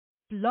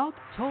Blog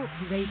Talk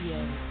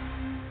Radio.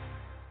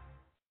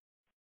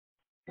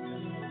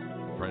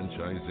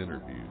 Franchise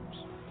interviews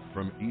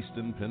from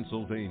Easton,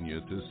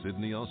 Pennsylvania to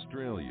Sydney,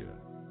 Australia.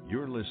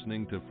 You're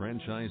listening to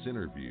Franchise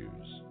Interviews.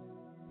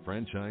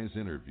 Franchise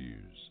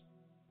Interviews.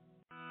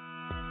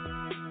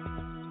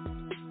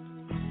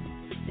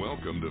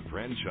 Welcome to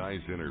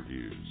Franchise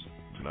Interviews,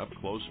 an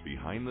up-close,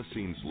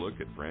 behind-the-scenes look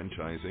at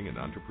franchising and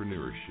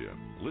entrepreneurship.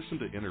 Listen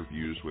to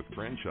interviews with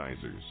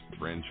franchisers,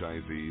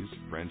 franchisees,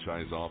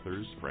 franchise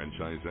authors,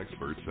 franchise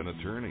experts, and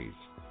attorneys.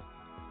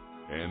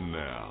 And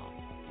now,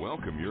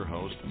 welcome your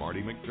host,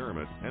 Marty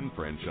McDermott, and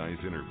Franchise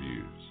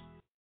Interviews.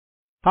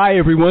 Hi,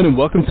 everyone, and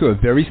welcome to a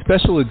very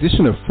special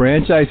edition of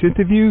Franchise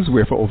Interviews,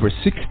 where for over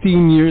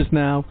 16 years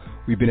now,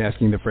 we've been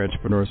asking the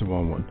entrepreneurs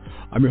one-on-one.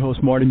 I'm your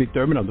host, Marty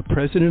McDermott. I'm the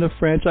president of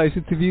Franchise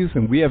Interviews,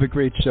 and we have a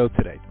great show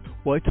today.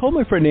 Well, I told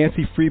my friend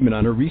Nancy Friedman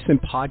on a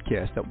recent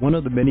podcast that one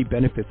of the many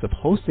benefits of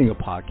hosting a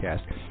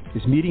podcast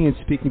is meeting and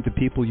speaking to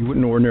people you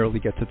wouldn't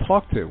ordinarily get to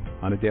talk to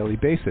on a daily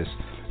basis.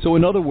 So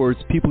in other words,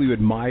 people you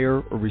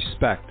admire or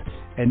respect.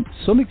 And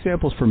some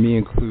examples for me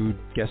include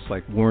guests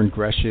like Warren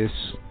Greshes,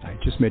 I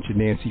just mentioned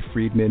Nancy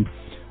Friedman,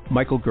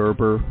 Michael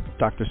Gerber,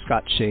 Dr.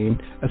 Scott Shane,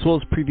 as well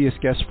as previous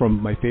guests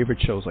from my favorite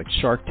shows like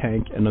Shark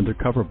Tank and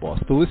Undercover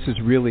Boss. The list is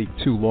really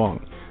too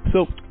long.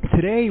 So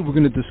today we're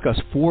going to discuss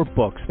 4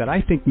 books that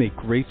I think make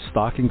great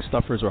stocking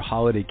stuffers or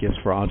holiday gifts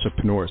for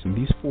entrepreneurs. And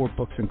these 4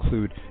 books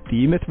include The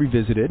E-Myth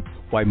Revisited,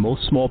 Why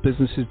Most Small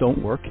Businesses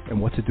Don't Work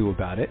and What to Do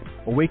About It,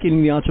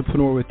 Awakening the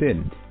Entrepreneur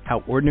Within,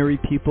 How Ordinary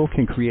People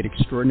Can Create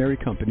Extraordinary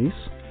Companies,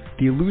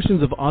 The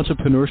Illusions of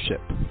Entrepreneurship,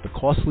 the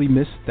costly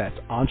myths that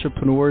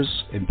entrepreneurs,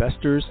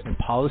 investors, and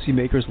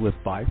policymakers live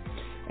by,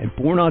 and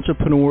Born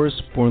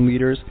Entrepreneurs, Born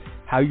Leaders,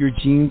 How Your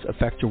Genes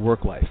Affect Your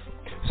Work Life.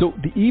 So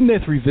the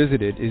E-Myth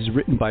Revisited is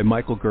written by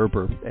Michael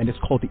Gerber, and it's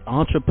called the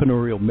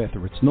entrepreneurial myth,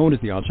 or it's known as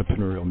the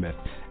entrepreneurial myth.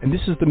 And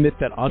this is the myth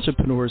that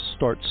entrepreneurs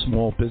start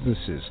small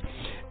businesses.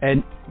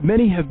 And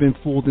many have been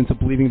fooled into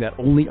believing that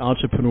only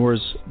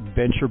entrepreneurs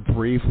venture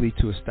bravely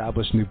to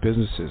establish new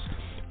businesses.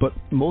 But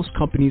most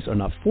companies are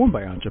not formed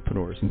by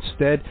entrepreneurs.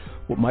 Instead,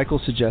 what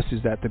Michael suggests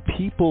is that the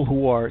people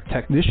who are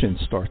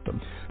technicians start them.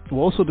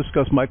 We'll also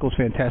discuss Michael's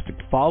fantastic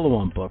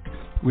follow-on book,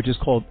 which is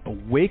called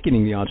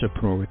Awakening the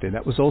Entrepreneur Within.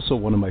 That was also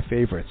one of my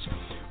favorites,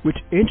 which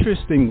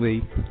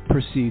interestingly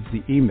precedes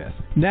the E-Myth.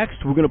 Next,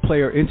 we're going to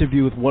play our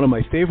interview with one of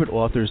my favorite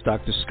authors,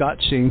 Dr.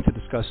 Scott Shane, to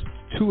discuss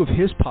 2 of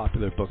his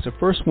popular books. The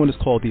first one is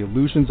called The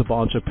Illusions of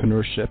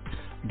Entrepreneurship.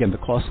 Again, the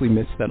costly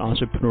myths that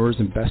entrepreneurs,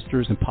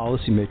 investors, and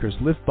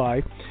policymakers live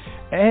by.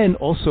 And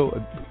also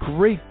a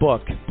great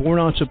book, Born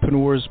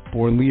Entrepreneurs,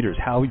 Born Leaders,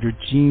 How Your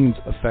Genes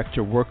Affect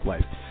Your Work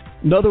Life.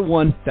 Another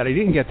one that I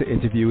didn't get to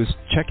interview is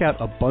check out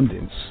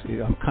Abundance.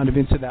 I'm kind of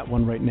into that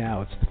one right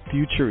now. It's The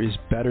Future is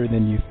Better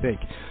Than You Think.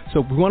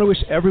 So we want to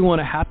wish everyone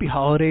a happy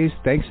holidays.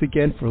 Thanks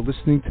again for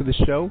listening to the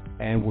show,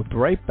 and we'll be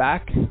right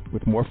back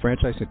with more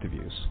franchise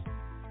interviews.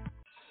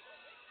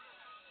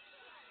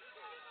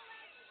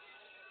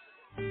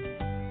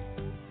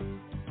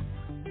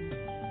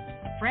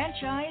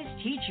 Franchise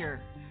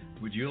Teacher.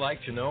 Would you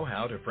like to know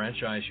how to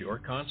franchise your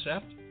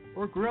concept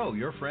or grow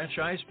your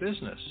franchise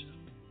business?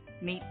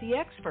 Meet the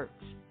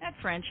experts at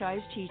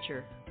Franchise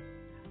Teacher.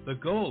 The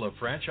goal of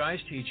Franchise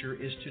Teacher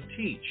is to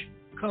teach,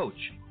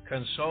 coach,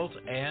 consult,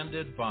 and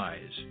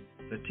advise.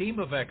 The team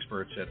of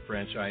experts at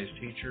Franchise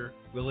Teacher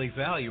will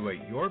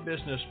evaluate your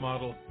business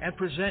model and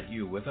present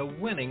you with a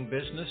winning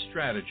business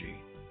strategy.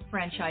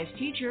 Franchise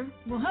Teacher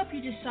will help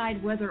you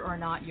decide whether or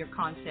not your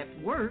concept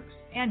works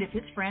and if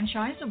it's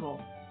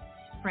franchisable.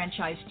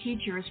 Franchise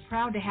Teacher is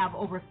proud to have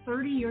over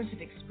 30 years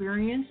of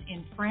experience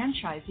in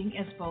franchising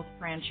as both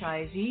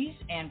franchisees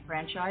and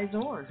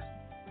franchisors.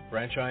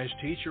 Franchise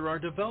Teacher are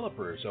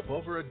developers of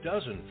over a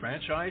dozen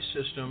franchise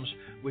systems,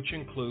 which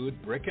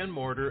include brick and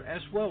mortar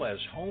as well as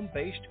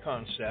home-based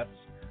concepts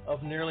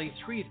of nearly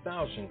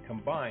 3,000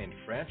 combined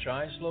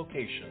franchise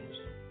locations.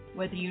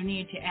 Whether you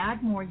need to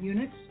add more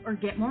units or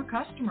get more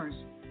customers,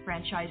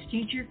 Franchise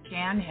Teacher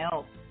can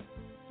help.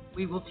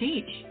 We will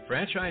teach.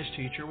 Franchise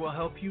Teacher will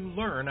help you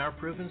learn our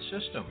proven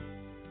system.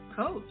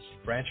 Coach.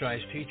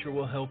 Franchise Teacher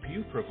will help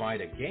you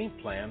provide a game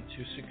plan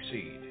to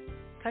succeed.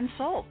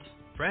 Consult.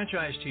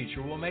 Franchise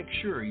Teacher will make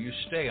sure you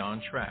stay on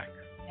track.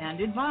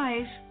 And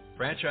advise.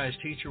 Franchise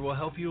Teacher will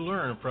help you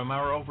learn from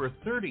our over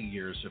 30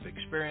 years of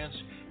experience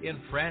in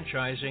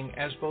franchising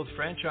as both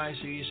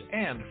franchisees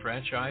and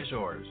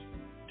franchisors.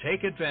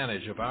 Take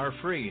advantage of our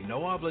free,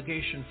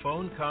 no-obligation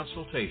phone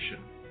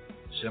consultation.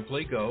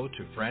 Simply go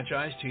to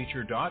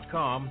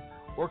franchiseteacher.com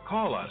or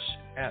call us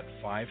at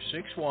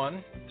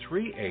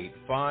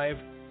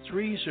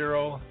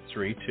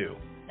 561-385-3032.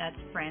 That's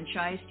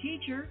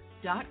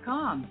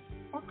franchiseteacher.com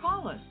or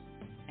call us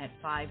at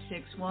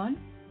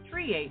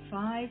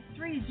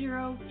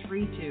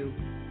 561-385-3032.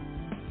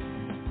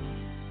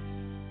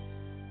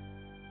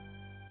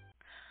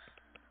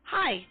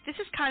 Hi, this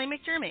is Connie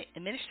McDermott,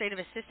 Administrative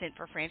Assistant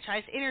for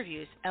Franchise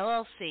Interviews,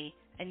 LLC,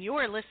 and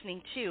you're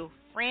listening to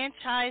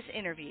Franchise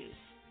Interviews.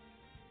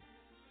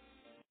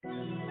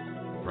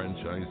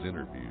 Franchise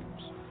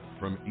Interviews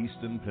from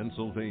Easton,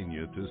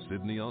 Pennsylvania to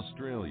Sydney,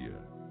 Australia.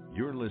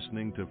 You're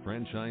listening to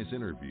Franchise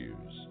Interviews.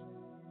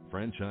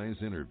 Franchise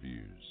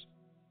Interviews.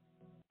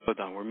 So,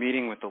 Don, we're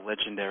meeting with the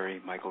legendary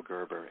Michael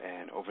Gerber,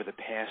 and over the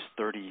past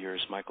 30 years,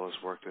 Michael has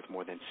worked with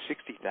more than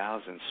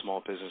 60,000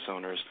 small business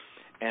owners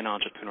and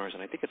entrepreneurs,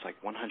 and I think it's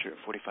like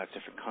 145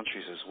 different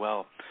countries as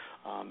well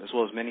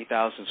as many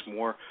thousands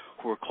more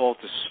who were called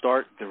to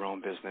start their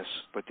own business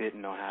but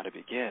didn't know how to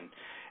begin.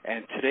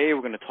 And today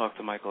we're going to talk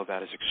to Michael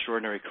about his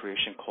extraordinary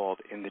creation called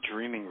In the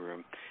Dreaming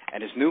Room,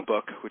 and his new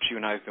book, which you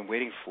and I have been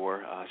waiting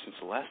for since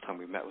the last time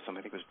we met with him.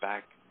 I think it was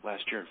back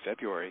last year in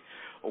February,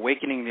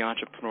 Awakening the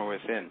Entrepreneur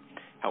Within,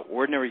 How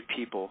Ordinary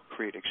People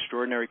Create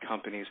Extraordinary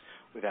Companies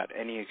Without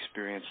Any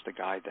Experience to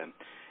Guide Them.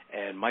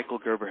 And Michael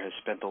Gerber has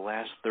spent the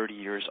last 30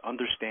 years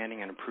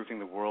understanding and improving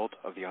the world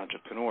of the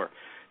entrepreneur.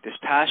 This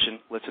passion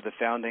led to the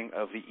founding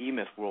of the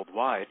E-Myth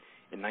worldwide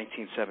in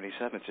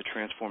 1977 to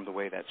transform the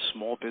way that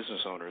small business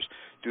owners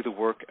do the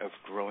work of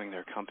growing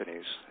their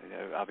companies.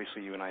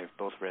 Obviously, you and I have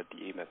both read the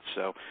E-Myth,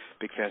 so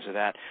big fans of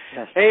that.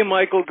 Yes. Hey,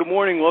 Michael, good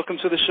morning. Welcome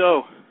to the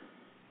show.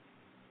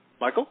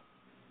 Michael?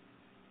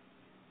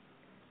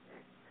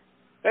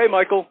 Hey,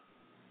 Michael.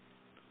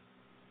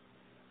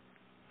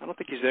 I don't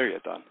think he's there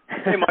yet, Don.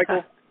 Hey,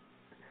 Michael.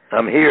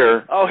 I'm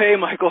here. Oh, hey,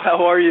 Michael.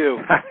 How are you?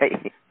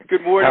 Hi.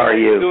 Good morning. How are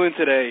you doing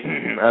today?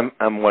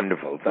 I'm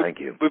wonderful, thank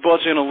you. We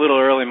brought you in a little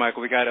early,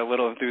 Michael. We got a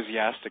little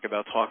enthusiastic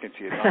about talking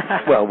to you.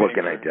 Well, what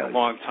can I tell you? A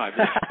long time.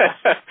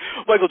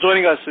 Michael,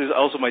 joining us is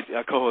also my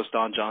co-host,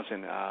 Don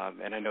Johnson.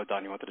 And I know,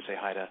 Don, you wanted to say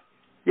hi to...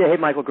 Yeah, hey,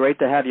 Michael, great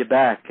to have you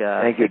back.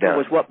 Thank you, Don. It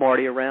was what,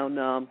 Marty, around...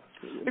 I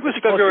think it was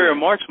February or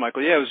March,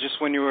 Michael. Yeah, it was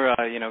just when you were,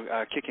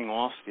 kicking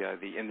off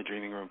the In the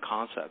Dreaming Room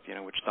concept,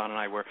 which Don and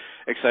I were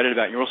excited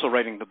about. You're also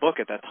writing the book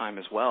at that time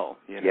as well.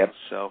 Yep.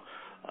 So...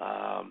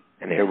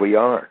 and here we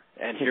are.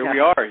 And here we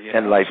are.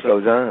 And life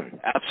goes on.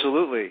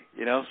 Absolutely.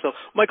 So,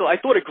 Michael, I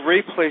thought a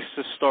great place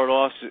to start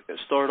off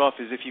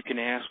is if you can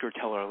ask or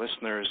tell our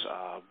listeners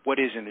what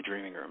is In the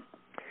Dreaming Room.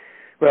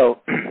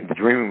 Well, the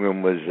Dreaming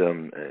Room was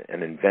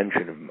an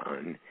invention of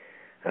mine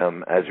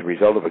as a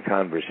result of a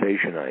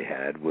conversation I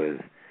had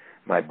with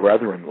my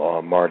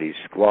brother-in-law, Marty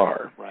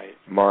Sklar. Right.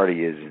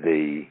 Marty is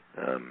the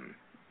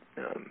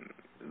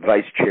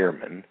vice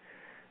chairman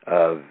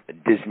of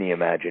Disney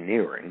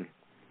Imagineering,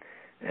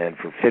 and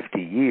for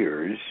 50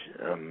 years,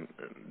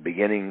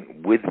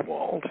 beginning with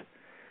Walt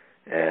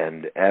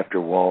and after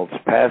Walt's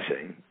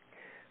passing,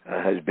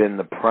 has been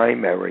the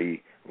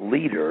primary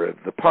leader of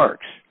the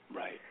parks.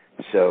 Right.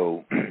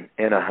 So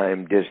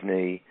Anaheim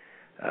Disney,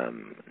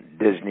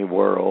 Disney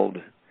World,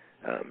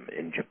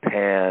 in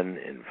Japan,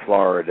 in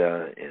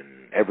Florida, in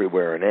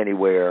everywhere and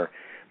anywhere.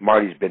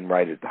 Marty's been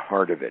right at the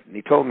heart of it. And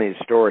he told me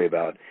a story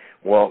about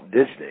Walt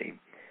Disney.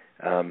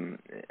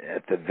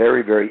 At the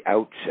very, very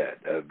outset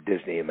of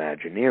Disney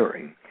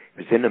Imagineering,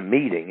 he was in a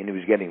meeting and he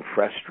was getting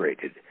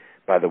frustrated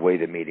by the way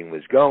the meeting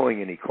was going,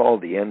 and he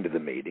called the end of the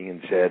meeting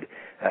and said,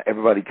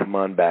 everybody come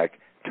on back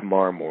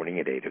tomorrow morning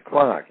at 8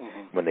 o'clock.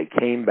 Mm-hmm. When they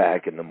came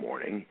back in the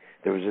morning,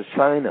 there was a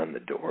sign on the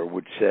door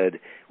which said,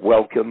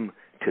 "Welcome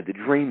to the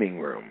Dreaming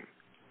Room."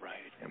 Right.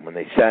 And when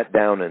they sat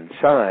down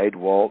inside,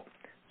 Walt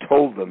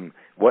told them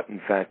what, in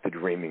fact, the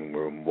Dreaming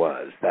Room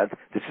was.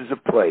 This is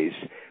a place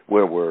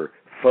where we're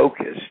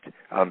focused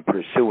on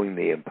pursuing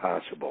the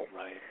impossible.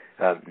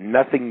 Right.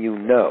 Nothing you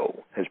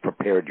know has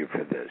prepared you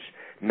for this.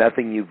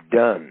 Nothing you've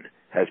done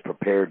has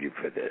prepared you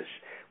for this.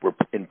 We're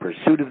in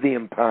pursuit of the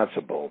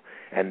impossible,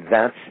 and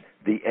that's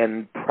the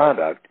end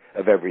product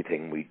of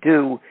everything we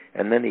do.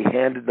 And then he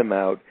handed them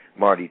out.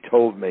 Marty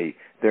told me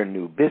their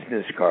new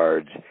business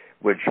cards,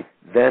 which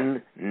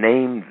then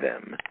named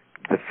them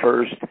the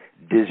first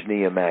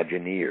Disney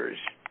Imagineers.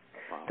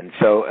 Wow. And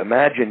so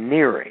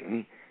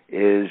Imagineering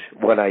is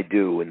what I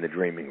do in the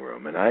Dreaming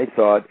Room. And I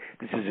thought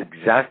this is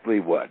exactly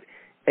what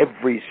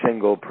every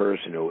single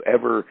person who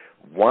ever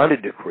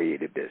wanted to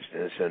create a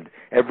business and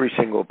every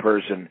single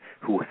person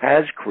who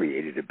has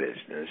created a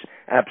business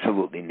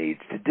absolutely needs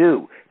to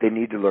do. They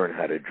need to learn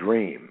how to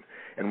dream.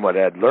 And what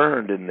I'd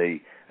learned in the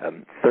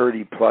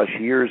 30-plus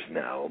years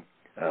now,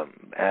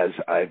 as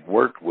I've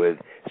worked with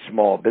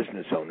small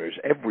business owners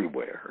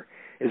everywhere,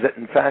 is that,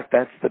 in fact,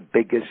 that's the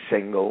biggest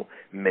single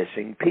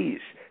missing piece.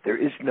 There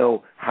is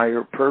no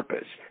higher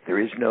purpose. There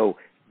is no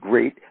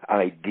great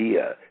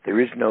idea.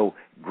 There is no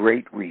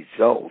great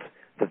result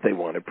that they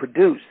want to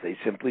produce. They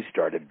simply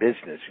start a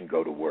business and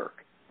go to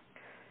work.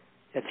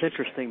 It's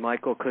interesting,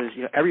 Michael, because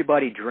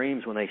everybody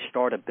dreams when they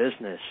start a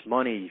business,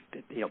 money,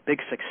 big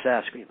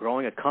success,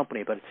 growing a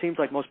company, but it seems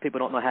like most people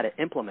don't know how to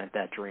implement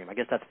that dream. I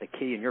guess that's the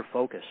key in your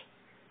focus.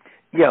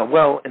 Yeah,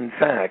 well, in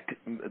fact,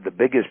 the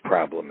biggest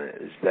problem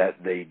is that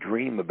they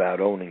dream about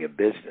owning a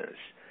business,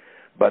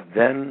 but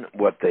then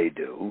what they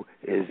do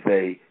is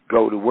they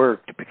go to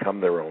work to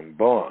become their own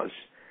boss,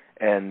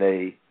 and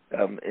they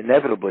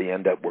inevitably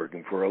end up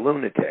working for a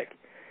lunatic.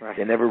 Right.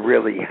 They never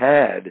really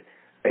had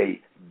a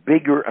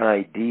bigger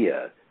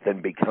idea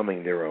than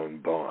becoming their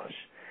own boss.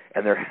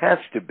 And there has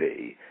to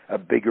be a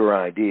bigger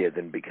idea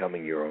than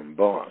becoming your own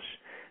boss,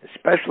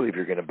 especially if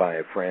you're going to buy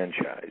a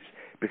franchise,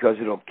 because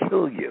it'll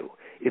kill you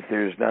if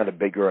there's not a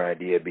bigger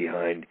idea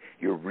behind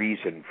your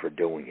reason for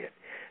doing it.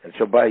 And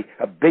so by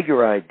a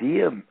bigger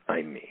idea,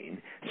 I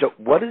mean, so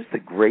what is the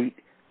great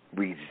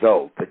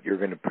result that you're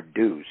going to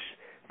produce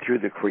through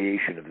the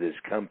creation of this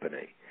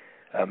company?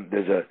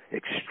 There's an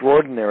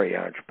extraordinary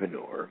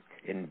entrepreneur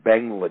in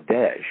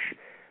Bangladesh,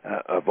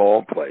 of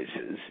all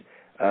places,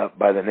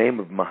 by the name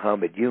of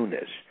Muhammad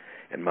Yunus.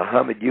 And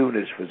Muhammad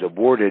Yunus was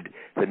awarded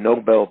the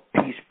Nobel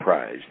Peace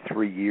Prize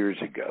 3 years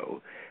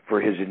ago for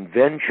his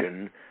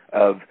invention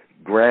of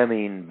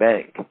Grameen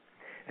Bank.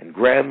 And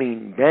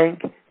Grameen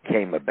Bank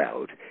came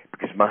about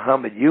because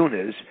Muhammad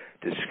Yunus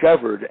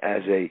discovered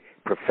as a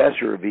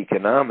professor of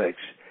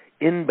economics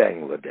in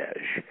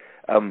Bangladesh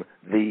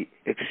the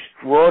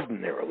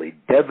extraordinarily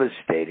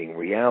devastating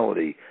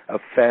reality of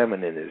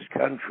famine in his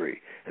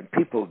country and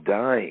people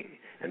dying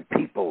and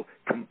people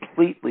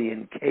completely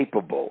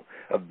incapable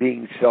of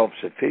being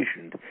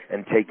self-sufficient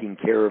and taking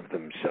care of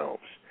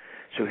themselves.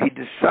 So he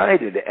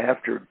decided,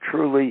 after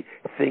truly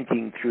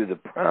thinking through the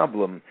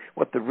problem,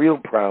 what the real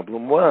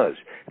problem was.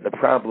 And the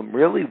problem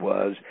really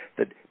was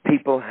that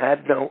people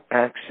had no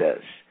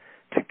access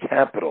to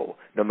capital,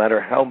 no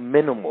matter how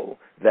minimal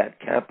that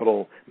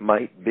capital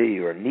might be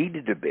or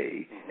needed to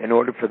be, in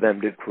order for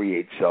them to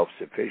create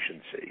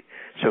self-sufficiency.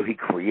 So he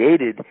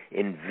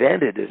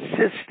invented a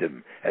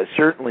system, as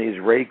certainly as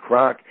Ray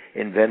Kroc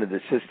invented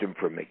the system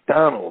for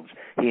McDonald's.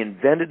 He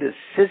invented a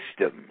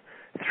system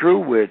through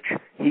which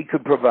he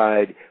could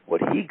provide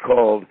what he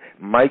called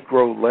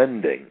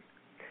micro-lending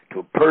to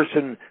a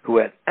person who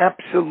had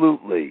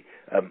absolutely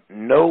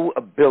no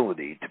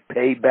ability to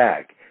pay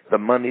back the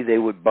money they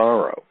would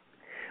borrow,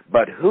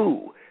 but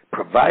who,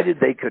 provided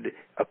they could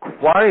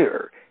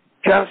acquire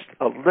just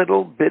a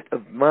little bit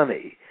of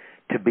money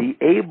to be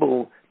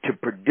able to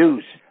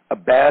produce a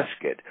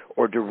basket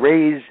or to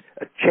raise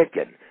a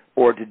chicken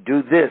or to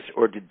do this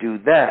or to do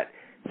that,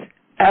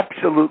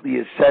 absolutely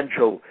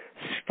essential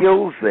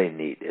skills they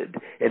needed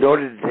in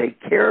order to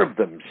take care of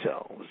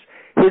themselves.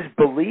 His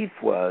belief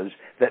was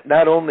that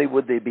not only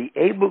would they be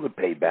able to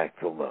pay back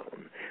the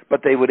loan,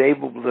 but they would be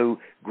able to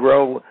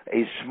grow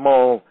a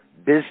small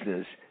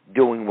business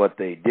doing what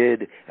they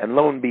did. And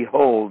lo and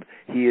behold,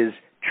 he has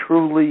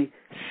truly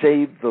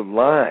saved the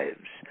lives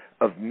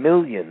of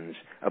millions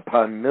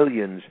upon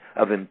millions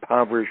of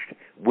impoverished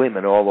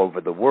women all over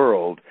the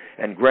world.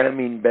 And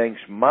Grameen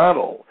Bank's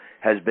model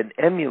has been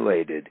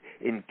emulated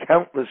in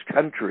countless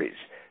countries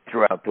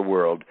throughout the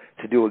world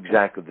to do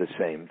exactly the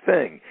same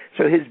thing.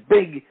 So his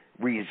big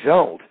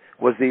result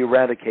was the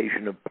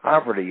eradication of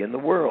poverty in the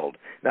world.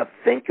 Now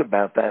think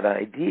about that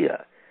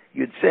idea.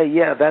 You'd say,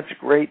 yeah, that's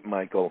great,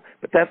 Michael,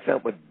 but that's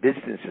not what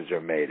businesses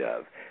are made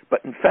of.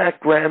 But in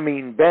fact,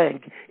 Grameen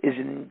Bank is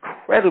an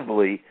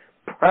incredibly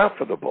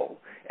profitable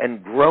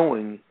and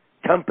growing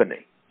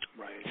company.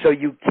 Right. So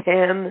you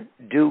can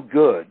do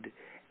good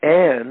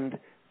and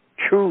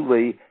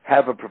truly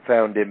have a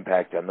profound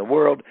impact on the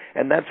world,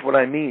 and that's what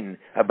I mean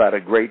about a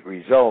great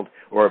result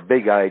or a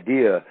big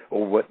idea,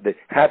 or what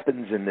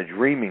happens in the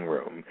dreaming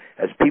room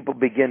as people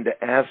begin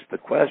to ask the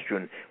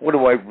question, what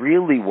do I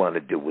really want to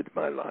do with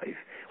my life?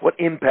 What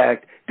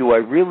impact do I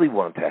really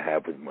want to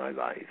have with my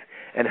life?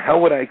 And how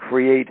would I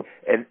create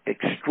an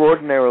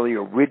extraordinarily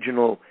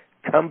original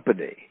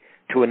company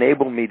to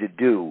enable me to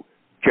do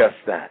just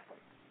that?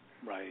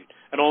 Right.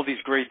 And all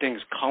these great things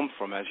come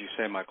from, as you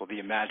say, Michael, the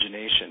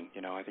imagination.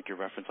 You know, I think you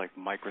referenced like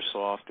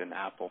Microsoft and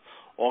Apple,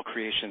 all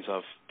creations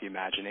of the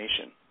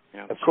imagination. You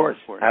know, of course,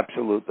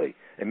 absolutely.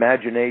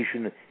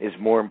 Imagination is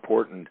more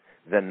important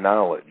than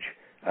knowledge,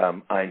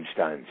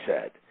 Einstein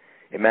said.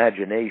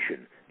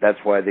 Imagination, that's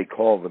why they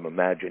call them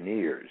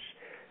Imagineers.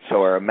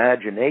 So our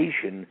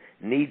imagination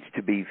needs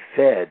to be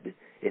fed.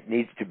 It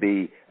needs to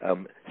be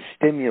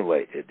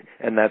stimulated,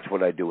 and that's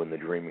what I do in the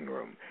dreaming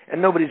room.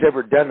 And nobody's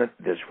ever done it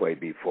this way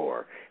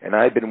before. And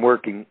I've been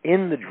working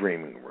in the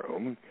dreaming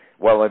room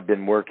while I've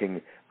been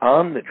working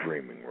on the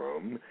dreaming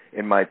room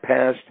in my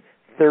past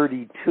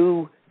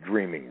 32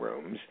 dreaming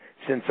rooms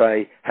since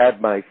I had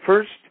my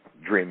first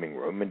dreaming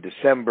room in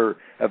December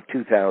of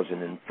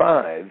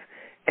 2005,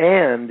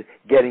 and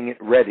getting it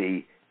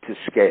ready to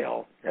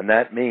scale. And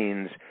that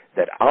means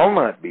that I'll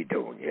not be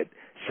doing it.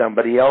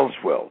 Somebody else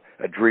will,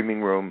 a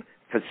dreaming room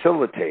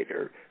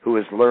facilitator who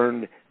has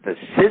learned the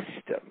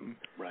system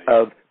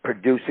of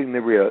producing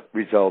the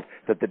result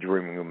that the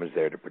dreaming room is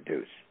there to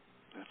produce.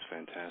 That's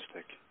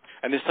fantastic.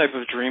 And this type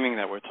of dreaming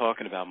that we're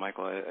talking about,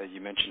 Michael,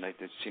 you mentioned, I've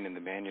seen in the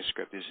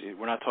manuscript,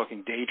 we're not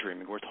talking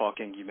daydreaming. We're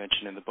talking, you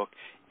mentioned in the book,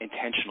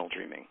 intentional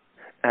dreaming.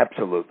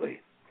 Absolutely.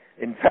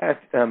 In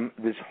fact,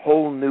 this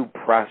whole new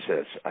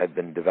process I've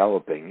been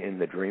developing in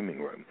the dreaming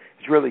room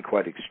is really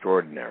quite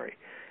extraordinary.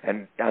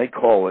 And I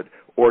call it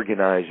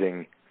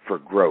organizing for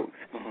growth.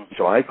 Mm-hmm.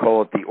 So I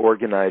call it the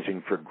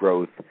Organizing for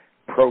Growth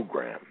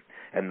program.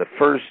 And the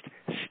first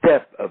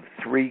step of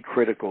 3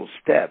 critical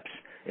steps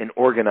in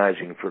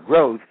organizing for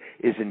growth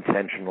is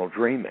intentional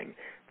dreaming.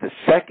 The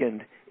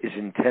second is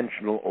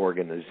intentional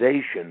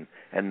organization.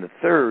 And the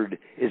third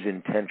is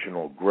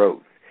intentional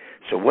growth.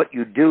 So what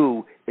you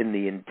do in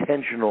the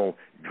intentional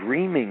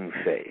dreaming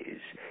phase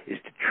is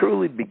to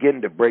truly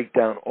begin to break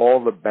down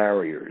all the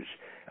barriers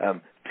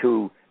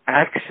to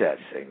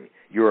accessing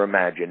your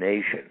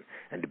imagination,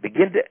 and to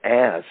begin to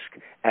ask,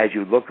 as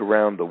you look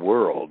around the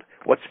world,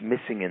 what's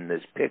missing in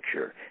this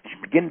picture. As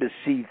you begin to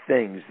see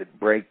things that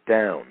break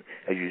down,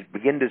 as you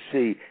begin to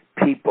see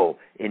people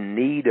in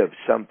need of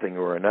something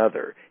or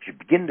another, as you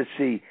begin to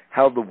see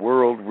how the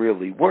world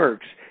really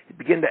works, you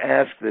begin to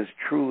ask this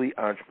truly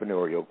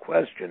entrepreneurial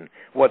question,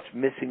 what's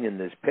missing in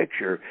this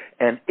picture?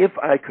 And if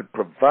I could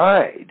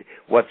provide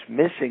what's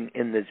missing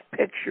in this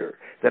picture,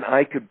 then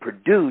I could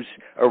produce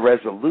a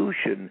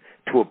resolution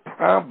to a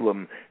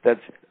problem that's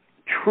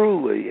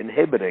truly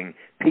inhibiting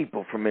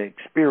people from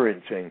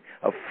experiencing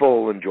a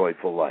full and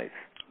joyful life.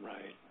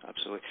 Right,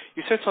 absolutely.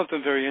 You said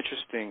something very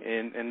interesting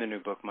in the new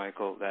book,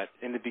 Michael, that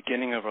in the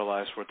beginning of our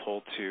lives we're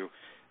told to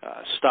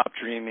stop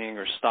dreaming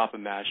or stop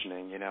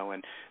imagining,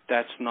 and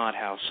that's not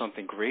how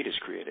something great is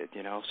created,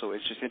 So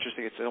it's just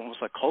interesting. It's almost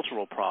like a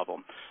cultural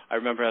problem. I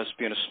remember as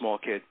being a small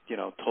kid,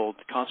 told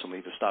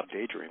constantly to stop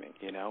daydreaming,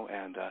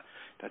 and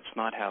that's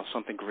not how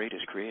something great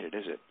is created,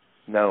 is it?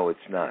 No, it's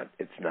not.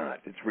 It's not.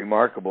 It's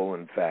remarkable,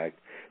 in fact,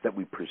 that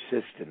we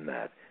persist in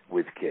that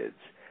with kids.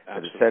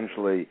 Absolutely. That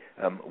essentially,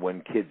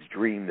 when kids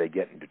dream, they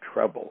get into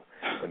trouble.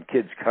 When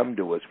kids come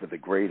to us with a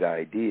great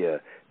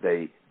idea,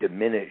 we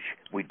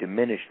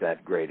diminish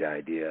that great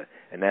idea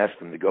and ask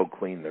them to go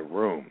clean their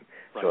room.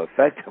 Right. So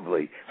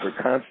effectively, we're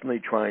constantly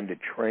trying to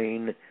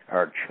train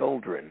our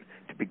children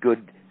to be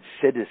good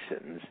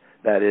citizens,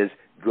 that is,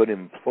 good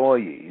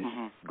employees,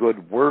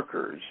 good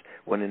workers,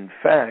 when in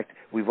fact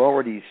we've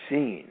already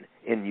seen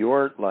in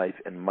your life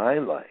and my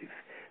life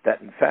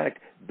that in fact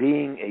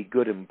being a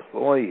good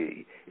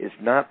employee is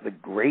not the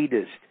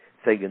greatest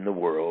thing in the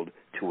world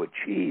to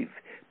achieve,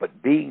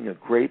 but being a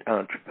great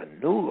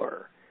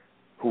entrepreneur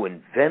who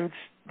invents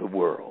the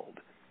world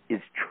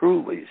is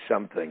truly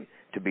something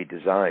to be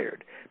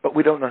desired. But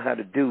we don't know how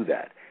to do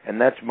that, and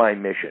that's my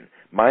mission.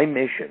 My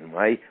mission,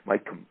 my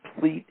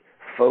complete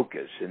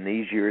focus in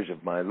these years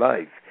of my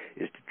life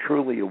is to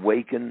truly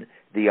awaken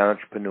the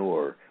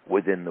entrepreneur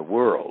within the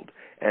world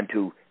and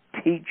to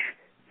teach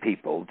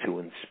people, to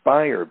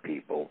inspire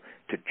people,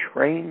 to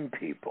train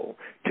people,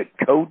 to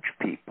coach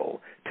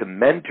people, to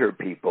mentor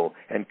people,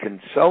 and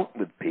consult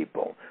with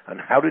people on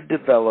how to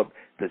develop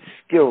the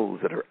skills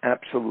that are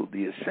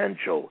absolutely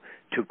essential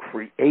to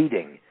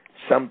creating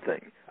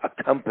something,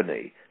 a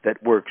company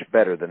that works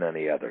better than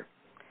any other.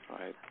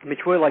 Right. I mean,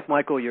 it's really like,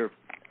 Michael, you're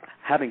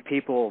having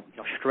people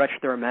stretch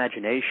their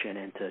imagination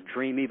and to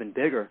dream even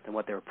bigger than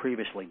what they were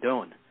previously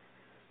doing.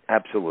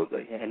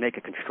 Absolutely. And make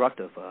it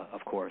constructive,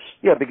 of course.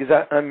 Yeah, because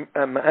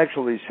I'm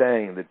actually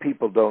saying that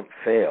people don't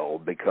fail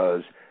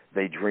because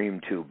they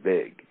dream too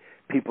big.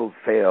 People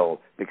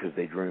fail because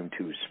they dream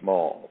too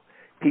small.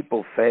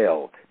 People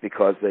fail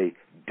because they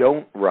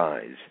don't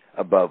rise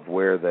above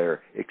where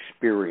their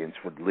experience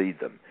would lead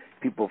them.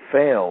 People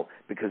fail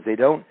because they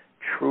don't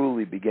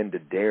truly begin to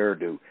dare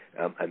to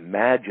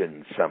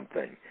imagine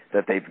something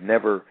that they've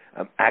never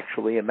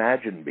actually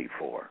imagined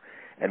before.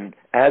 And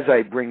as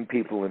I bring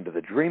people into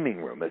the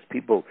dreaming room, as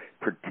people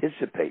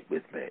participate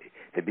with me,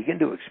 they begin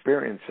to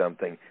experience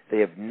something they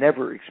have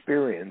never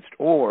experienced,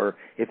 or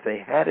if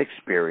they had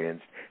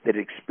experienced, they'd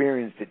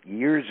experienced it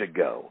years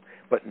ago,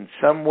 but in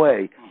some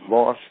way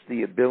lost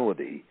the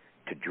ability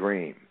to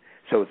dream.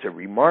 So it's a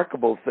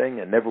remarkable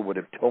thing. I never would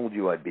have told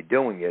you I'd be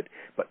doing it,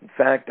 but in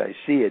fact I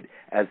see it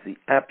as the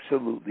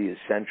absolutely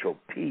essential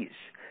piece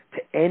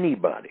to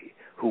anybody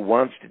who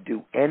wants to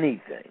do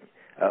anything,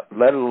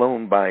 let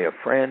alone buy a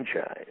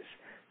franchise.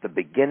 The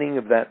beginning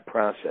of that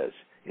process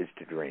is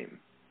to dream.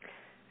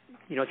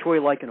 It's really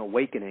like an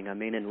awakening. I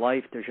mean, in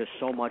life, there's just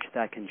so much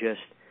that can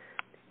just,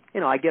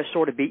 I guess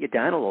sort of beat you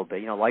down a little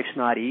bit. Life's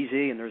not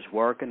easy, and there's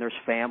work, and there's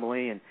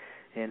family, and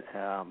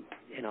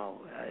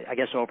I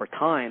guess over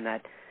time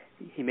that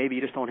maybe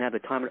you just don't have the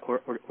time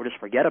or just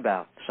forget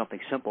about something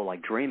simple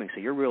like dreaming.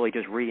 So you're really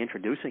just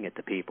reintroducing it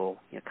to people,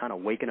 kind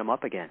of waking them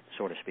up again,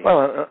 so to speak.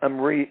 Well, I'm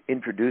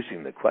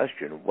reintroducing the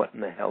question, what in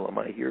the hell am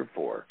I here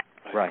for?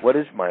 Right. What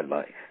is my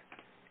life?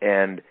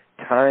 And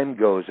time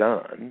goes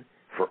on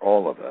for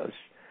all of us,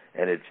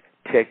 and it's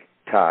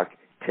tick-tock,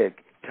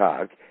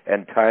 tick-tock,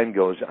 and time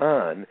goes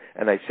on,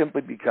 and I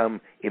simply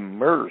become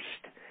immersed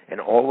in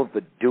all of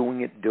the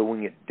doing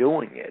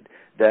it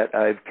that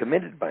I've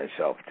committed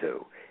myself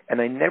to. And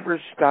I never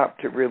stop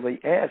to really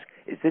ask,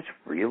 is this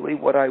really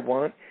what I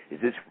want? Is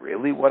this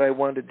really what I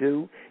want to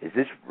do? Is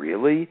this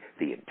really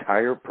the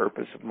entire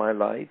purpose of my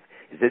life?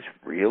 Is this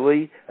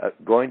really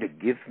going to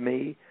give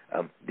me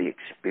the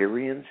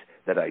experience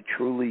that I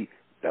truly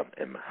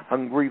am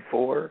hungry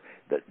for,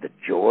 the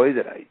joy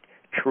that I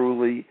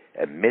truly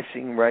am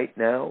missing right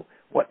now?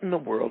 What in the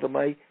world am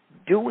I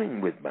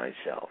doing with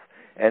myself?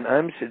 And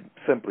I'm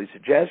simply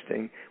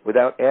suggesting,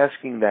 without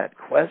asking that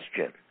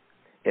question,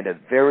 in a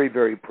very,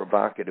 very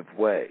provocative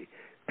way,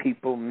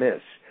 people miss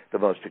the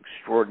most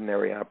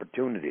extraordinary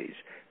opportunities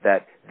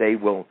that they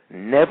will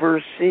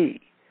never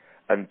see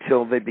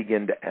until they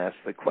begin to ask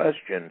the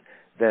question,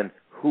 then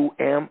who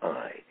am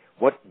I?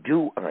 What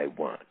do I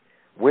want?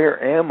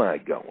 Where am I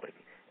going?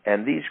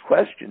 And these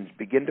questions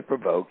begin to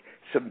provoke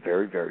some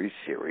very, very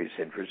serious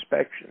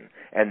introspection.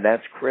 And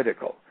that's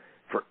critical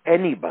for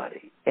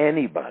anybody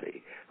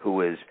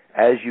who is,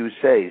 as you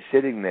say,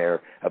 sitting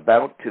there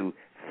about to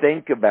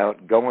think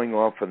about going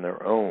off on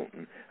their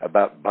own,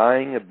 about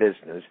buying a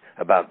business,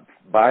 about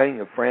buying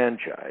a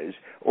franchise,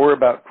 or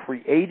about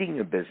creating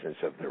a business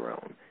of their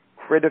own.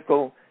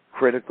 Critical,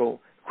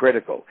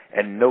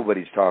 and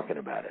nobody's talking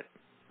about it.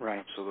 Right,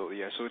 absolutely,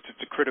 yeah. So it's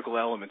a critical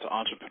element to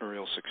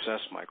entrepreneurial success,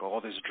 Michael. All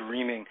this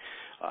dreaming,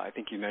 I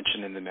think you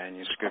mentioned in the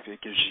manuscript,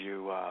 it gives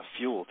you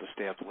fuel to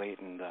stay up late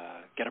and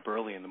get up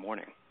early in the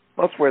morning.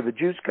 Well, that's where the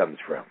juice comes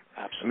from.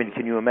 Absolutely. I mean,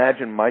 can you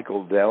imagine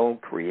Michael Dell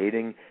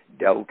creating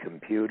Dell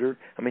Computer?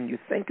 I mean, you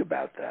think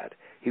about that.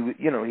 He was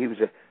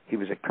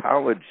a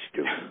college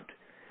student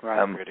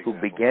who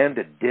began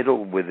to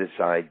diddle with this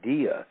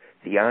idea,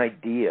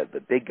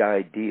 the big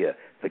idea,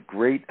 the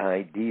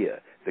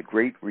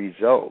great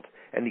result,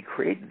 and he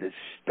created this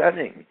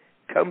stunning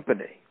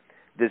company,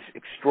 this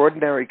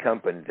extraordinary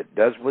company that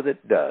does what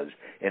it does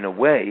in a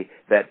way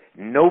that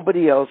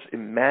nobody else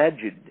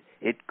imagined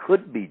it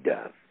could be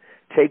done.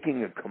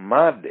 Taking a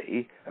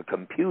commodity, a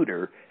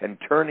computer, and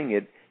turning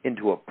it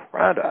into a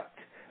product,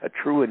 a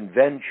true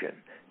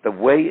invention, the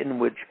way in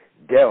which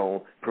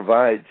Dell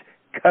provides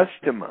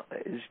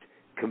customized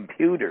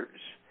computers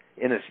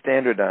in a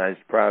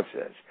standardized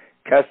process.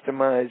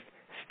 Customized,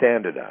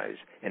 standardized,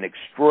 an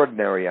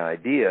extraordinary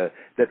idea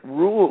that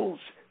rules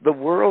the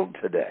world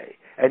today.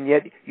 And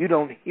yet you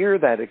don't hear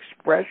that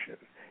expression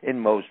in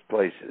most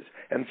places.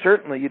 And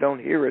certainly you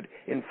don't hear it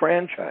in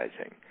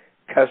franchising.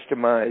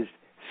 Customized,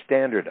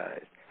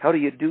 standardized. How do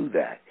you do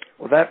that?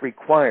 Well, that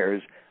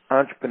requires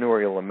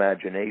entrepreneurial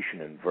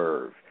imagination and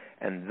verve,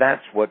 and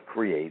that's what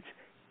creates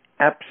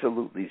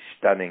absolutely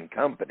stunning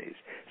companies.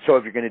 So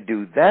if you're going to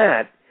do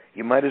that,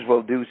 you might as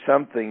well do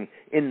something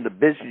in the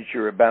business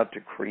you're about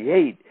to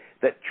create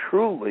that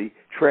truly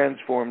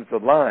transforms the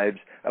lives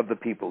of the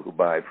people who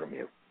buy from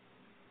you.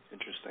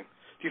 Interesting.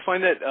 Do you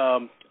find that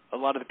a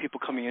lot of the people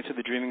coming into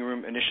the dreaming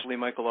room initially,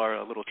 Michael, are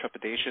a little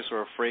trepidatious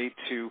or afraid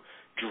to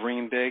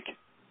dream big?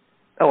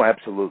 Oh,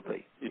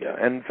 absolutely. Yeah.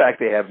 And in fact,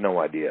 they have no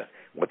idea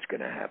what's going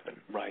to happen.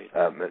 Right.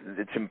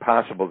 It's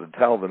impossible to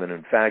tell them. And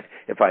in fact,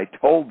 if I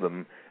told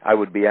them, I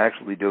would be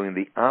actually doing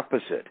the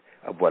opposite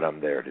of what I'm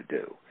there to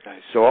do.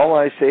 Nice. So all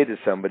I say to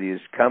somebody is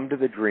come to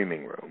the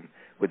dreaming room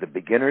with a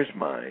beginner's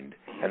mind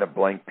and a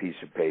blank piece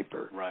of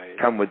paper. Right.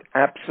 Come with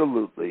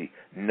absolutely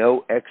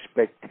no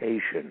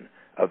expectation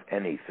of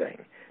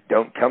anything.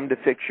 Don't come to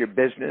fix your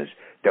business.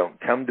 Don't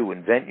come to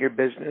invent your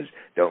business.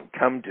 Don't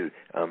come to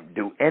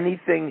do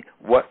anything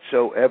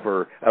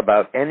whatsoever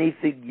about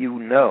anything you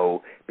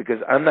know, because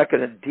I'm not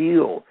going to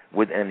deal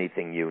with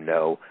anything you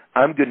know.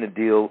 I'm going to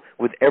deal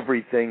with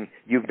everything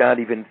you've not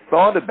even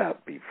thought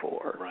about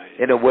before, right,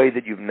 in a way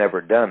that you've never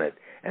done it.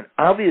 And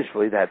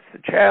obviously that's the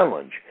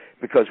challenge,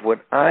 because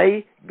when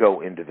I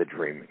go into the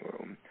dreaming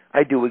room,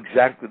 I do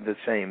exactly the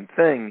same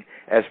thing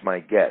as my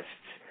guests.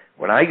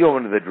 When I go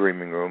into the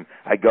dreaming room,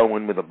 I go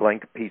in with a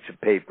blank piece of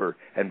paper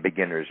and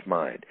beginner's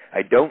mind.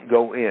 I don't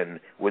go in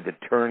with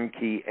a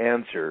turnkey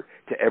answer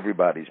to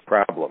everybody's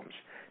problems,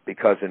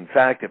 because, in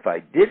fact, if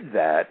I did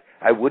that,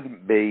 I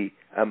wouldn't be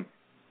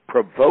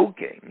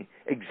provoking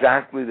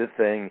exactly the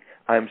thing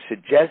I'm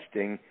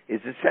suggesting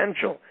is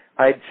essential.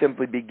 I'd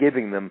simply be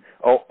giving them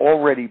an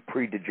already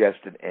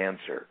predigested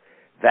answer.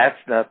 That's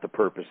not the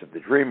purpose of the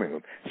dreaming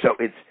room. So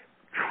it's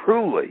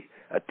truly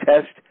a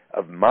test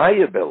of my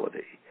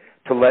ability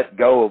to let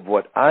go of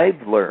what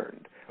I've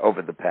learned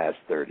over the past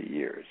 30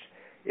 years.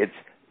 It's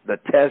the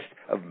test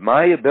of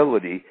my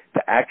ability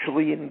to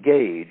actually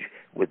engage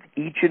with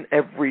each and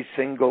every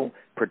single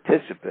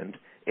participant,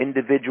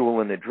 individual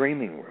in the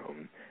dreaming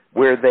room,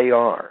 where they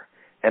are.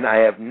 And I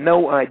have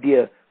no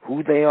idea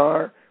who they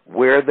are,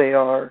 where they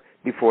are,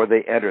 before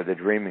they enter the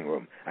dreaming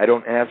room. I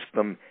don't ask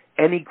them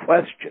any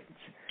questions.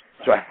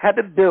 So I had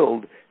to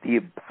build the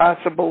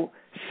impossible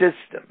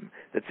system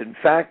that's in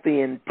fact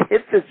the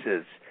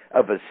antithesis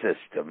of a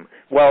system,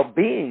 while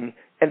being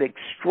an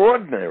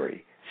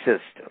extraordinary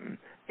system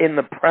in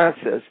the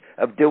process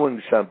of doing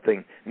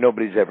something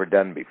nobody's ever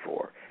done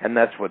before. And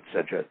that's what's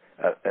such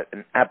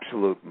an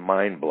absolute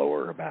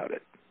mind-blower about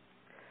it.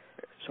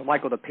 So,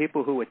 Michael, the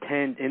people who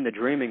attend in the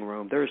dreaming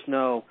room, there's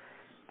no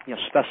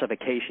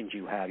specifications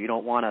you have. You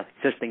don't want an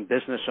existing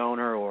business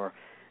owner, or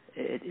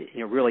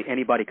really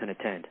anybody can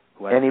attend.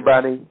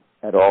 Anybody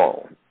at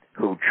all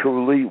who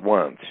truly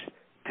wants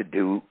to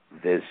do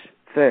this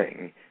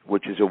thing,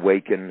 which is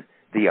awaken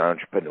the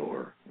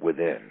entrepreneur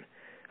within.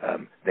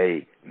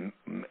 They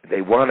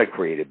want to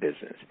create a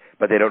business,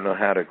 but they don't know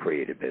how to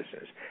create a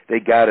business. They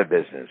got a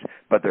business,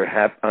 but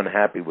they're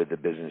unhappy with the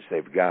business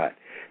they've got.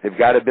 They've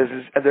got a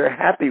business, and they're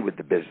happy with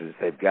the business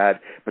they've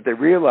got, but they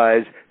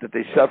realize that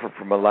they suffer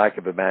from a lack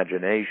of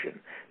imagination.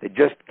 They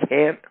just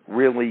can't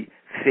really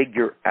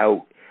figure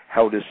out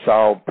how to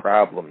solve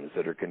problems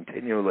that are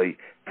continually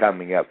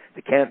coming up.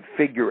 They can't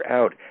figure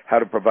out how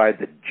to provide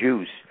the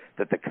juice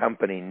that the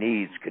company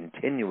needs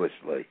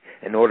continuously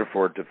in order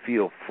for it to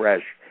feel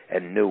fresh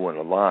and new and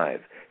alive.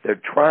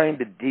 They're trying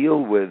to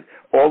deal with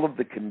all of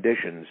the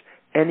conditions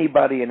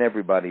anybody and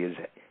everybody has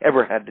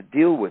ever had to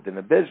deal with in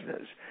a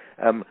business,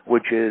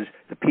 which is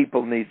the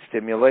people need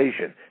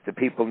stimulation, the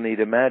people need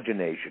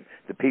imagination,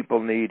 the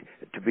people need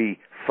to be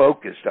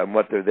focused on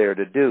what they're there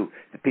to do,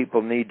 the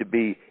people need to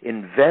be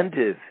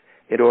inventive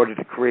in order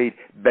to create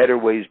better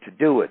ways to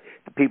do it,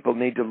 the people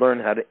need to learn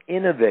how to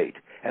innovate,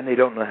 and they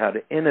don't know how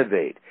to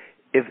innovate.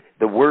 If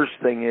the worst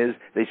thing is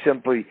they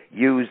simply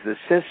use the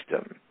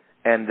system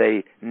and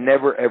they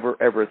never, ever,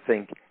 ever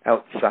think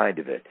outside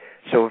of it.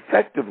 So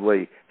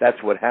effectively, that's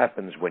what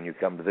happens when you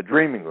come to the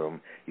dreaming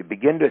room. You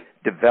begin to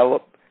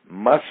develop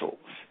muscles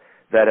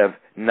that have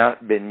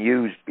not been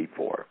used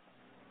before.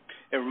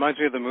 It reminds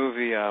me of the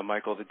movie,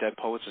 Michael, The Dead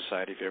Poets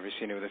Society, if you've ever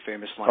seen it, with the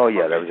famous line. Oh,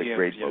 yeah, that was a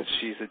great book.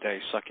 Seize the day,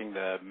 sucking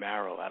the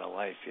marrow out of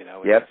life,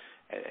 Yep.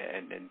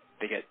 And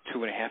they get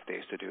 2.5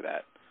 days to do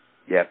that.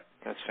 Yep.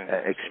 That's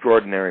fantastic.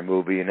 Extraordinary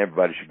movie, and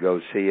everybody should go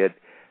see it.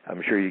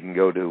 I'm sure you can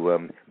go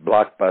to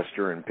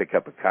Blockbuster and pick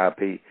up a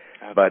copy.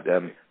 But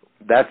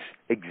that's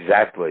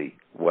exactly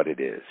what it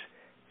is,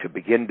 to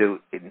begin to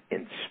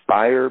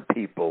inspire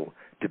people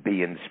to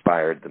be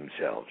inspired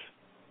themselves.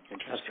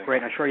 That's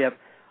great. I'm sure you have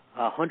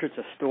hundreds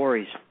of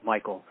stories,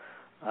 Michael,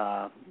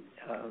 of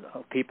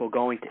people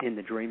going in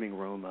the dreaming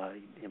room.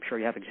 I'm sure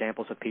you have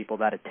examples of people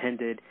that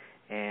attended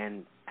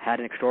and had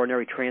an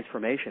extraordinary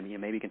transformation.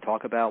 Maybe you can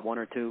talk about one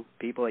or two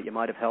people that you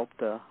might have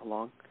helped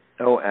along.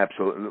 Oh,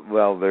 absolutely.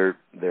 Well, there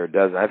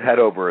does. I've had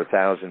over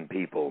 1,000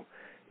 people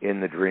in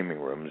the dreaming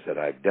rooms that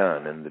I've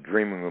done, and the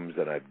dreaming rooms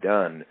that I've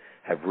done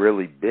have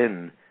really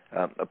been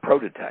a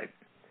prototype.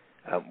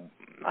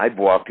 I've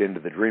walked into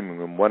the dreaming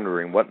room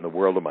wondering, what in the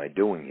world am I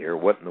doing here?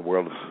 What in the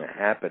world is going to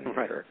happen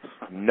here?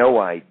 No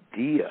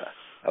idea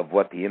of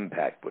what the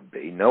impact would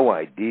be. No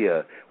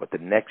idea what the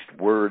next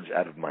words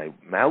out of my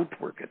mouth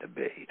were going to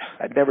be.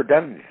 I'd never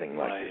done anything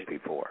like this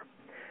before.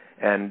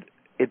 And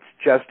it's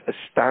just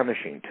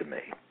astonishing to me,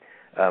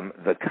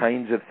 the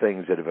kinds of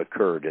things that have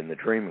occurred in the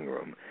dreaming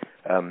room.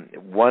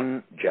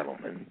 One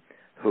gentleman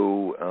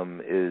who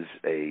is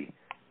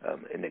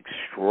an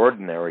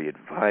extraordinary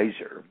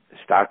advisor,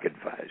 stock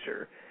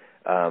advisor,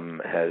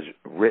 has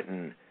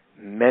written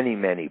many,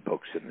 many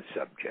books in the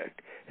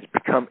subject, has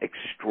become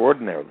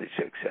extraordinarily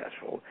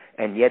successful,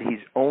 and yet he's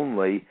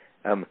only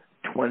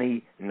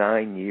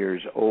 29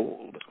 years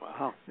old.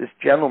 Wow. This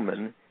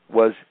gentleman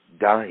was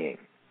dying.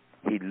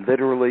 He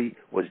literally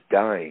was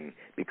dying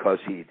because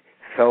he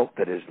felt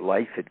that his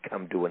life had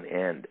come to an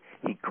end.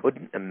 He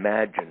couldn't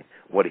imagine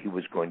what he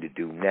was going to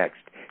do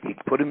next. He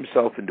put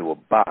himself into a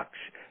box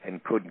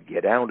and couldn't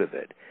get out of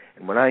it.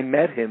 And when I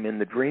met him in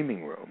the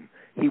dreaming room,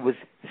 he was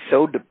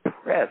so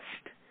depressed,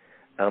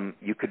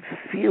 you could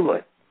feel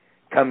it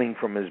coming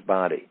from his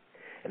body.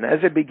 And as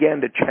I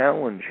began to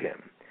challenge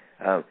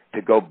him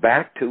to go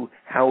back to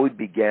how he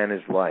began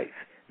his life,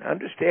 now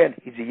understand,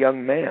 he's a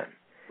young man,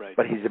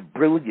 but he's a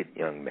brilliant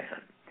young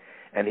man.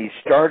 And he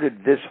started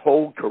this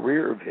whole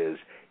career of his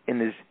in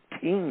his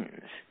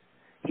teens.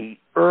 He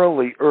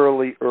early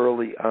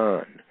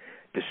on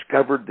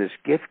discovered this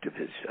gift of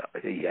his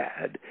he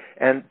had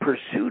and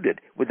pursued it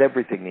with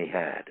everything he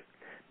had.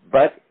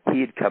 But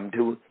he had come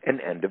to an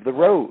end of the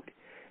road,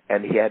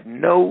 and he had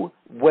no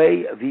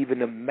way of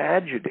even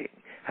imagining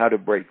how to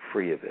break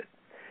free of it.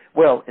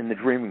 Well, in the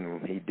dreaming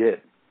room, he did.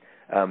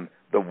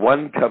 The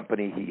one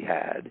company he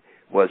had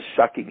was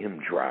sucking him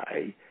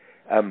dry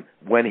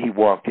when he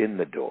walked in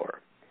the door.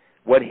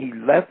 When he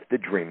left the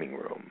dreaming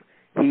room,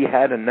 he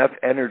had enough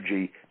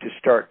energy to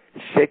start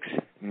 6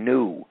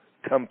 new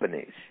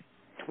companies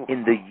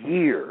in the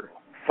year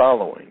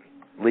following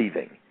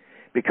leaving,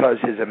 because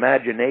his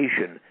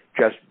imagination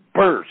just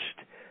burst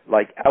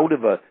like out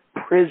of a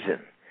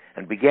prison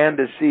and began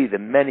to see the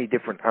many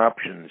different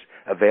options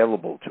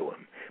available to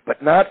him.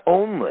 But not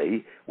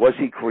only was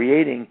he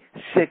creating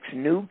 6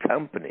 new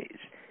companies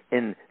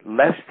in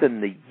less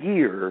than the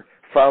year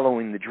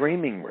following the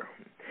dreaming room,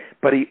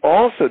 but he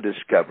also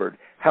discovered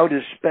how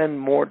to spend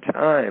more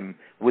time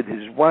with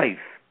his wife.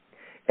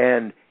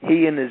 And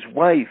he and his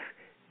wife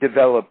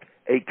developed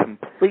a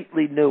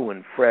completely new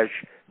and fresh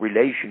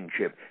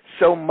relationship.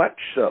 So much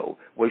so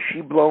was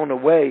she blown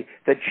away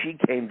that she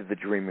came to the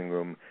dreaming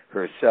room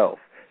herself.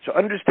 So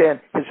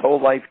understand, his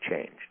whole life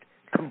changed,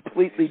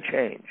 completely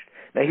changed.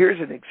 Now here's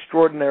an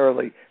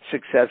extraordinarily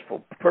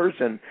successful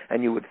person,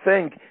 and you would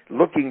think,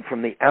 looking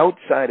from the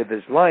outside of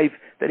his life,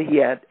 that he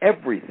had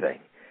everything.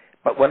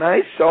 But when I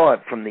saw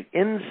it from the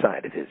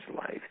inside of his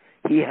life,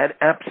 he had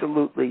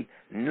absolutely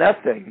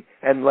nothing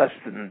and less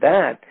than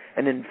that,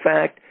 and in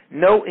fact,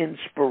 no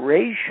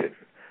inspiration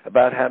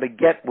about how to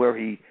get where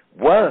he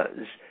was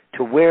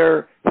to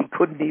where he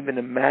couldn't even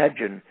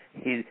imagine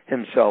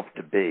himself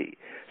to be.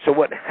 So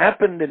what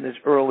happened in his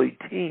early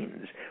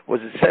teens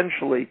was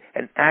essentially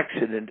an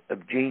accident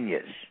of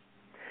genius.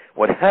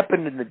 What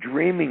happened in the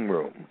dreaming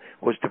room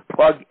was to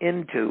plug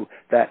into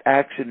that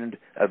accident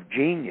of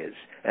genius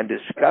and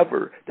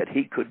discover that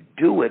he could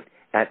do it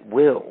at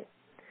will.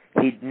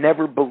 He'd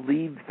never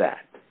believed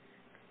that.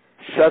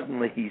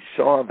 Suddenly he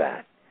saw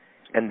that,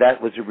 and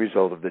that was a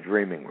result of the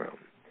dreaming room.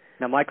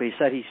 Now, Michael, you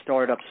said he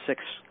started up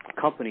 6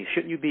 companies.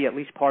 Shouldn't you be at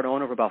least part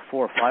owner of about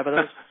 4 or 5 of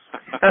those?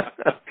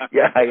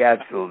 Yeah, I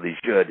absolutely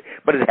should.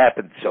 But it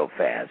happened so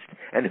fast.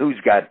 And who's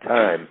got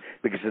time?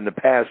 Because in the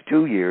past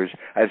 2 years,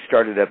 I've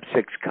started up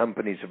 6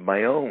 companies of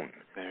my own.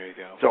 There you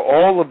go. So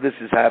all of this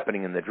is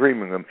happening in the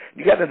dreaming room.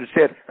 You got to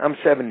understand, I'm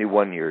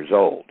 71 years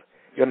old.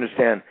 You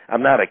understand?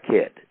 I'm not a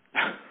kid.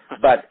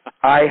 But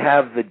I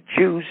have the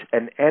juice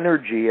and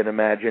energy and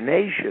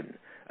imagination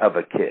of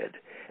a kid.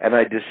 And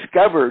I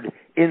discovered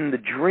in the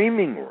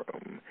dreaming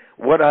room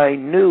what I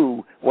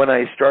knew when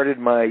I started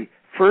my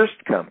first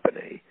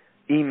company,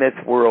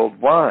 eMyth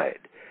Worldwide.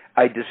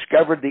 I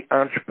discovered the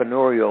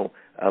entrepreneurial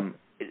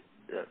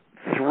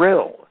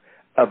thrill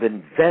of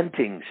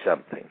inventing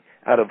something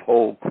out of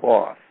whole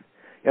cloth.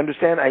 You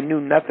understand? I knew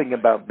nothing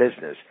about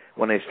business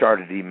when I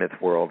started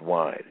eMyth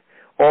Worldwide.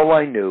 All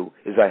I knew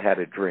is I had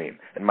a dream,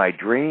 and my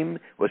dream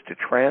was to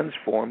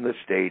transform the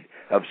state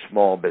of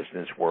small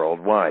business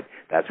worldwide.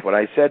 That's what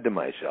I said to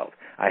myself.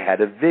 I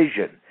had a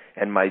vision,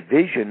 and my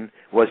vision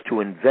was to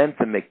invent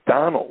the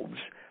McDonald's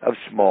of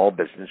small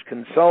business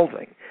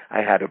consulting.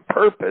 I had a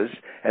purpose,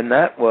 and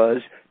that was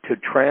to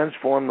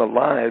transform the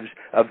lives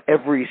of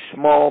every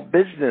small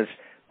business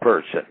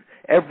person,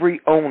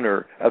 every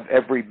owner of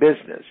every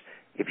business.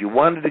 If you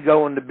wanted to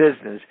go into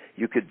business,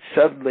 you could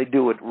suddenly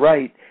do it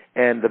right,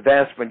 and the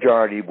vast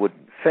majority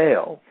wouldn't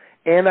fail.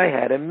 And I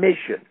had a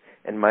mission,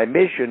 and my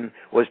mission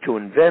was to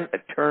invent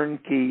a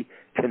turnkey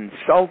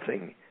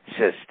consulting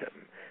system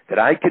that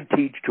I could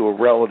teach to a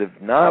relative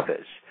novice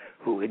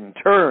who in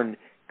turn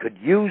could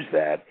use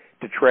that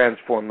to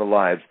transform the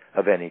lives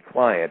of any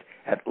client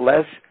at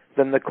less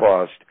than the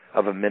cost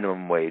of a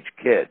minimum wage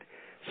kid.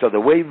 So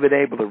the way we've been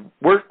able to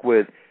work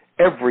with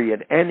every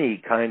and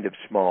any kind of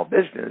small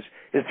business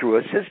is through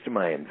a system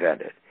I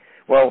invented.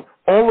 Well,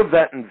 all of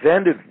that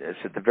inventiveness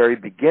at the very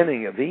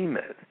beginning of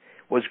eMyth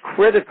was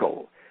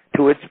critical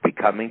to its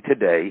becoming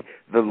today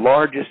the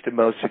largest and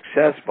most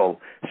successful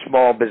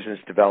small business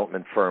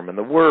development firm in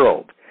the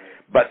world.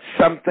 But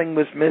something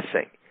was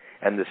missing,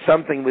 and the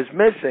something was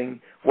missing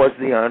was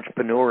the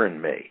entrepreneur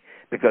in me.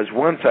 Because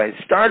once I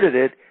started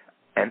it,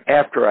 and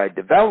after I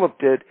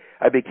developed it,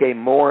 I became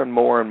more and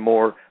more and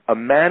more a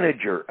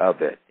manager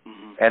of it.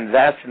 And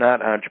that's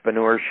not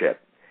entrepreneurship.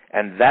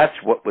 And that's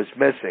what was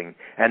missing.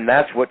 And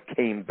that's what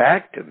came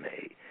back to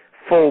me,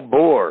 full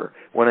bore,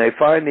 when I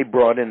finally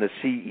brought in a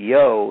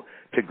CEO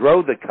to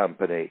grow the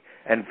company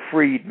and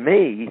freed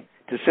me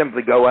to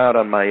simply go out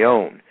on my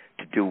own.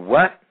 To do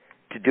what?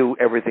 To do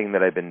everything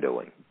that I've been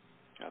doing.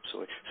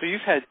 Absolutely. So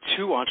you've had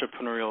 2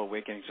 entrepreneurial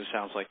awakenings, it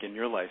sounds like, in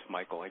your life,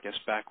 Michael. I guess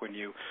back when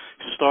you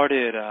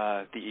started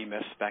the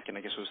eMyth back in,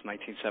 I guess it was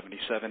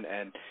 1977,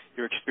 and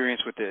your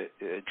experience with the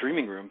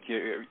Dreaming Room.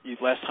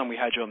 Last time we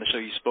had you on the show,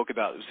 you spoke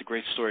about, it was a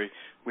great story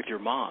with your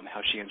mom,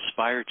 how she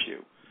inspired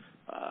you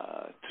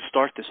to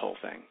start this whole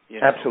thing.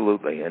 You know?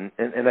 Absolutely, and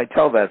I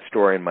tell that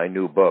story in my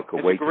new book,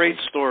 Awakening. It's a great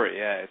story,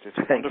 yeah. It's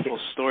a wonderful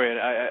story. And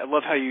I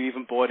love how you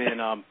even brought in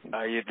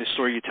the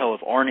story you tell of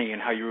Arnie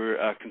and how you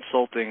were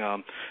consulting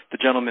the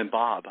gentleman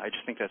Bob. I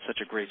just think that's such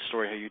a great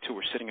story, how you two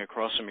were sitting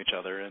across from each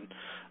other, and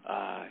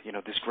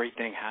this great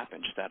thing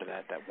happened just out of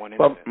that one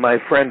incident. Well, my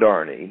friend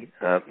Arnie,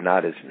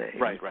 not his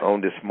name, right.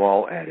 owned a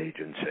small ad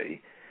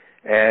agency.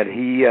 And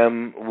he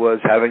was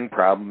having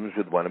problems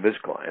with one of his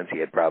clients. He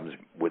had problems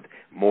with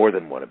more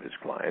than one of his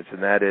clients,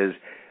 and that is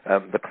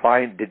the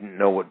client didn't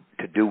know what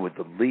to do with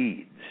the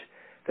leads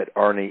that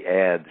Arnie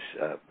ads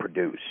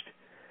produced.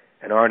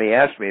 And Arnie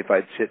asked me if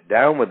I'd sit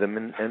down with him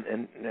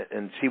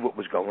and see what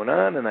was going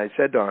on. And I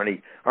said to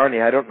Arnie,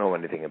 I don't know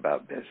anything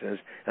about business,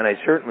 and I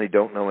certainly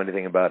don't know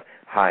anything about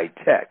high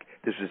tech.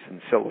 This was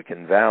in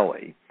Silicon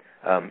Valley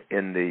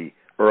in the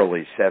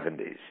early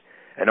 70s.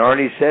 And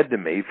Arnie said to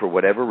me, for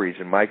whatever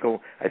reason,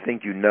 Michael, I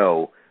think you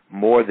know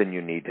more than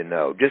you need to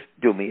know. Just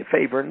do me a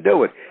favor and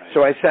do it. Right.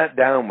 So I sat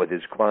down with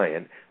his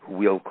client, who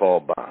we'll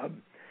call Bob,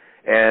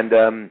 and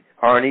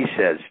Arnie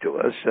says to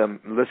us,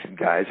 listen,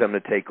 guys, I'm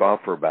going to take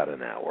off for about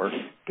an hour,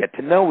 get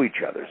to know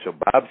each other. So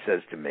Bob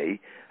says to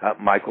me,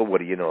 Michael, what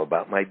do you know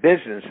about my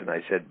business? And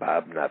I said,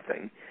 Bob,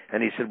 nothing.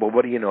 And he said, well,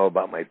 what do you know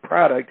about my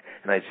product?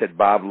 And I said,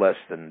 Bob, less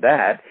than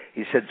that.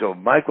 He said, so,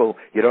 Michael,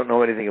 you don't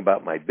know anything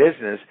about my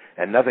business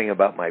and nothing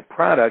about my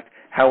product.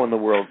 How in the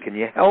world can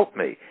you help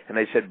me? And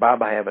I said,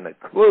 Bob, I haven't a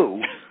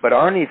clue, but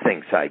Arnie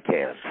thinks I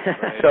can.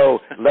 So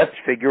let's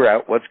figure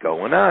out what's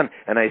going on.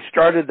 And I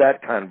started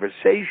that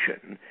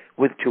conversation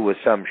with 2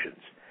 assumptions.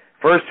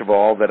 First of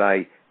all, that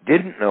I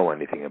didn't know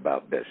anything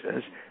about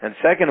business, and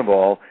second of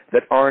all,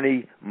 that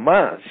Arnie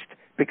must,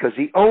 because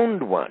he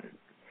owned one.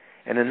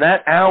 And in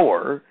that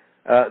hour,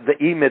 the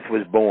eMyth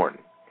was born.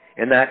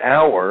 In that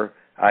hour,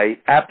 I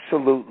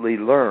absolutely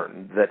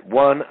learned that,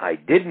 1, I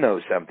did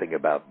know something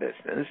about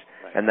business,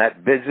 and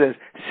that business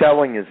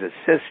selling is a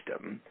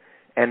system,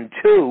 and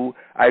 2,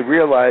 I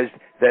realized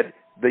that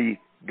the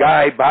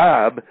guy,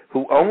 Bob,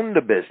 who owned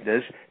the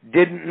business,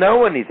 didn't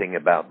know anything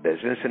about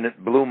business, and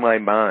it blew my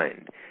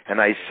mind.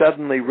 And I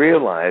suddenly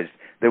realized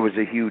there was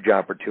a huge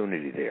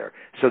opportunity there.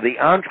 So the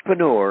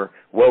entrepreneur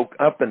woke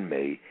up in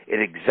me at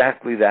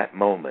exactly that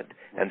moment.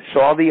 and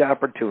saw the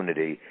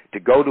opportunity to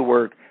go to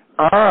work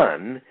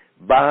on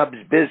Bob's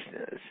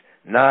business,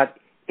 not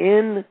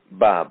in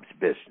Bob's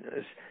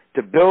business,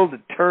 to build a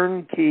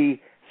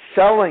turnkey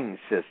selling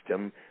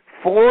system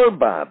for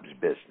Bob's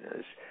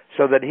business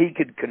so that he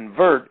could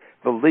convert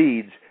the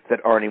leads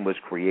that Arnie was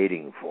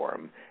creating for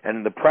him. And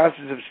in the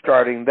process of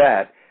starting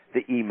that,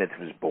 the E-Myth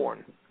was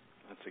born.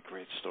 That's a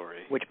great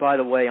story. Which, by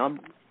the way, I'm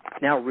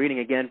now reading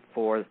again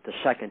for the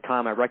second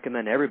time. I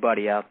recommend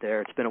everybody out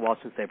there, it's been a while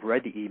since they've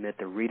read the E-Myth,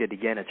 to read it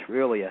again. It's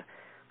really a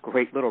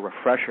great little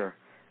refresher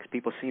because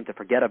people seem to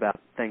forget about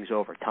things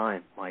over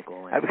time,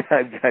 Michael. I've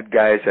got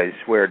guys, I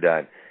swear,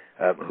 Don,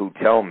 who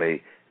tell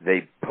me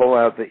they pull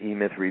out the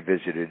E-Myth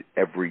Revisited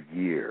every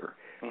year.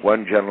 Mm-hmm.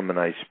 One gentleman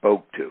I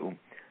spoke to,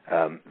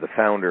 the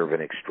founder of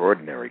an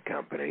extraordinary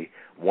company,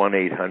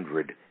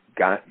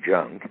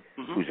 1-800-GOT-JUNK,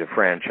 who's a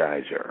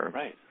franchisor.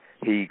 Right.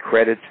 He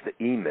credits the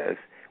E-Myth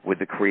with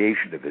the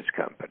creation of his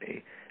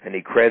company, and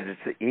he credits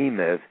the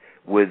E-Myth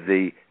with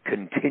the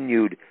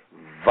continued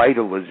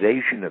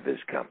vitalization of his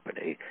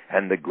company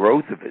and the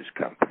growth of his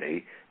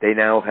company. They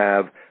now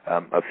have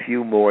a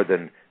few more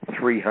than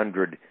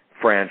 300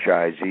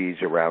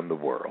 franchisees around the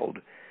world.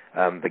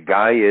 The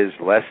guy is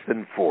less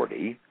than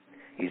 40.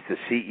 He's the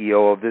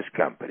CEO of this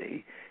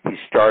company. He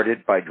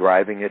started by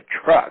driving a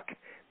truck,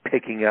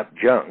 picking up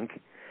junk,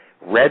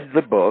 read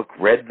the book,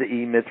 read the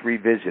E-Myth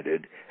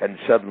Revisited, and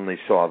suddenly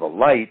saw the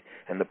light.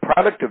 And the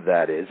product of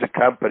that is a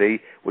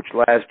company which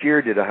last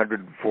year did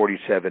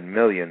 $147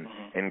 million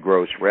in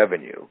gross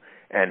revenue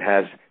and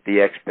has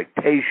the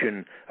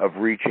expectation of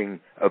reaching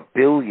 $1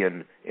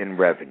 billion in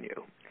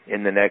revenue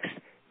in the next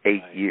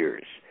 8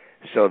 years.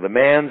 So the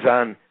man's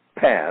on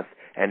path,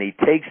 and he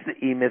takes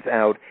the E-Myth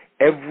out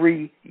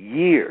every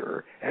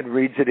year and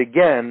reads it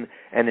again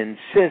and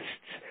insists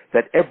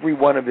that every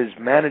one of his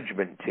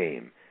management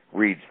team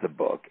reads the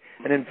book.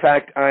 And in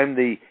fact, I'm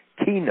the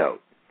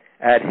keynote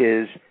at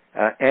his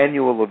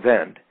annual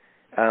event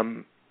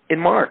in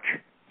March.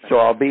 So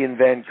I'll be in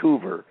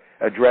Vancouver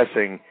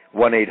addressing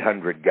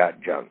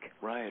 1-800-GOT-JUNK.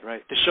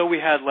 Right. The show we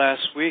had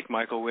last week,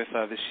 Michael, with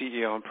the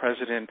CEO and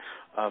president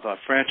of a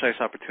franchise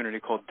opportunity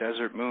called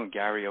Desert Moon,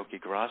 Gary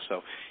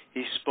Okigrasso,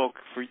 he spoke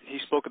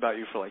about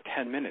you for like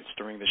 10 minutes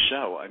during the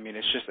show. I mean,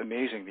 it's just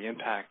amazing the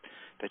impact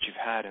that you've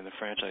had in the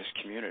franchise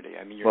community.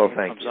 I mean, your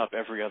name comes up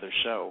every other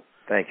show.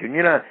 Thank you.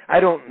 And, I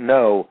don't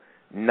know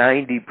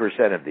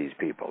 90% of these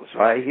people, so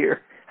I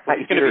hear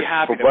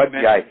from what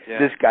guy,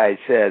 this guy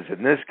says,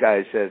 and this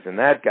guy says, and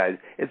that guy.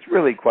 It's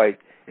really quite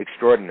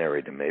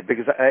extraordinary to me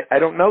because I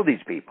don't know these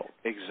people.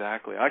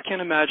 Exactly. I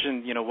can't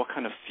imagine, what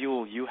kind of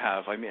fuel you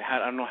have. I mean, I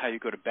don't know how you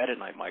go to bed at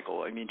night,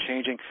 Michael. I mean,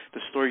 changing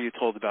the story you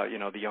told about,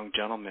 the young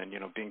gentleman,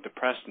 being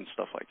depressed and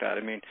stuff like that.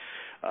 I mean,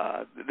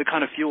 the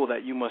kind of fuel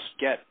that you must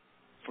get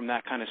from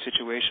that kind of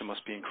situation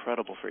must be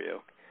incredible for you.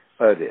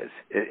 It is.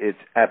 It's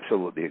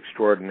absolutely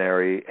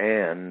extraordinary,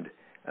 and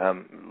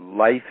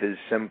life is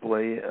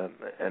simply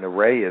an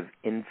array of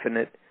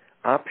infinite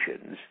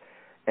options,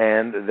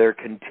 and they're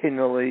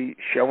continually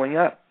showing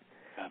up.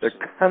 Absolutely.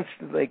 They're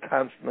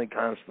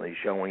constantly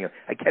showing up.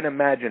 I can't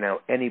imagine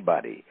how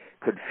anybody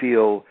could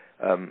feel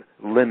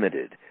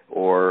limited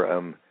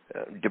or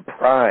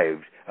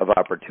deprived of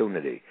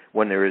opportunity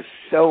when there is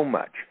so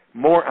much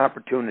more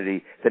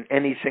opportunity than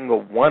any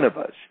single one of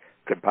us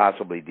could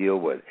possibly deal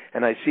with.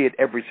 And I see it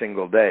every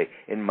single day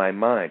in my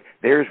mind.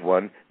 There's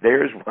one.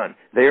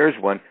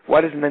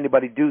 Why doesn't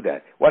anybody do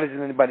that? Why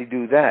doesn't anybody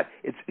do that?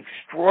 It's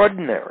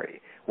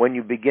extraordinary when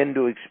you begin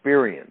to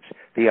experience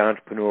the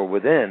entrepreneur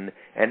within,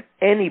 and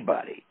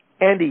anybody,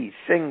 any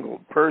single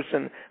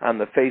person on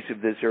the face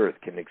of this earth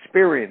can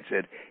experience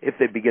it if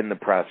they begin the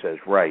process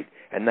right.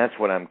 And that's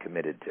what I'm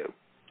committed to.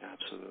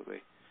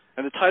 Absolutely.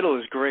 And the title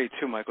is great,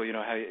 too, Michael.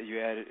 How you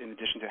added, in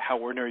addition to how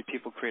ordinary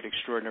people create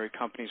extraordinary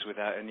companies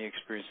without any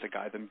experience to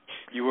guide them.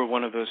 You were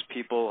one of those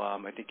people. I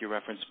think you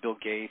referenced Bill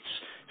Gates,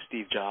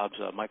 Steve Jobs,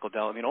 Michael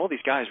Dell. I mean, all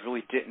these guys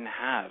really didn't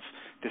have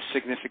this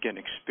significant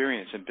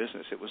experience in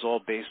business. It was all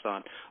based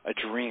on a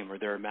dream or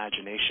their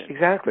imagination.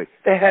 Exactly.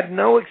 They had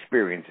no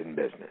experience in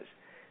business.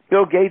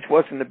 Bill Gates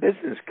wasn't a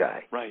business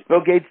guy. Right.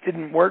 Bill Gates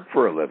didn't work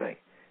for a living.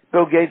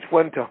 Bill Gates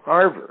went to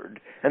Harvard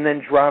and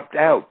then dropped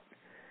out.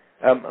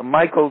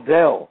 Michael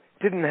Dell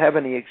didn't have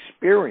any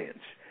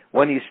experience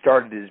when he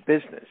started his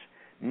business.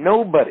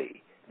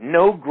 Nobody,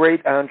 no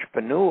great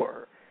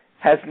entrepreneur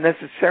has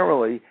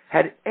necessarily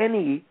had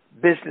any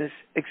business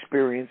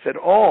experience at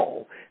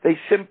all. They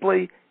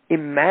simply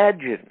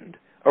imagined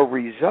a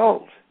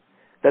result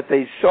that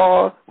they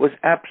saw was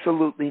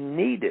absolutely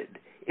needed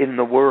in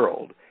the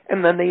world,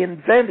 and then they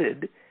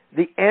invented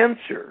the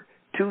answer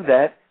to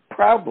that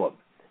problem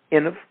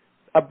in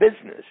a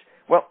business.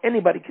 Well,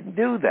 anybody can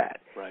do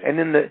that. Right. And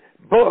in the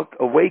book,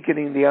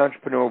 Awakening the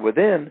Entrepreneur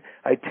Within,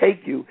 I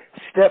take you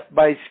step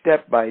by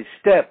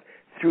step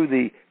through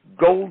the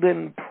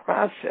golden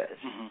process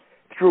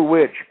through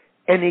which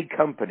any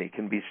company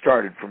can be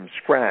started from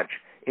scratch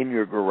in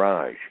your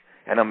garage.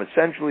 And I'm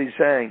essentially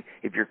saying,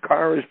 if your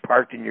car is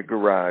parked in your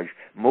garage,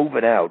 move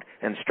it out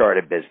and start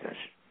a business.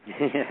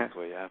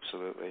 Exactly,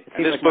 absolutely. It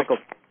seems like, Michael,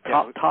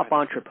 top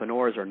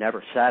entrepreneurs are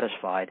never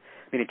satisfied.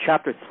 I mean, in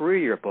Chapter 3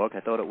 of your book,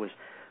 I thought it was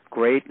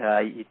great.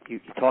 You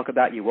talk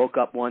about you woke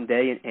up one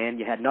day and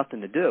you had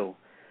nothing to do.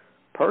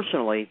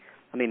 Personally,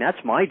 I mean, that's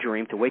my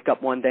dream, to wake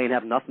up one day and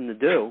have nothing to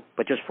do,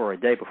 but just for a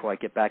day before I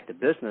get back to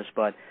business.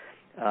 But,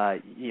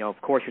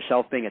 of course,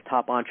 yourself being a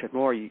top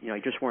entrepreneur,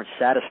 you just weren't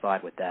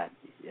satisfied with that.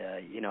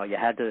 You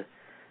had to,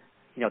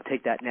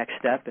 take that next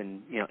step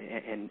and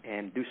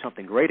do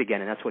something great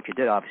again, and that's what you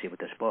did, obviously, with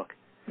this book.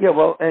 Yeah,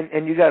 well,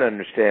 and you got to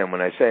understand,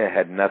 when I say I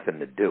had nothing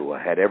to do,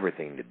 I had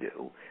everything to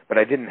do, but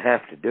I didn't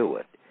have to do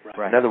it.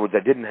 Right. In other words,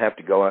 I didn't have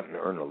to go out and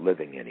earn a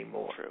living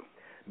anymore. True.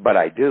 But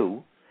I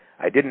do.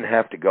 I didn't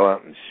have to go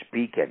out and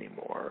speak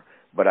anymore,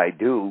 but I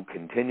do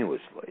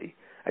continuously.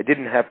 I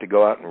didn't have to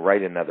go out and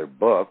write another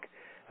book.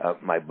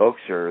 My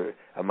books are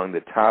among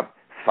the top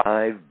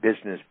 5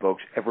 business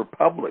books ever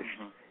published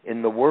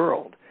in the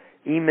world.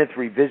 E-Myth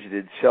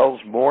Revisited sells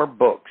more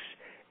books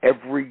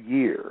every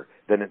year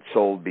than it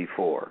sold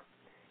before.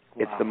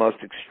 Wow. It's the most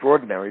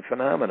extraordinary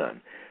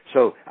phenomenon.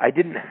 So I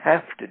didn't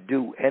have to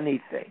do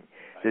anything.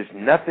 There's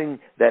nothing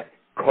that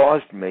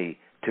caused me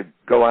to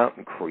go out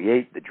and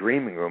create the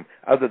dreaming room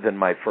other than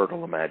my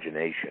fertile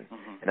imagination.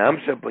 And I'm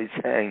simply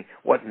saying,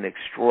 what an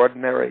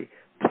extraordinary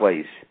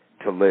place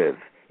to live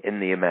in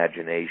the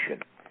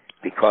imagination,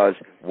 because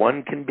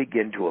one can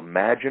begin to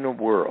imagine a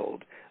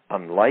world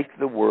unlike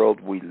the world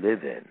we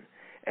live in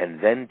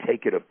and then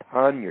take it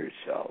upon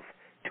yourself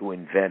to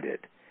invent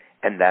it.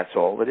 And that's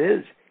all it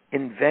is,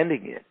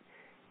 inventing it.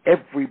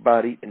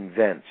 Everybody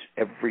invents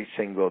every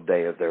single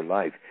day of their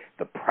life.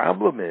 The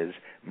problem is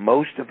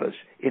most of us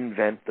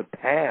invent the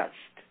past.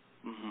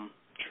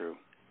 True.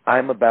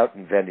 I'm about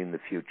inventing the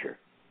future.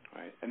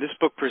 Right. And this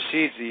book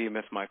precedes the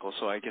E-Myth, Michael,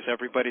 so I guess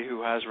everybody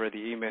who has read the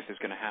E-Myth is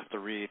going to have to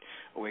read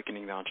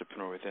Awakening the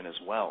Entrepreneur Within as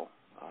well.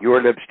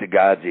 Your lips to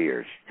God's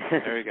ears.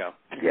 There you go.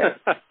 Yes,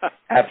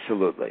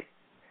 absolutely.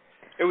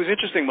 It was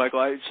interesting, Michael.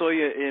 I saw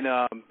you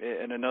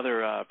in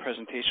another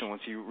presentation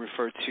once. You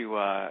referred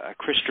to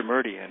Chris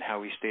Jamurdy and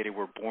how he stated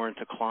we're born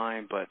to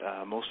climb, but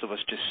most of us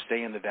just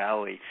stay in the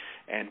valley,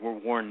 and we're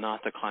warned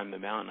not to climb the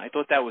mountain. I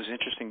thought that was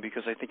interesting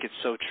because I think it's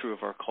so true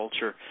of our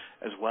culture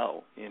as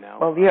well.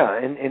 Well, yeah.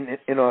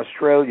 In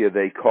Australia,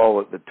 they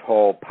call it the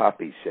tall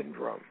poppy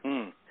syndrome.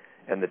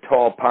 And the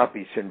tall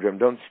poppy syndrome,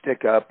 don't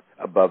stick up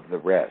above the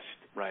rest.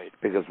 Right.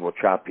 Because we'll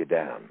chop you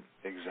down.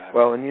 Exactly.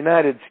 Well, in the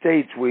United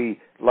States, we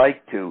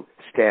like to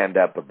stand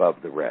up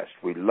above the rest.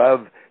 We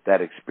love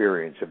that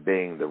experience of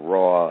being the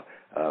raw,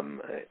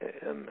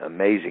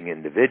 amazing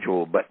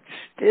individual, but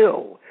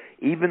still,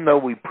 even though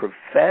we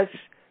profess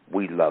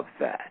we love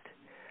that,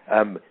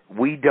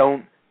 we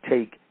don't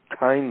take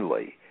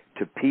kindly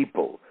to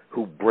people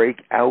who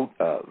break out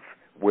of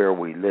where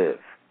we live,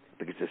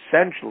 because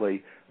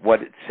essentially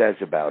what it says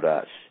about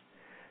us.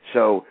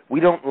 So we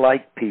don't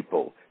like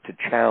people to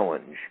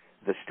challenge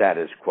the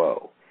status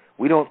quo.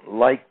 We don't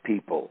like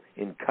people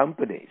in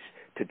companies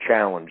to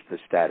challenge the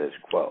status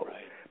quo. Right.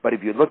 But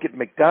if you look at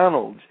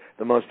McDonald's,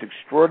 the most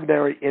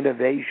extraordinary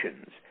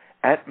innovations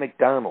at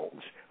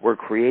McDonald's were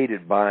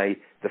created by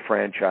the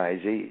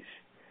franchisees,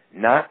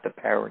 not the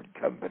parent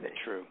company.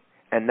 True.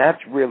 And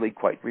that's really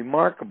quite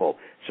remarkable.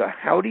 So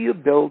how do you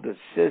build a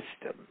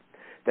system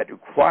that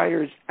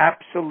requires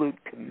absolute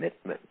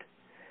commitment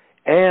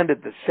and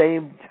at the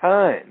same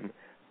time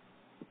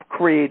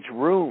creates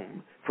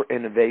room for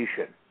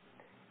innovation?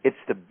 It's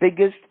the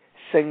biggest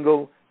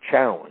single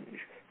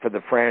challenge for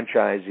the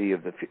franchisor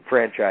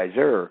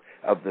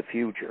of the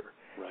future.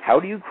 Right. How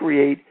do you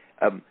create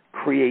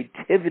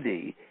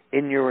creativity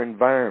in your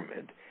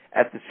environment,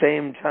 at the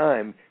same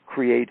time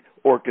create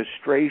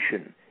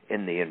orchestration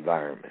in the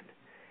environment?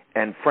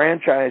 And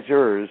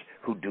franchisors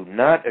who do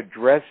not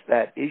address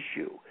that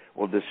issue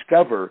will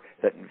discover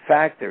that, in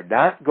fact, they're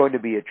not going to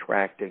be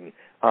attracting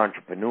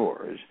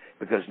entrepreneurs,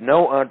 because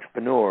no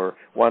entrepreneur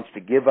wants to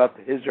give up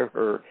his or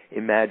her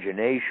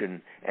imagination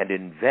and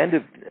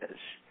inventiveness,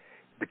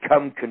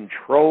 become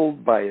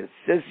controlled by a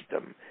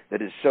system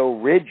that is so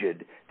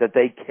rigid that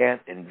they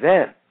can't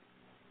invent.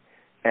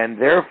 And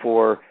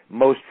therefore,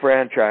 most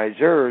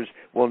franchisors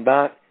will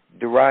not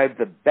derive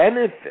the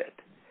benefit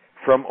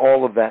from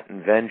all of that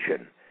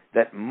invention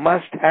that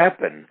must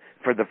happen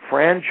for the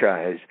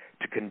franchise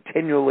to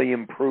continually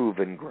improve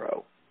and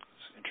grow.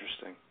 That's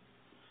interesting.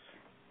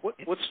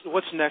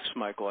 What's next,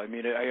 Michael? I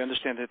mean, I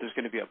understand that there's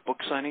going to be a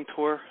book signing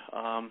tour.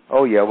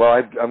 Oh, yeah.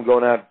 Well, I'm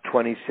going out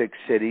 26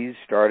 cities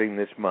starting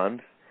this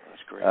month.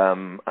 That's great.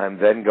 I'm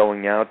then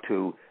going out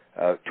to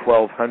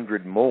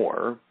 1,200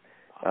 more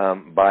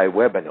by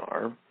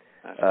webinar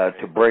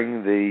to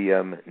bring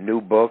the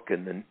new book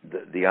and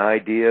the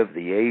idea of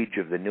the age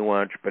of the new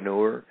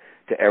entrepreneur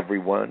to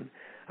everyone.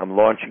 I'm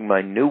launching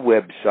my new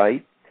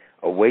website,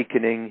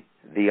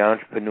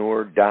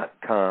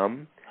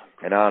 awakeningtheentrepreneur.com.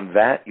 And on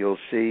that, you'll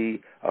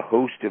see a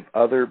host of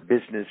other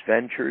business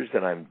ventures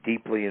that I'm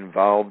deeply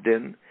involved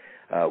in.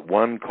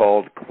 One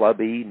called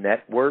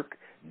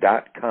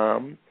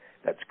clubenetwork.com.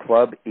 That's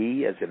Club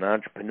E as in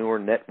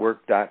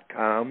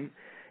entrepreneurnetwork.com.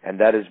 And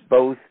that is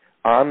both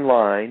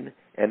online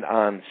and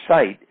on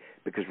site,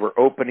 because we're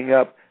opening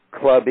up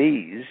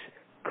clubbies,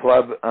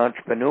 club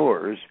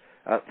entrepreneurs,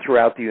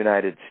 throughout the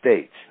United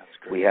States.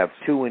 We have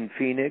 2 in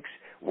Phoenix,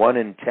 1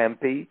 in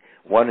Tempe,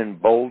 1 in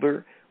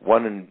Boulder,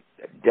 1 in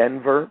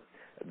Denver.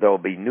 There'll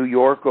be New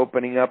York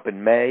opening up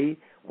in May,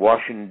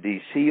 Washington,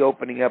 D.C.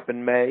 opening up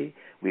in May.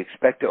 We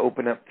expect to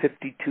open up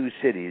 52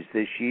 cities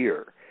this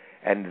year.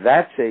 And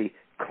that's a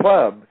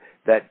club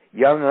that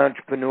young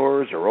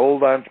entrepreneurs or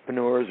old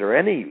entrepreneurs or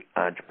any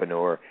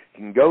entrepreneur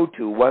can go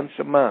to once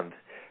a month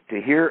to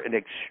hear an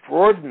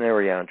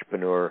extraordinary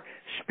entrepreneur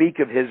speak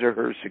of his or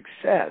her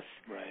success,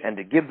 and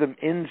to give them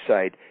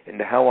insight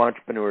into how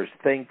entrepreneurs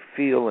think,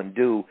 feel, and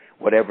do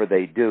whatever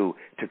they do,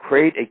 to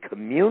create a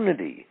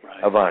community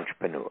of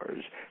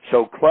entrepreneurs.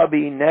 So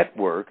Club-E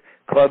Network,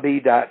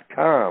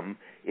 clube.com,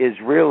 is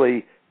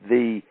really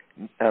the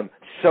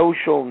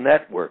social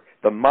network,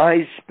 the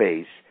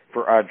MySpace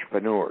for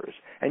entrepreneurs.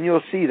 And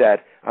you'll see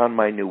that on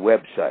my new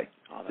website.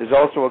 There's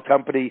also a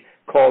company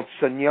called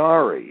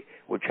Sanyari,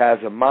 which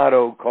has a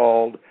motto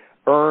called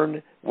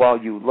Earn While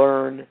You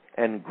Learn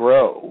and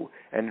Grow,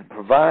 and it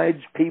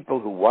provides people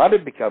who want to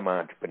become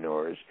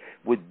entrepreneurs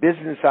with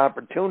business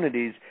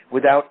opportunities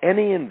without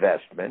any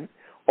investment.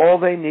 All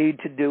they need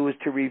to do is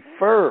to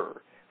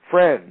refer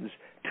friends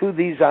to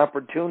these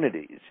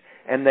opportunities,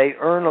 and they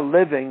earn a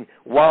living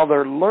while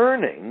they're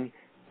learning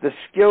the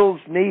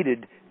skills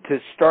needed to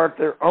start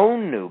their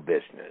own new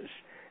business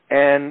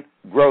and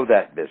grow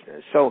that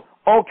business. So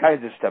all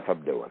kinds of stuff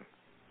I'm doing.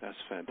 That's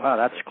fantastic. Wow,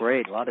 that's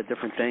great. A lot of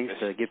different things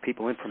to give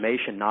people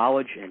information,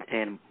 knowledge,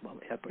 and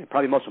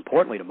probably most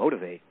importantly, to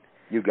motivate.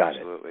 You got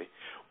Absolutely.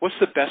 What's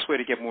the best way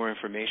to get more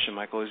information,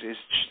 Michael? Should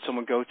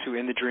someone go to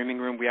In the Dreaming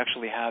Room? We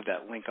actually have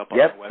that link up on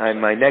our website. And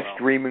my next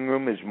Dreaming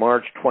Room is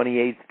March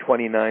 28th,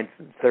 29th,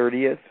 and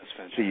 30th. That's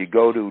fantastic. So you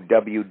go to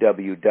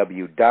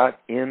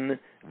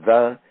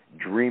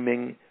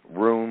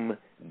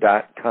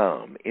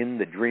www.inthedreamingroom.com,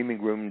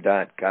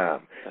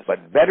 inthedreamingroom.com.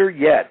 But better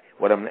yet,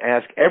 what I'm going to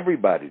ask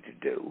everybody to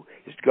do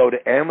is to go to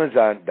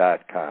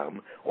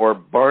Amazon.com or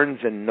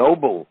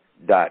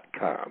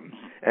BarnesandNoble.com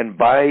and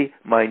buy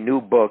my new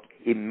book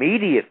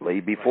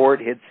immediately before it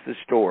hits the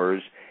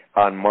stores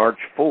on March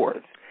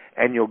 4th.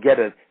 And you'll get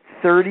a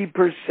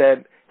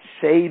 30%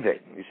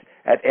 savings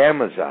at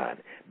Amazon.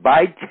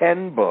 Buy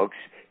 10 books,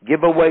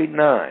 give away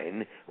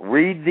 9,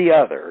 read the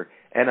other,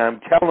 and I'm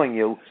telling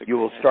you, you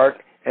will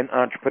start an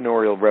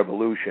entrepreneurial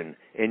revolution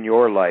in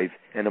your life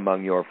and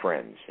among your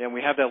friends. Yeah, and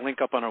we have that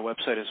link up on our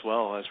website as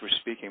well as we're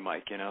speaking,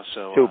 Mike,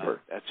 so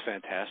Super. That's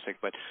fantastic.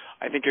 But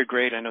I think you're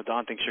great. I know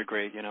Don thinks you're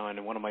great,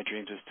 and one of my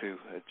dreams is to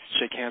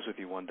shake hands with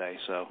you one day.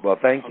 So well,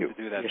 thank you. To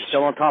do that. You're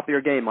still on top of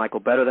your game,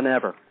 Michael, better than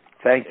ever.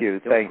 Thank you.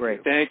 Thank you.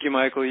 Thank you,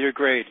 Michael. You're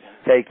great.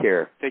 Take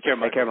care. Take care,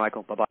 Michael. Take care,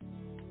 Michael. Bye-bye.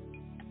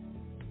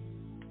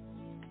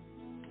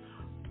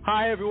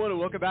 Hi, everyone, and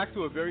welcome back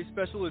to a very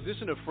special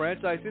edition of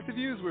Franchise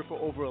Interviews, where for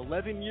over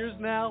 11 years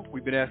now,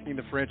 we've been asking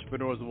the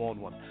entrepreneurs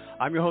one-on-one.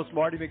 I'm your host,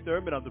 Marty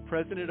McDermott. I'm the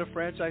president of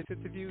Franchise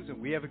Interviews, and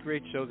we have a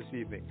great show this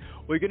evening.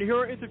 We're going to hear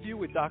our interview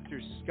with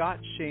Dr. Scott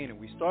Shane, and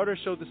we start our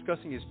show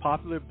discussing his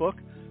popular book,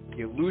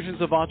 The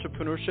Illusions of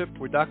Entrepreneurship,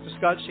 where Dr.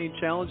 Scott Shane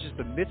challenges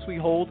the myths we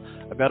hold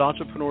about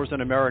entrepreneurs in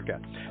America.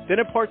 Then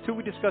in part 2,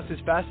 we discuss his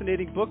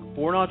fascinating book,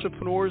 Born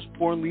Entrepreneurs,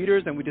 Born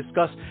Leaders, and we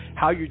discuss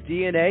how your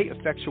DNA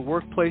affects your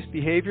workplace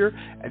behavior.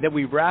 And then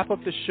we wrap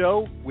up the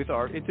show with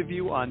our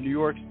interview on New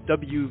York's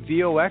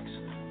WVOX,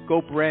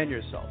 Go Brand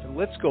Yourself. And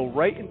let's go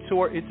right into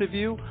our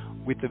interview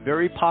with the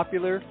very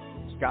popular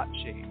Scott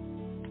Shane.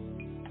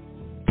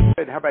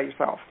 Good. How about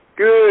yourself?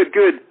 Good.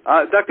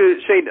 Dr.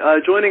 Shane,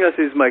 joining us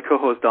is my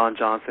co-host, Don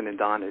Johnson, and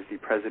Don is the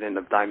president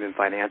of Diamond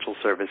Financial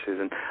Services.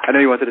 And I know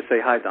you wanted to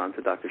say hi, Don,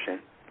 to Dr. Shane.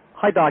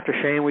 Hi, Dr.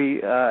 Shane.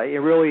 We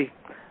really,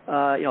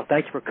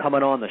 thank you for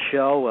coming on the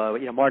show.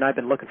 Martin and I have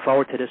been looking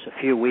forward to this a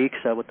few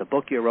weeks with the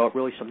book you wrote,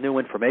 really some new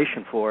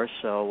information for us.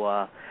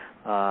 So,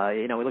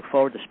 we look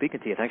forward to speaking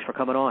to you. Thanks for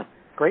coming on.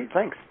 Great,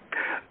 thanks.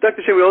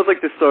 Dr. Shane, we always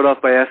like to start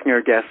off by asking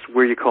our guests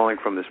where you're calling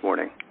from this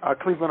morning.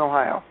 Cleveland,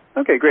 Ohio.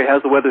 Okay, great.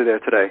 How's the weather there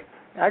today?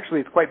 Actually,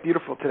 it's quite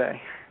beautiful today.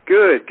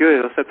 Good.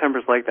 Well,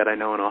 September's like that, I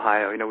know, in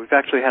Ohio. We've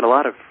actually had a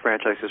lot of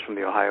franchises from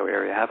the Ohio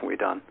area, haven't we,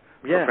 Don?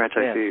 Yeah.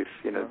 Franchisees,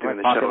 doing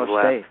the show Popular the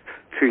last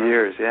 2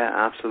 years. Yeah,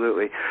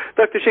 absolutely.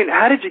 Dr. Shane,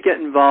 how did you get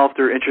involved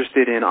or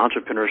interested in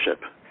entrepreneurship?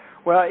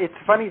 Well, it's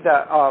funny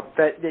that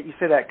you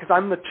say that, because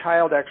I'm the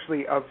child,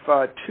 actually, of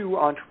 2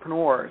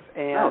 entrepreneurs.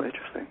 And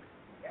interesting.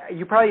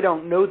 You probably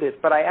don't know this,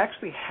 but I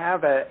actually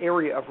have an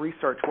area of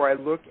research where I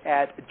look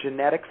at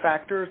genetic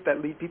factors that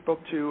lead people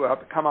to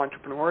become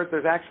entrepreneurs.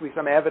 There's actually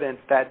some evidence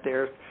that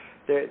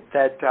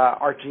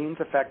our genes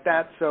affect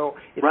that, so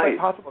it's quite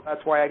possible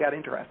that's why I got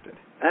interested.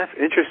 That's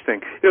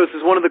interesting. This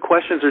is one of the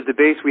questions or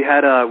debates we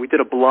had. We did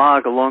a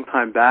blog a long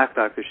time back,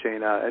 Dr.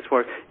 Shane, as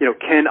far as,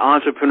 can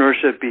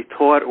entrepreneurship be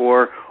taught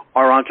or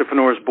are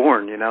entrepreneurs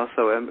born,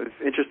 So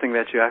it's interesting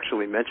that you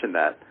actually mentioned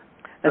that.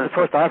 That's the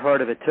first I've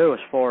heard of it too, as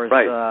far as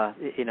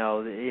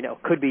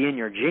could be in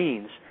your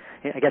genes.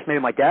 I guess maybe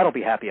my dad will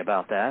be happy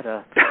about that.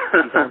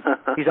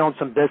 He's owned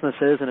some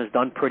businesses and has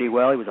done pretty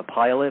well. He was a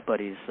pilot, but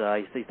he's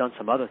done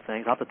some other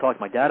things. I'll have to talk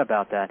to my dad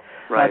about that.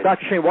 Right.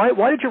 Dr. Shane,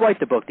 why did you write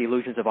the book, The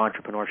Illusions of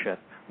Entrepreneurship?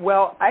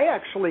 Well, I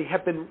actually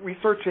have been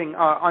researching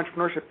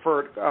entrepreneurship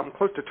for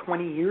close to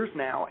 20 years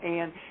now,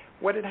 and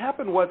what had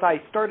happened was I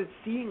started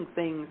seeing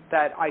things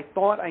that I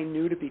thought I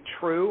knew to be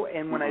true,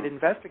 and when I'd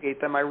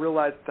investigate them, I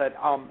realized that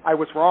I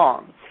was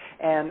wrong.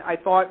 And I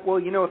thought, well,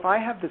 if I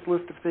have this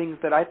list of things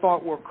that I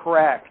thought were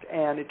correct,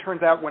 and it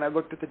turns out when I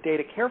looked at the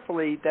data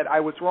carefully that I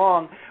was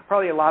wrong,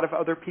 probably a lot of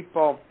other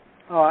people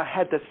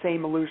had the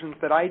same illusions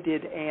that I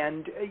did,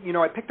 and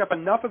I picked up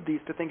enough of these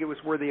to think it was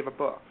worthy of a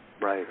book.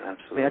 Right,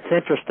 absolutely. That's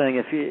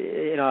interesting. If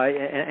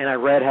and I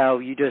read how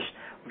you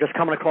just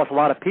coming across a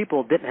lot of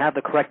people didn't have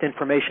the correct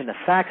information, the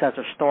facts as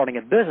they're starting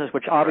a business,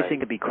 which obviously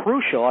can be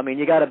crucial. I mean,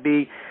 you got to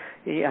be.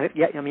 You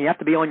have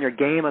to be on your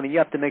game. I mean, you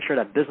have to make sure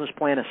that business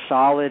plan is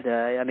solid.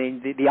 I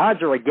mean, the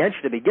odds are against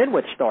you to begin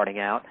with starting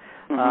out.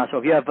 So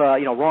if you have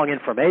wrong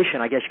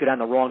information, I guess you go down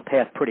the wrong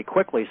path pretty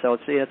quickly. So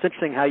it's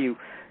interesting how you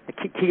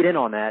keyed in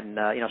on that and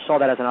saw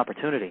that as an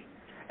opportunity.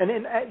 And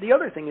then the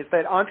other thing is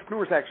that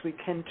entrepreneurs actually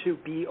tend to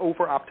be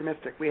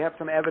over-optimistic. We have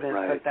some evidence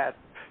that that's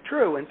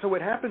true. And so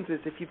what happens is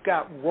if you've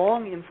got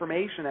wrong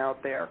information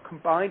out there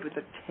combined with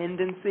a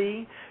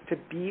tendency to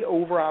be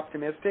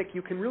over-optimistic,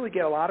 you can really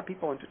get a lot of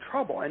people into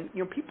trouble. And,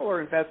 people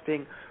are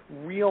investing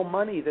real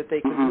money that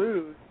they could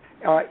lose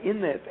in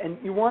this, and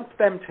you want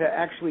them to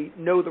actually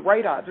know the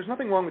right odds. There's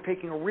nothing wrong with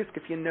taking a risk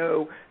if you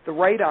know the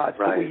right odds,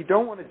 but what you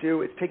don't want to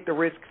do is take the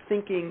risk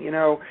thinking,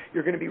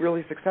 you're going to be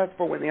really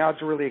successful when the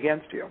odds are really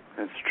against you.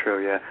 That's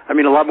true, yeah. I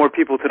mean, a lot more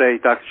people today,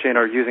 Dr. Shane,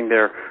 are using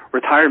their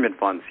retirement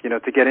funds,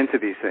 to get into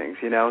these things,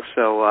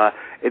 so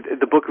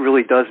the book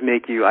really does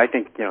make you, I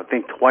think,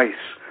 think twice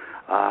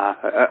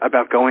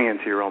about going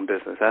into your own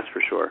business, that's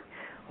for sure.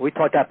 We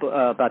talked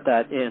about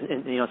that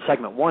in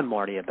segment one,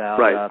 Marty,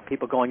 about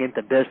people going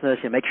into business.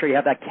 Make sure you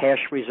have that cash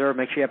reserve.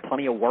 Make sure you have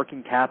plenty of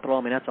working capital.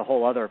 I mean, that's a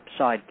whole other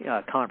side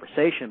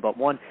conversation, but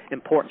one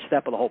important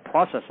step of the whole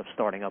process of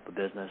starting up a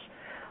business.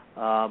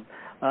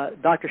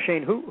 Dr.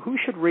 Shane, who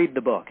should read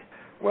the book?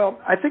 Well,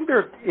 I think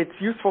it's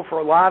useful for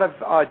a lot of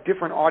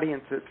different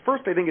audiences.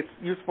 First, I think it's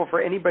useful for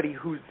anybody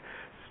who's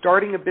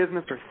starting a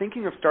business or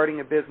thinking of starting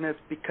a business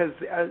because,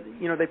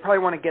 they probably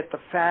want to get the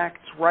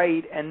facts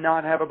right and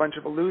not have a bunch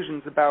of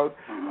illusions about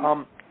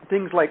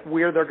things like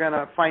where they're going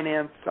to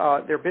finance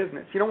their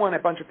business. You don't want a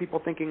bunch of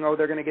people thinking,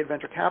 they're going to get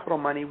venture capital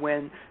money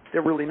when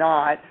they're really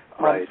not.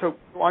 So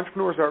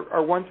entrepreneurs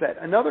are one set.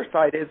 Another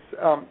side is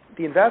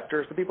the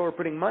investors, the people who are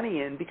putting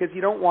money in, because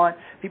you don't want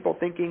people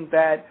thinking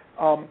that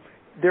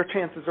their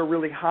chances are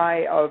really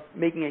high of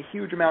making a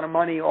huge amount of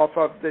money off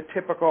of the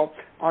typical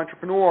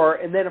entrepreneur,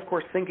 and then, of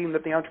course, thinking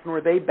that the entrepreneur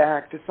they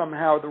backed is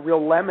somehow the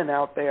real lemon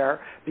out there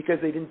because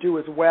they didn't do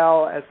as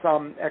well as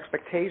some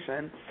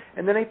expectation.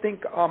 And then I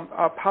think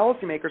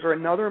policymakers are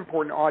another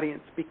important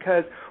audience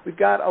because we've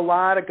got a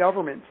lot of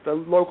governments, the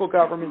local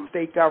government,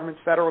 state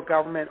governments, federal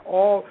government,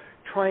 all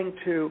trying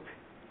to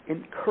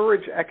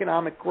encourage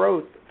economic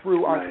growth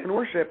through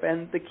entrepreneurship,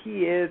 and the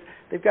key is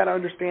they've got to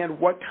understand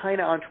what kind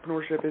of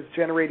entrepreneurship is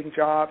generating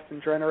jobs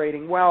and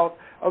generating wealth.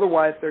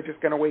 Otherwise, they're just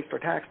going to waste our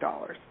tax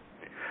dollars.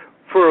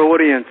 For our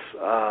audience,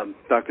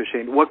 Dr.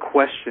 Shane, what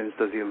questions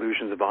does The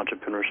Illusions of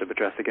Entrepreneurship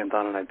address? Again,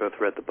 Don and I both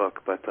read the book,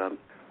 but...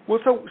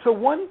 So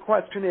one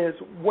question is,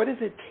 what does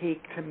it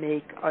take to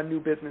make a new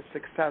business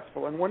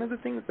successful? And one of the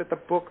things that the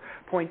book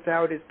points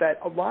out is that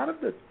a lot of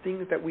the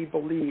things that we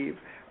believe,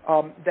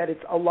 that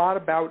it's a lot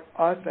about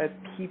us as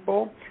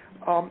people,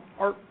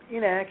 are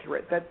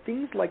inaccurate, that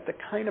things like the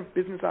kind of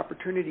business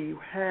opportunity you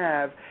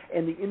have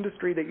and the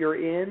industry that you're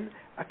in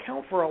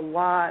account for a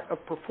lot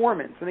of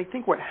performance. And I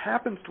think what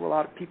happens to a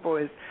lot of people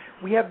is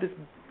we have this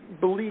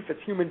belief as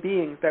human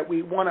beings that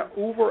we want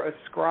to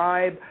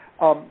over-ascribe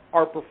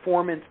our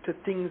performance to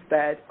things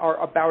that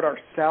are about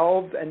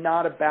ourselves and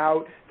not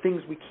about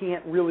things we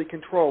can't really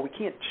control. We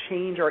can't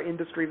change our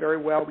industry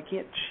very well. We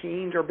can't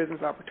change our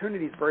business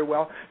opportunities very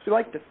well. So we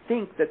like to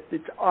think that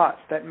it's us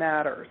that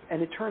matters.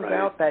 And it turns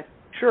out that,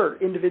 sure,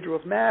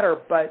 individuals matter,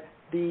 but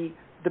the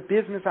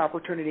business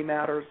opportunity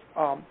matters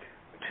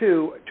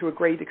to a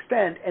great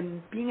extent.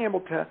 And being able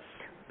to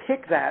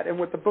pick that, and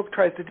what the book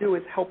tries to do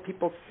is help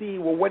people see,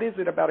 well, what is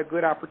it about a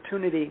good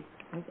opportunity?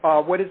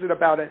 What is it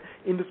about an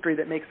industry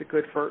that makes it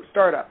good for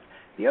startups?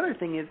 The other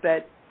thing is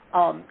that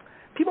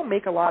people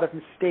make a lot of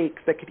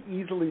mistakes that could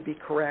easily be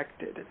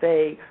corrected.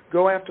 They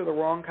go after the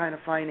wrong kind of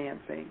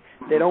financing.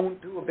 They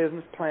don't do a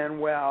business plan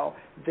well.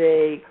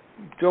 They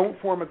don't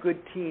form a good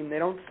team. They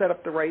don't set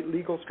up the right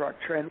legal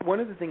structure. And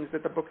one of the things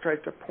that the book tries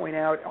to point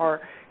out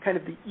are kind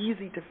of the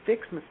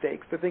easy-to-fix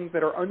mistakes, the things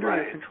that are under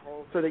your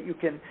control so that you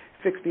can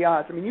fix the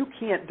odds. I mean, you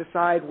can't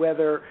decide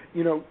whether,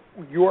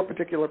 your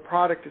particular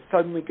product is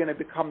suddenly going to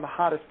become the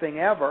hottest thing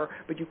ever,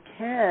 but you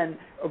can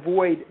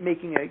avoid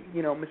making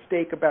a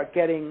mistake about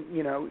getting,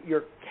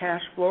 your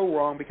cash flow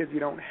wrong because you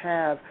don't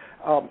have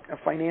a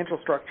financial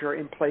structure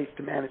in place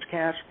to manage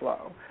cash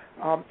flow.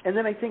 And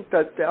then I think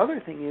that the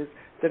other thing is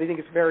that I think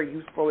is very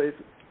useful is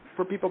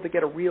for people to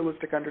get a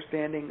realistic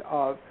understanding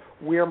of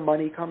where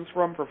money comes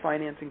from for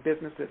financing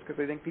businesses,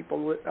 because I think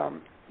people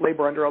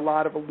labor under a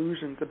lot of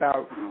illusions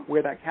about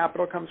where that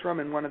capital comes from.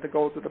 And one of the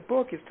goals of the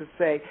book is to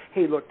say,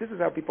 hey, look, this is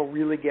how people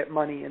really get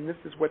money, and this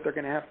is what they're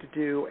going to have to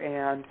do.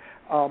 And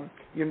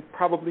you're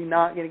probably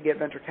not going to get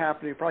venture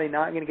capital. You're probably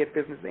not going to get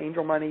business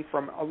angel money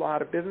from a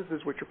lot of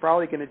businesses. What you're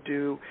probably going to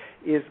do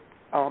is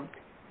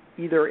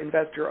either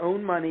invest your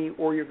own money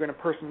or you're going to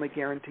personally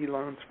guarantee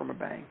loans from a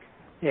bank.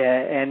 Yeah,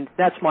 and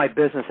that's my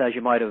business, as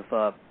you might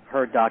have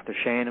heard Dr.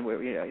 Shane.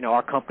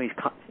 Our company's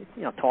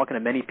talking to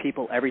many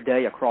people every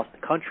day across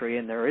the country,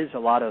 and there is a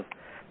lot of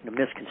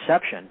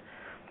misconception.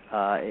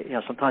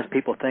 Sometimes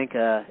people think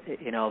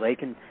they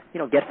can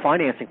get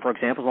financing, for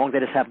example, as long as they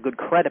just have good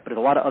credit. But there's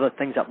a lot of other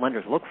things that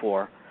lenders look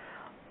for,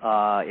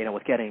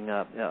 with getting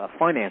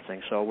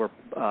financing. So we're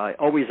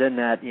always in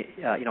that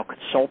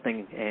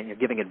consulting and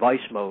giving advice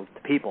mode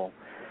to people.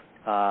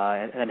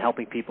 And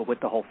helping people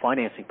with the whole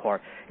financing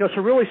part. So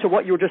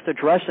what you were just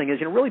addressing is,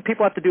 really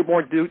people have to do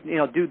more due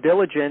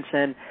diligence,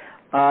 and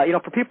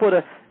for people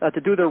to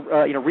do their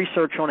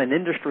research on an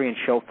industry and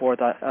so forth.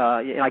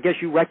 I guess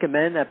you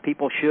recommend that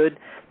people should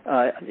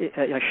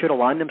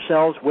align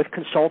themselves with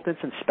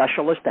consultants and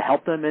specialists to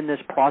help them in this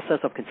process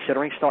of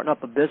considering starting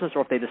up a business,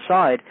 or if they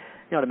decide,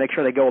 to make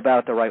sure they go about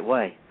it the right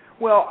way.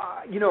 Well,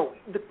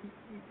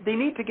 they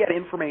need to get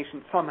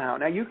information somehow.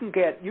 Now, you can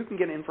get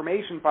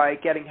information by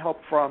getting help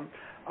from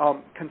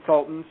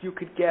consultants. You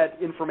could get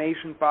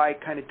information by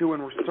kind of doing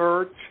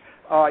research.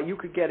 You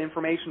could get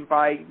information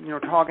by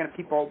talking to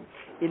people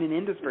in an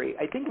industry.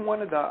 I think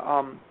one of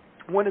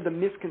the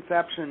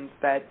misconceptions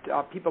that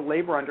people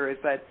labor under is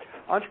that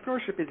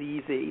entrepreneurship is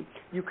easy.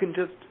 You can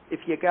just, if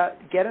you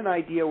get an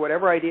idea,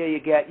 whatever idea you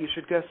get, you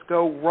should just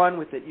go run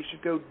with it. You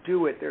should go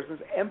do it. There's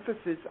this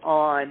emphasis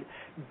on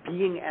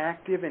being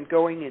active and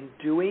going and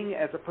doing,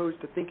 as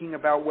opposed to thinking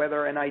about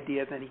whether an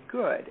idea is any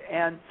good.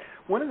 And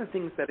one of the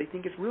things that I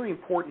think is really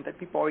important that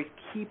people always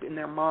keep in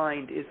their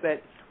mind is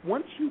that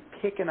once you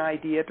pick an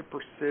idea to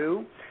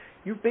pursue,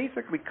 you've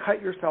basically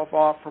cut yourself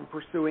off from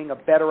pursuing a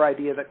better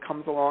idea that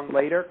comes along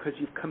later, because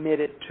you've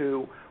committed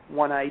to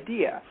one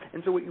idea.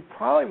 And so what you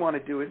probably want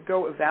to do is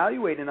go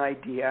evaluate an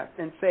idea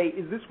and say,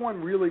 is this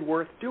one really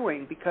worth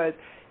doing? Because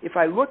if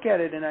I look at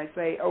it and I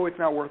say, oh, it's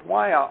not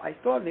worthwhile, I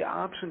still have the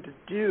option to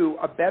do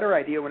a better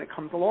idea when it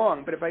comes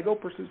along. But if I go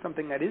pursue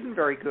something that isn't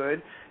very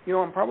good,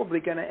 I'm probably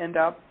going to end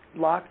up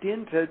locked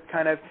into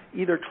kind of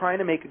either trying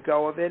to make a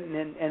go of it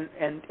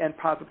and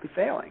possibly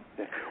failing.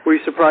 Were you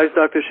surprised,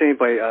 Dr. Shane,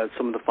 by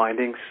some of the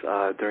findings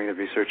during the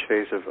research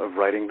phase of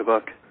writing the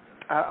book?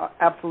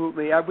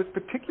 Absolutely. I was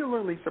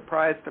particularly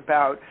surprised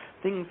about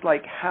things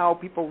like how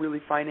people really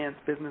finance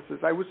businesses.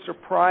 I was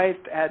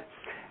surprised at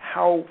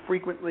how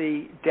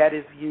frequently debt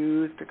is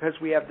used, because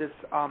we have this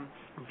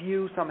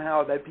view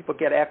somehow that people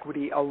get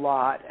equity a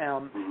lot,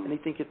 and they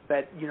think it's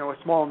that a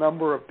small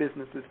number of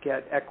businesses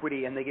get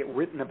equity and they get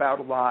written about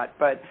a lot,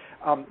 but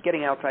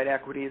getting outside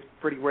equity is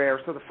pretty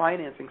rare. So the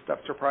financing stuff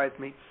surprised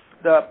me.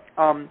 The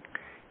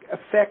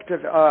effect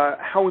of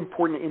how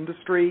important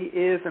industry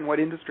is and what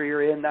industry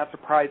you're in, that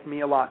surprised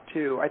me a lot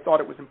too. I thought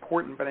it was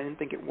important, but I didn't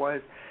think it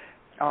was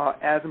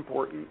as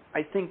important.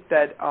 I think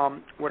that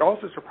what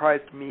also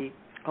surprised me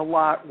a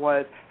lot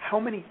was how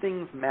many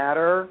things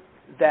matter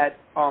that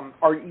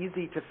are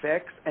easy to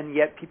fix, and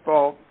yet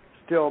people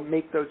still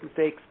make those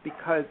mistakes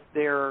because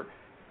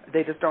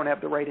they just don't have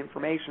the right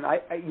information. I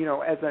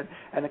as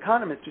an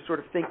economist, you sort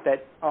of think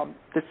that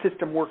the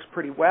system works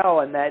pretty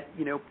well, and that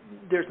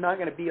there's not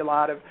going to be a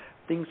lot of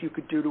things you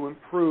could do to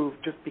improve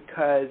just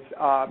because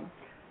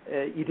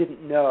you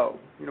didn't know.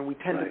 We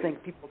tend to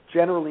think people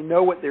generally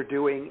know what they're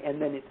doing,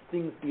 and then it's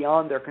things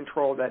beyond their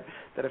control that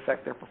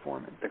affect their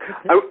performance.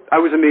 I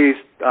was amazed,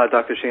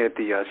 Dr. Shane, at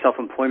the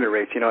self-employment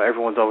rates.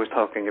 Everyone's always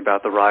talking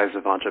about the rise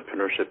of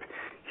entrepreneurship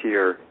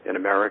here in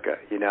America,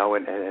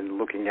 and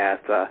looking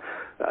at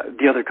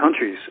the other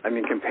countries,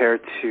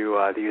 compared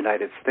to the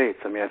United States.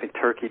 I think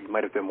Turkey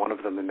might have been one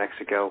of them, and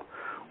Mexico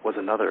was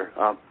another.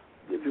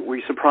 Were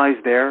you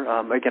surprised there?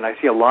 Again, I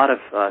see a lot of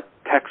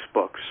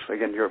textbooks.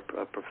 Again, you're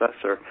a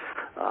professor,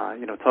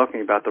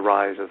 talking about the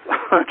rise of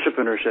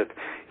entrepreneurship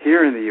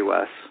here in the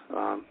U.S.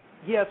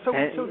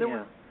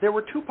 There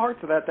were two parts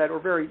of that were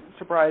very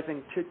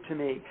surprising to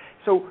me.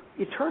 So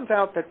it turns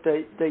out that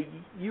the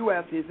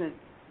U.S. isn't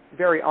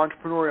very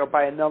entrepreneurial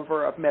by a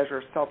number of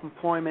measures: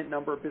 self-employment,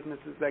 number of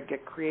businesses that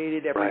get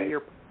created every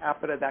year, per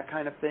capita, that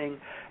kind of thing.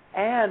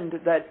 And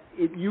that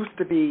it used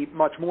to be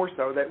much more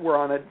so, that we're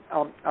on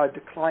a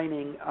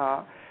declining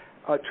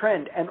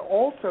trend. And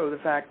also the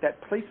fact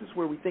that places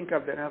where we think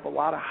of that have a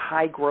lot of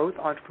high-growth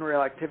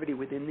entrepreneurial activity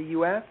within the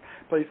U.S.,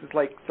 places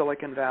like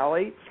Silicon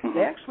Valley,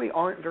 they actually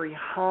aren't very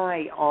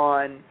high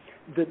on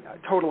the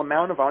total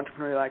amount of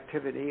entrepreneurial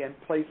activity, and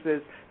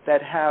places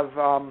that have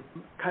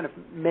kind of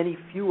many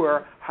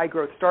fewer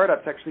high-growth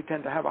startups actually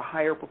tend to have a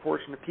higher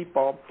proportion of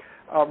people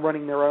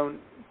running their own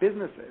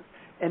businesses.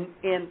 And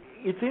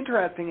it's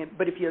interesting,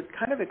 but if you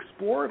kind of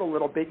explore it a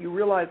little bit, you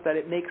realize that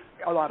it makes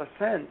a lot of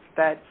sense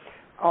that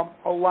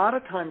a lot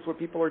of times what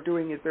people are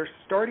doing is they're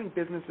starting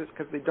businesses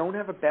because they don't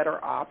have a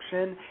better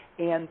option,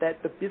 and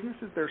that the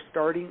businesses they're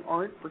starting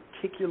aren't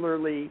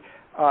particularly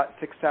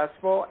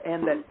successful,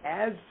 and that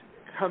as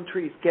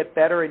countries get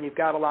better and you've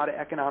got a lot of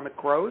economic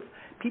growth,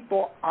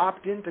 people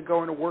opt in to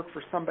go into work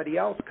for somebody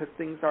else because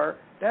things are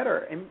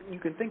better. And you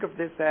can think of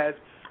this as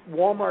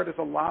Walmart is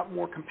a lot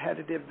more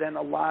competitive than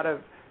a lot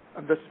of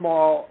the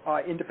small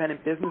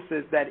independent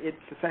businesses that it's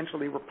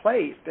essentially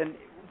replaced. And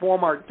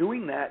Walmart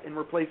doing that and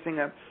replacing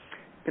a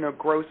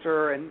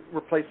grocer and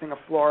replacing a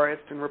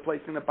florist and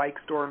replacing the bike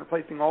store and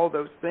replacing all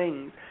those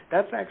things,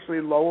 that's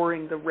actually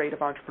lowering the rate of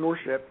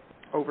entrepreneurship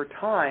over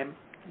time.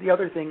 The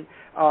other thing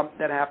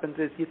that happens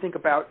is you think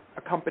about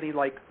a company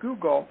like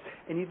Google,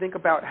 and you think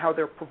about how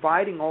they're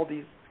providing all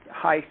these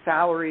high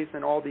salaries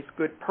and all these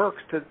good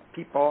perks to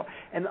people,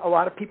 and a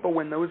lot of people,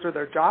 when those are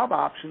their job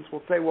options,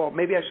 will say, well,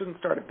 maybe I shouldn't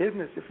start a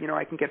business if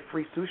I can get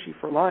free sushi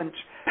for lunch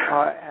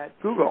at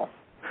Google.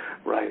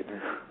 Right.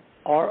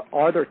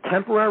 Are there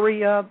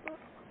temporary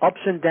ups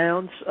and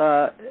downs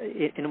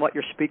in what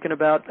you're speaking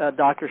about,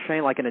 Dr.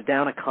 Shane, like in a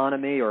down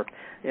economy or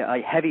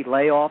heavy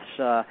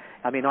layoffs?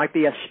 Might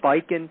be a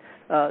spike in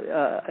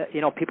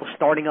people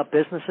starting up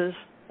businesses.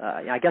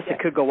 I guess it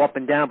could go up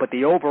and down, but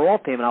the overall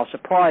theme, and I was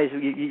surprised,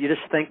 you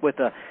just think with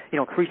the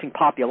increasing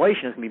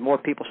population, there's going to be more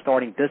people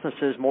starting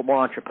businesses, more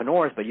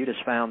entrepreneurs, but you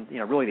just found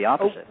really the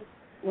opposite.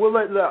 Well,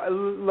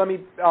 let me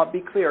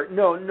be clear.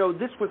 No,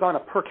 this was on a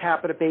per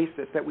capita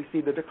basis that we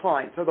see the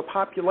decline. So the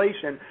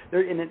population,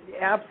 in an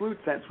absolute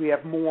sense, we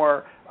have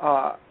more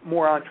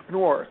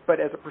entrepreneurs, but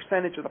as a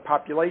percentage of the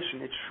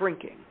population, it's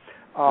shrinking.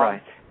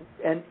 Right.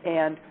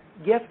 And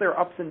yes, there are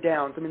ups and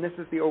downs. This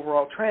is the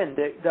overall trend.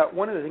 That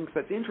one of the things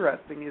that's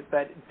interesting is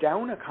that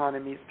down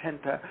economies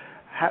tend to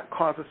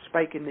cause a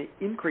spike in the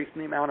increase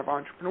in the amount of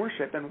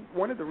entrepreneurship. And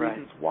one of the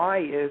reasons why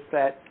is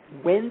that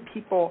when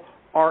people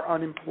are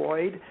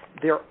unemployed,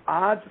 their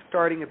odds of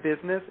starting a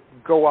business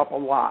go up a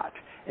lot.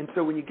 And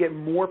so when you get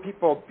more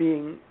people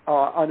being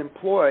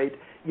unemployed,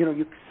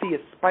 you see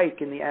a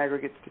spike in the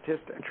aggregate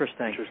statistics.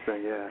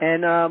 Interesting, yeah.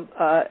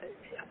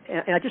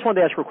 And I just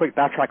wanted to ask real quick,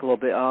 backtrack a little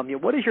bit.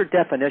 What is your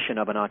definition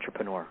of an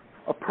entrepreneur?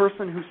 A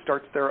person who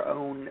starts their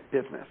own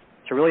business.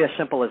 So really as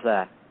simple as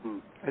that?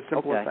 As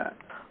simple as that.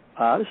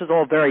 This is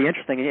all very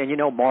interesting.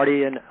 And,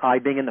 Marty and I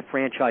being in the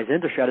franchise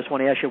industry, I just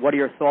want to ask you, what are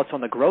your thoughts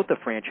on the growth of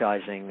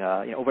franchising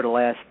over the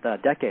last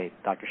decade,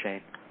 Dr.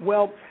 Shane?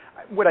 Well,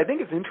 what I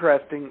think is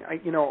interesting,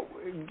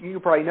 you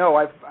probably know,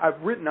 I've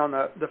written on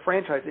the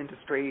franchise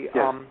industry,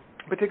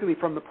 particularly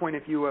from the point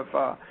of view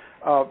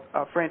of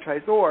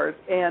franchisors.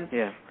 And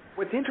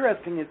what's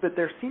interesting is that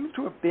there seems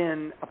to have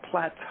been a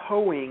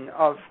plateauing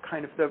of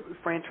kind of the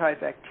franchise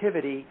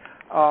activity,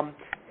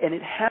 and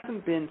it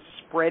hasn't been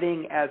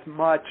spreading as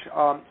much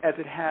as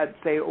it had,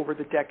 say, over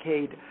the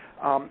decade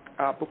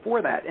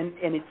before that.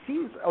 And it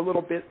seems a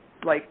little bit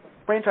like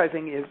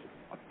franchising is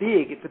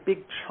it's a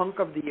big chunk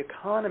of the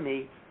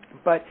economy,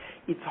 but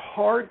it's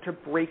hard to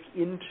break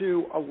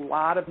into a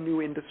lot of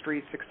new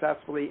industries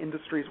successfully,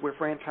 industries where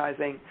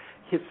franchising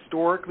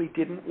historically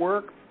didn't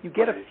work. You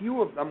get a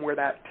few of them where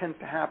that tends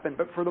to happen,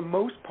 but for the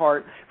most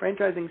part,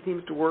 franchising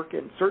seems to work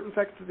in certain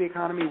sectors of the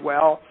economy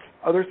well,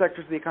 other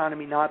sectors of the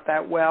economy not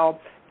that well,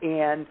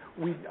 and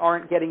we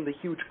aren't getting the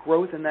huge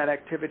growth in that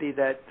activity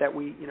that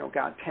we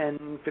got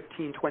 10,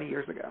 15, 20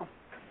 years ago.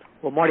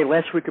 Well, Marty,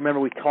 last week, remember,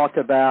 we talked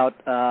about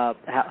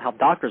how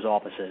doctors'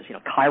 offices,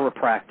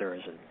 chiropractors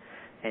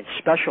and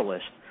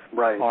specialists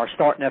are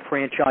starting to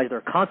franchise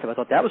their concept. I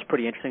thought that was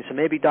pretty interesting. So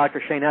maybe,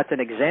 Dr. Shane, that's an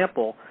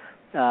example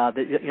that,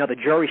 the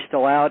jury's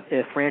still out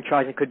if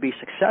franchising could be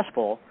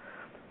successful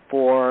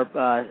for,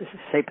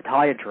 say,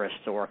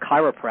 podiatrists or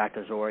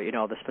chiropractors or,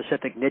 the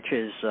specific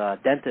niches,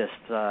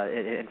 dentists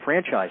in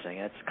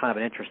franchising. It's kind of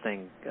an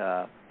interesting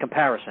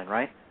comparison,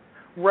 right?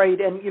 Right,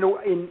 and,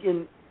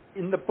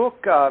 in the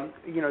book,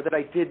 that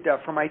I did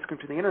From Ice Cream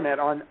to the Internet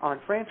on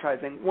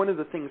franchising, one of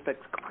the things that's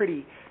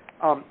pretty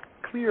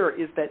clear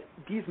is that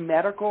these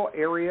medical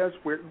areas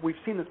where we've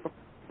seen this before,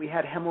 we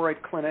had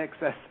hemorrhoid clinics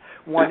as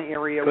one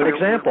area. Good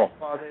example.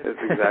 That's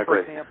exactly. For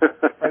example,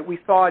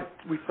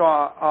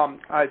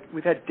 right?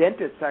 We've had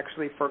dentists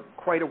actually for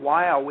quite a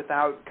while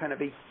without kind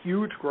of a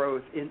huge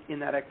growth in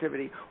that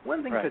activity. One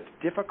of the things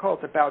that's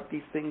difficult about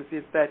these things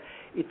is that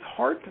it's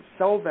hard to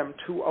sell them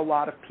to a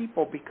lot of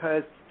people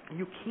because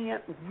you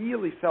can't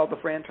really sell the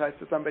franchise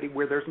to somebody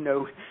where there's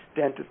no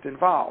dentist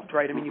involved,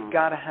 right? You've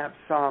got to have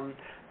some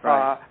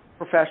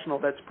professional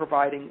that's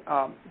providing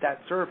that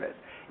service.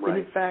 Right.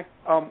 And in fact,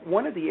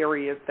 one of the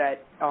areas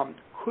that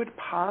could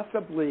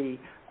possibly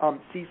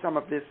see some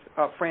of this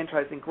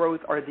franchising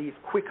growth are these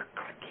quick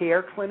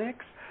care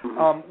clinics,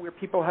 where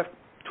people have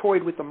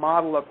toyed with the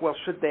model of, well,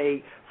 should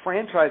they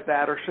franchise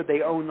that or should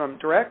they own them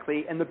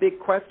directly? And the big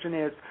question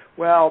is,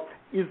 well,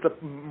 is the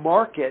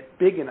market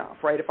big enough,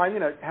 right? If I'm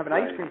going to have an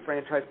Right. ice cream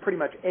franchise, pretty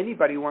much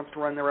anybody who wants to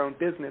run their own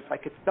business, I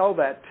could sell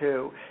that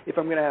to. If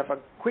I'm going to have a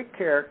quick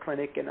care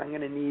clinic and I'm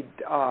going to need,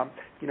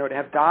 to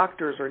have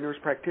doctors or nurse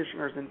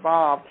practitioners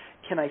involved,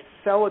 can I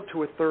sell it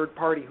to a third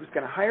party who's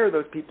going to hire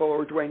those people,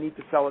 or do I need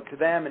to sell it to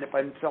them? And if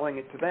I'm selling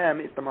it to them,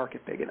 is the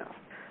market big enough?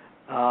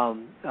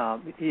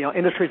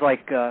 Industries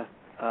like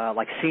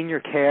senior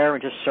care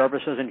and just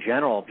services in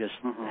general just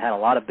had a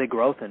lot of big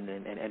growth in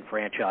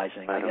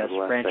franchising. I guess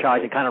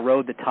franchising kind of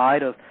rode the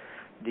tide of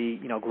the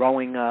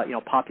growing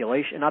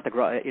population, not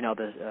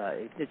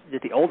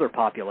the older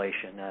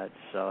population.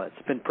 So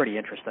it's been pretty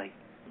interesting.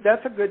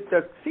 That's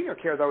the senior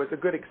care, though, is a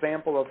good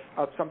example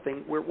of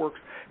something where it works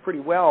pretty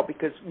well,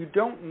 because you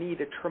don't need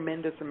a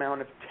tremendous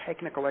amount of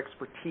technical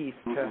expertise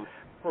to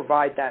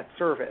provide that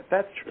service.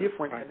 That's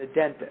different than a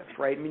dentist,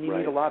 right? I mean, you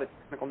need a lot of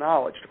technical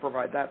knowledge to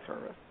provide that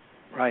service.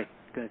 Right.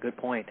 Good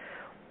point.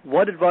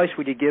 What advice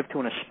would you give to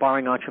an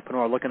aspiring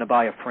entrepreneur looking to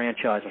buy a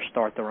franchise or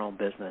start their own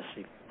business?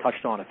 You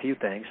touched on a few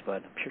things,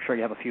 but I'm sure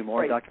you have a few more,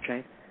 Right. Dr.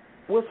 Chain.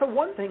 Well, so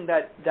one thing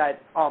that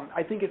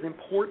I think is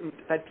important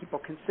that people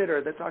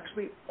consider that's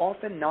actually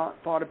often not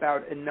thought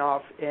about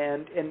enough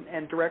and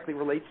directly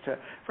relates to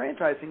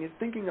franchising is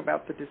thinking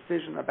about the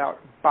decision about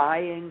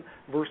buying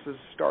versus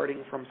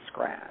starting from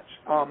scratch.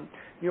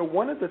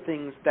 One of the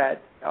things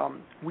that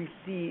we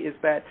see is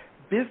that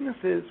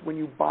businesses, when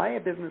you buy a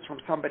business from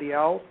somebody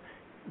else,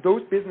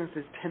 those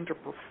businesses tend to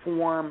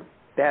perform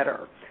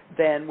better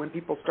than when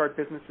people start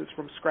businesses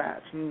from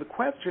scratch. And the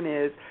question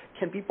is,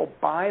 can people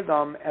buy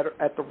them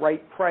at the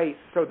right price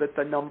so that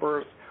the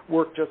numbers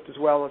work just as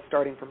well as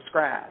starting from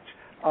scratch?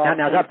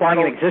 Now, is that buying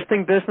an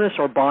existing business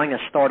or buying a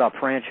startup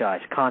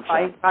franchise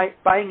concept?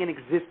 Buying an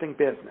existing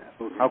business.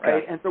 Okay.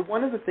 Right? And so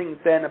one of the things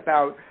then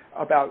about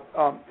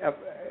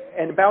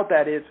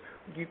that is,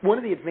 one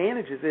of the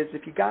advantages is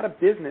if you got a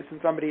business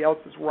and somebody else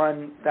has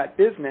run that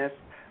business,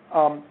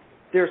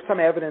 there's some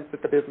evidence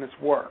that the business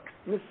works.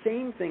 And the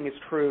same thing is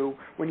true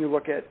when you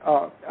look at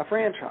a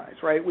franchise,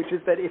 right? Which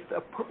is that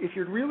if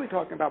you're really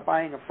talking about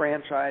buying a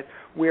franchise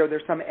where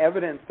there's some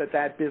evidence that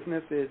that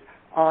business is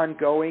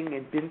ongoing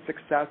and been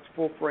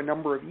successful for a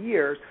number of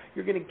years,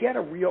 you're going to get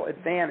a real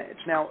advantage.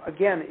 Now,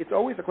 again, it's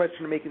always a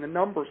question of making the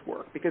numbers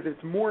work, because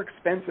it's more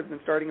expensive than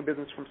starting a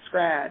business from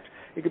scratch.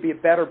 It could be a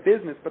better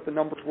business, but the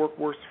numbers work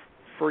worse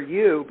for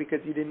you because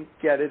you didn't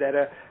get it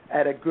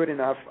at a good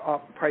enough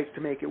price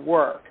to make it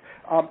work.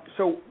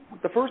 So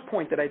the first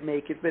point that I'd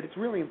make is that it's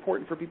really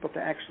important for people to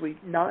actually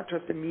not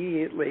just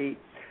immediately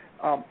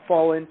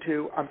fall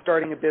into, I'm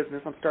starting a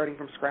business, I'm starting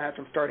from scratch,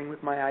 I'm starting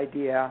with my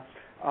idea,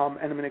 and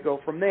I'm going to go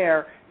from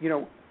there.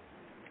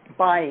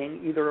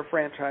 Buying either a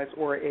franchise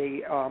or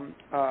an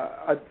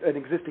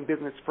existing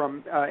business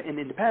from an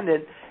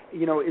independent,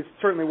 is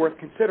certainly worth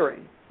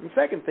considering. And the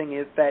second thing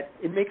is that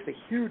it makes a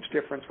huge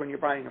difference when you're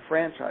buying a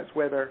franchise,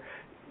 whether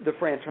the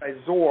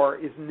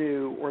franchisor is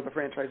new or the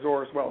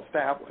franchisor is well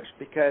established,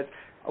 because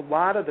a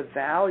lot of the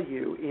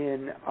value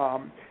in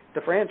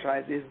the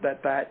franchise is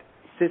that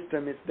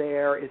system is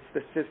there,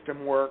 the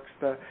system works,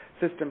 the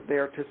system's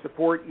there to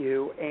support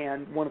you.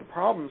 And one of the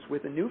problems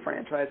with a new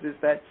franchise is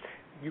that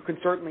you can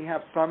certainly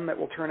have some that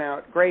will turn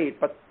out great,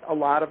 but a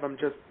lot of them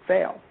just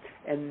fail.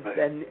 And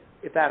then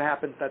if that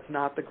happens, that's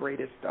not the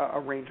greatest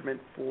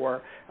arrangement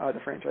for the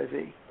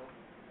franchisee.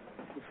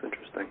 That's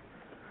interesting.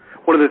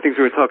 One of the things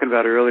we were talking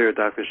about earlier,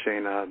 Dr.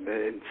 Shane,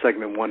 in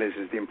segment one is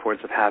the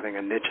importance of having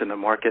a niche in the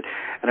market.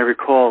 And I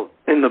recall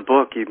in the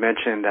book you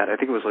mentioned that I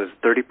think it was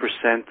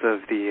 30%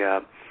 of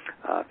the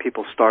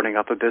people starting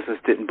up a business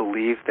didn't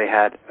believe they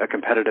had a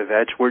competitive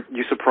edge. Were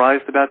you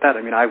surprised about that?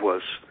 I mean, I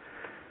was.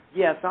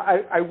 Yes,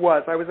 I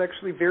was. I was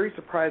actually very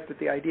surprised at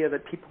the idea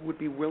that people would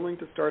be willing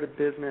to start a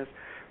business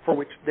for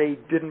which they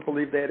didn't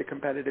believe they had a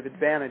competitive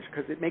advantage,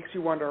 because it makes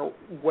you wonder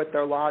what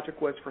their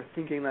logic was for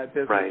thinking that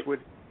business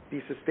would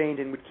be sustained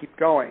and would keep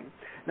going.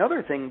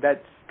 Another thing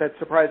that's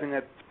surprising,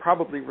 that's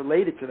probably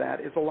related to that,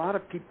 is a lot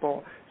of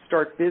people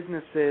start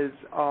businesses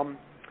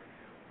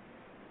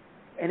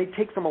and it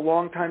takes them a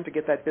long time to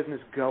get that business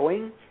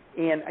going.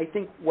 And I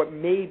think what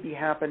may be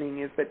happening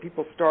is that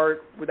people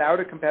start without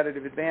a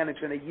competitive advantage,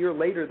 and a year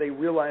later they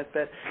realize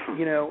that,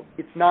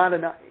 it's not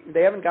enough.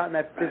 They haven't gotten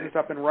that business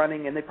up and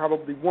running, and they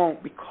probably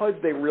won't, because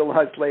they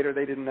realized later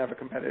they didn't have a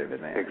competitive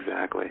advantage.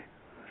 Exactly.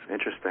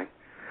 Interesting.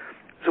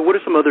 So what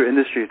are some other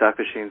industries,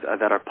 Dr. Sheen,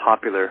 that are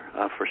popular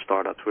for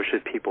startups? Where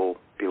should people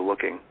be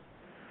looking?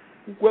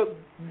 Well,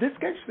 this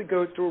actually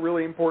goes to a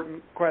really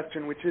important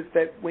question, which is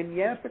that when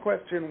you ask the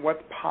question,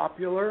 what's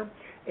popular,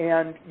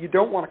 and you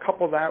don't want to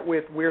couple that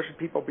with where should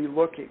people be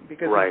looking,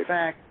 because in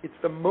fact, it's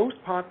the most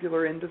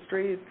popular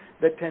industries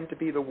that tend to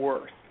be the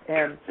worst.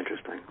 And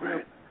interesting,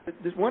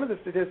 one of the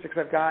statistics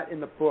I've got in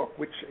the book,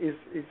 which is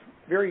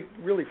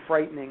really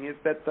frightening, is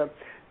that the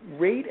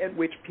rate at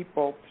which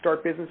people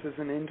start businesses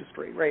in an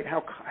industry, right,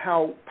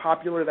 how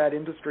popular that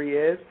industry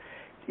is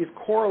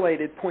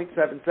correlated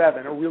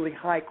 0.77, a really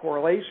high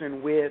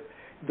correlation with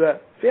the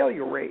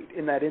failure rate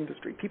in that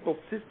industry. People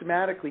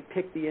systematically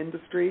pick the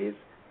industries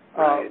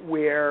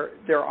where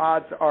their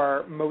odds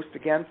are most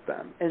against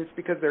them, and it's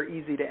because they're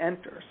easy to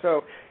enter.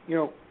 So,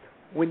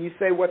 when you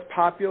say what's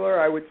popular,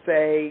 I would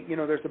say,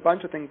 there's a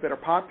bunch of things that are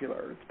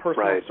popular. It's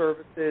personal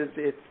services,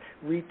 it's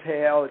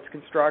retail, it's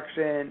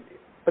construction,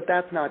 but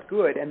that's not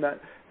good. And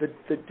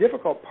the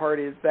difficult part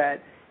is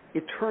that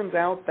it turns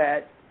out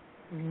that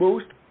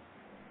most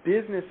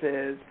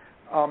businesses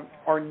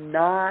are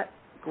not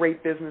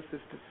great businesses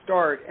to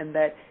start, and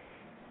that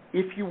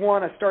if you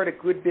want to start a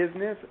good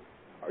business,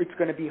 it's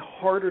going to be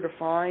harder to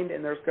find,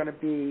 and there's going to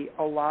be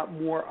a lot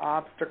more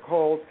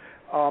obstacles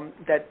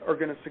that are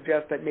going to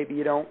suggest that maybe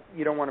you don't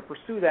want to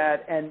pursue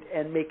that,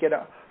 and make it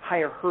a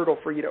higher hurdle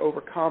for you to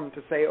overcome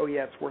to say, oh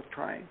yeah, it's worth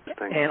trying.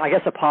 And I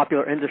guess a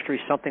popular industry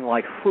is something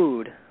like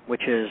food,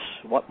 which is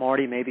what,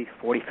 Marty, maybe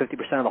 40-50%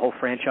 of the whole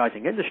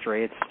franchising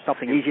industry. It's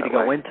something easy to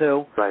go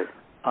into. Right.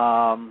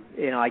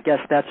 I guess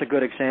that's a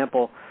good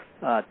example,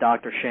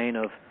 Dr. Shane,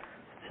 of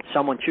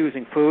someone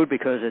choosing food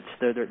because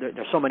there's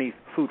so many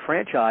food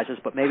franchises,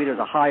 but maybe there's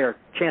a higher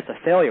chance of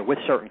failure with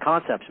certain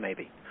concepts,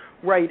 maybe.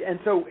 Right, and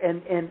so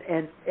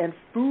and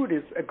food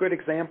is a good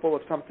example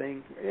of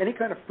something. Any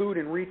kind of food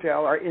and retail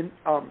are in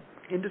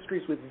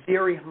industries with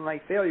very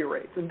high failure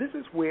rates, and this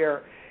is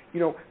where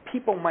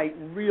people might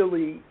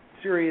really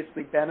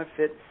seriously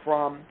benefit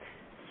from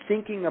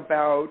thinking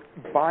about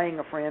buying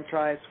a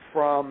franchise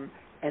from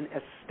an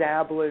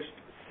established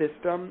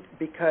system,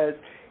 because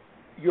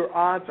your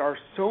odds are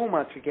so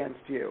much against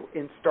you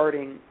in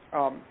starting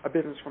a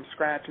business from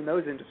scratch in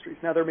those industries.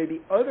 Now, there may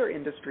be other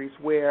industries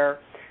where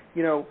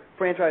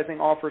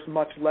franchising offers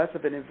much less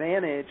of an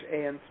advantage,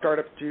 and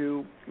startups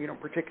do,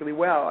 particularly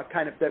well.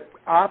 Kind of the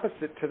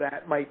opposite to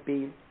that might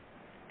be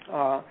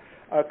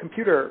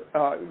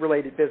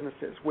computer-related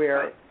businesses,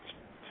 where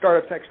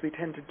startups actually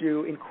tend to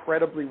do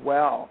incredibly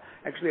well.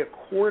 Actually,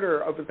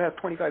 over the past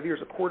 25 years,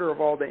 a quarter of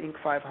all the Inc.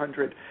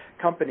 500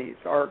 companies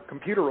are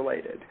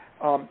computer-related,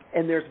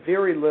 and there's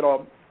very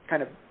little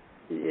kind of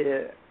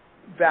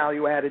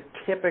value added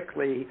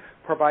typically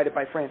provided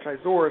by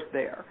franchisors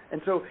there.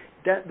 And so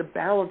the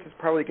balance is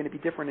probably going to be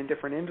different in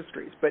different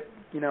industries. But,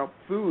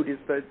 food is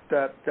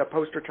the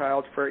poster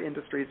child for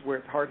industries where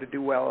it's hard to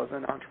do well as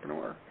an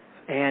entrepreneur.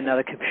 And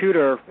the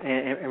computer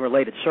and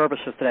related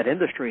services to that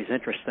industry is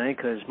interesting,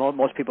 because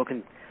most people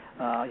can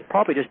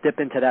probably just dip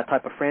into that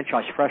type of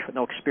franchise fresh with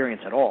no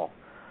experience at all,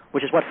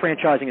 which is what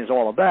franchising is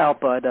all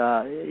about. But,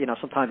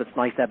 sometimes it's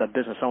nice to have a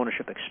business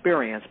ownership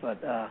experience. But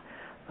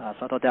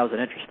so I thought that was an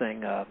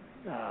interesting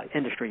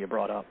industry you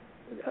brought up.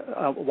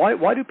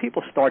 Why do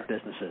people start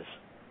businesses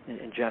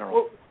in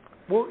general?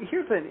 Well,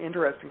 here's an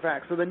interesting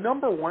fact. So the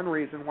number one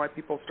reason why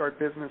people start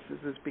businesses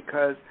is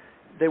because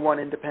they want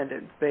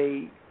independence.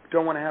 They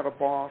don't want to have a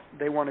boss.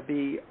 They want to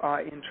be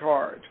in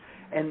charge.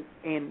 And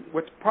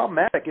what's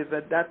problematic is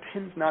that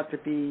tends not to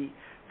be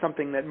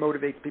something that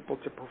motivates people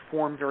to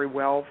perform very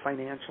well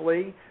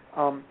financially.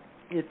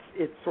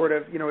 It's sort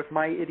of, if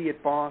my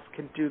idiot boss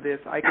can do this,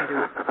 I can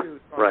do it too.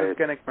 So I'm just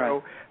going to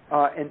go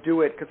and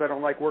do it because I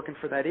don't like working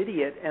for that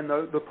idiot. And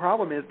the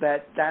problem is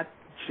that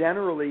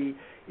generally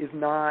is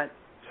not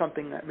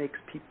something that makes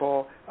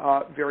people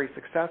very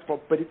successful,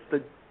 but it's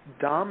the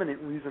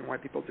dominant reason why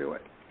people do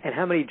it. And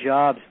how many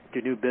jobs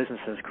do new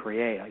businesses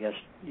create? I guess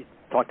you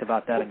talked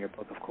about that in your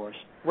book, of course.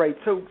 Right.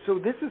 So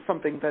this is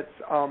something that's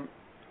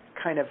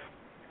kind of,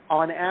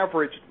 on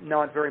average,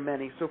 not very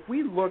many. So if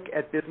we look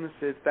at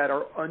businesses that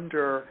are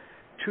under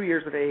 2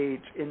 years of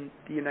age in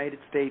the United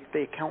States,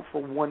 they account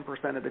for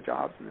 1% of the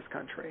jobs in this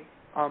country,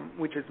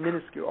 which is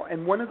minuscule.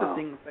 And one of the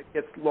things that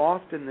gets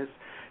lost in this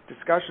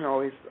discussion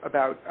always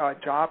about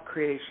job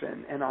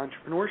creation and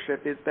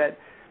entrepreneurship is that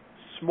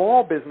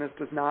small business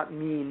does not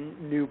mean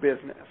new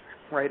business.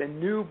 Right,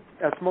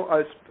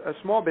 a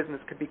small business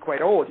could be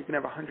quite old. You can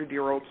have a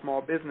 100-year-old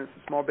small business.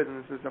 A small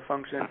business is a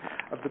function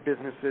of the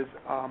business's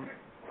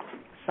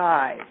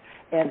size,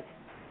 and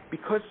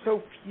because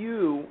so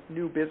few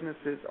new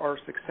businesses are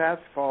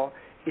successful,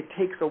 it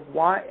takes a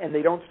while, and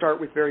they don't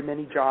start with very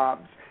many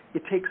jobs.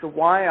 It takes a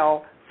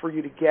while for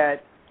you to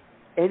get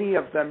any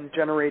of them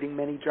generating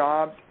many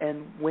jobs,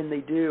 and when they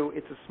do,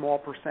 it's a small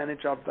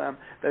percentage of them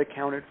that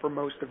accounted for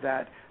most of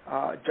that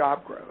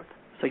job growth.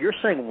 So you're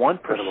saying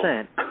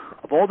 1%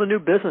 of all the new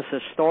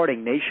businesses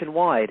starting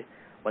nationwide,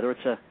 whether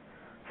it's a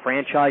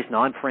franchise,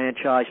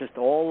 non-franchise, just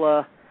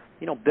all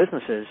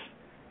businesses,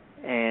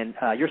 and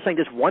you're saying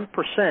just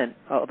 1%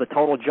 of the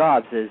total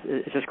jobs is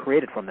just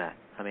created from that.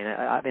 I mean,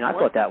 I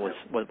thought that was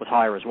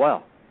higher as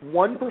well.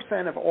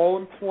 1% of all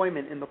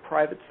employment in the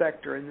private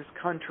sector in this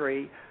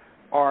country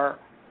are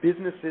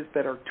businesses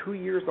that are 2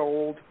 years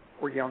old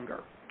or younger.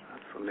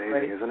 That's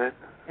amazing, isn't it?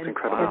 It's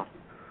incredible. And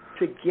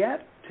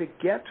to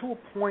get to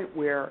a point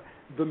where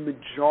the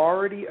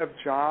majority of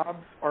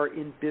jobs are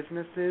in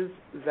businesses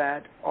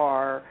that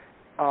are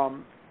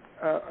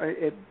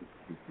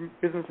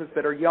businesses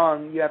that are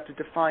young, you have to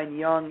define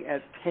young as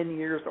 10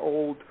 years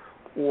old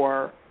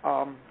or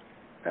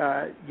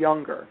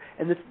younger.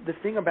 And the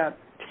thing about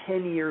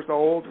 10 years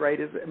old, right?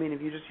 If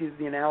you just use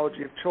the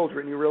analogy of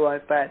children, you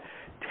realize that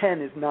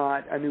 10 is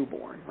not a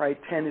newborn, right?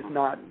 10 is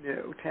not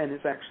new. 10 is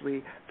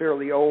actually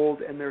fairly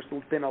old, and there's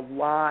been a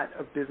lot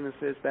of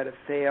businesses that have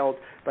failed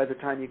by the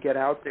time you get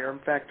out there. In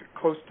fact,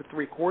 close to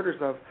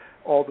 3/4 of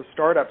all the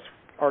startups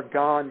are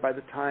gone by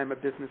the time a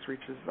business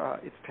reaches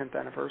its 10th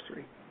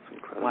anniversary.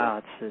 Incredible.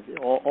 Wow, it's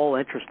all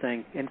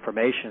interesting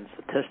information,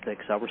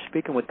 statistics. We're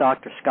speaking with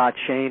Dr. Scott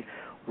Shane,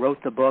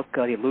 wrote the book,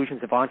 The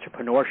Illusions of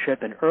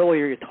Entrepreneurship, and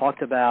earlier you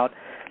talked about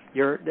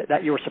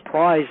that you were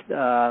surprised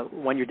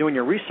when you're doing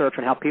your research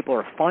on how people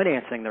are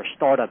financing their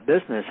startup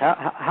business.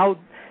 How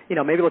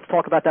maybe let's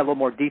talk about that in a little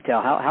more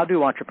detail. How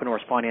do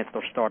entrepreneurs finance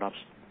their startups?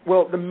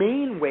 Well, the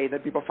main way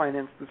that people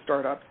finance the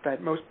startups that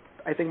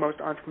I think most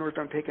entrepreneurs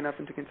don't take enough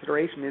into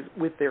consideration is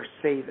with their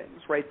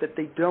savings, right? That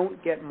they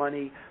don't get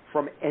money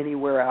from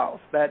anywhere else.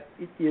 That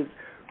it is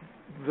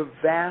the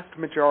vast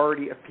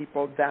majority of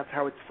people, that's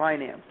how it's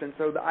financed. And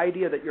so the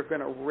idea that you're going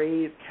to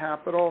raise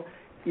capital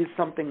is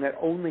something that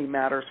only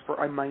matters for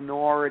a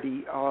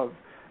minority of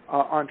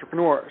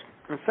entrepreneurs.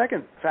 And the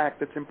second fact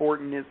that's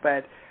important is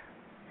that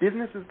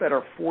businesses that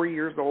are 4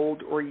 years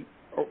old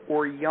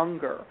or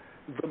younger,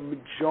 the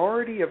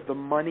majority of the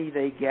money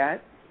they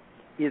get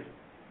is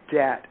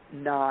debt,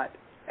 not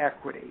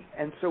equity.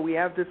 And so we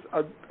have this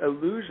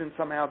illusion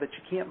somehow that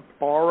you can't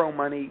borrow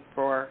money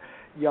for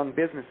young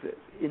businesses.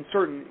 In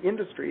certain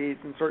industries,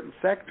 in certain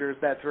sectors,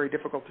 that's very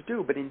difficult to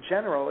do, but in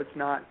general, it's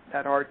not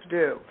that hard to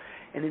do.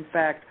 And in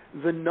fact,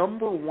 the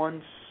number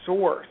one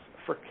source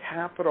for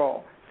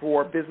capital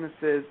for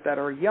businesses that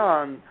are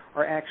young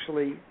are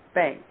actually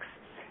banks.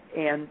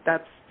 And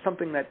that's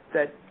something that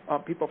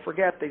people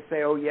forget. They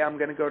say, oh, yeah, I'm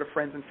going to go to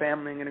friends and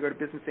family, I'm going to go to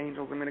business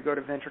angels, I'm going to go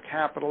to venture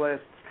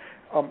capitalists,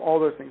 all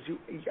those things.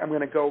 I'm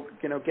going to go,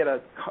 get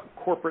a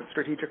corporate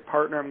strategic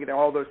partner. I'm going to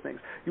all those things.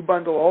 You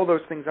bundle all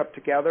those things up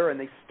together, and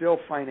they still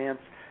finance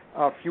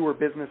fewer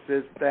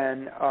businesses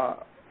than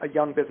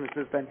young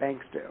businesses than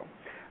banks do.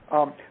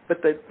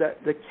 But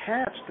the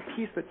catch, the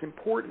piece that's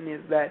important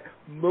is that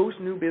most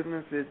new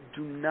businesses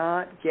do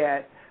not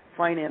get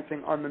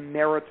financing on the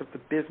merits of the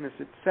business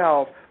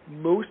itself.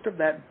 Most of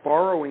that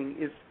borrowing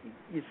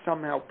is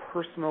somehow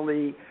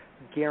personally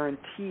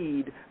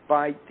guaranteed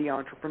by the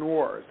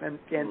entrepreneurs. And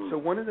so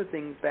one of the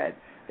things that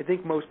I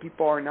think most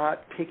people are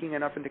not taking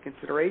enough into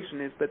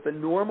consideration is that the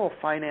normal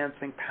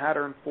financing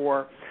pattern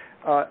for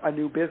a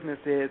new business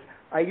is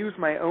I use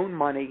my own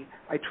money,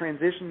 I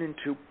transition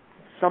into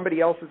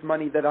somebody else's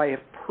money that I have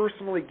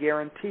personally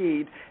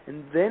guaranteed,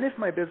 and then if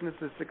my business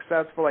is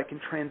successful, I can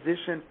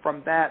transition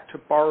from that to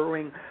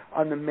borrowing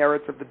on the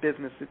merits of the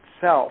business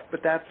itself.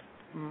 But that's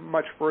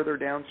much further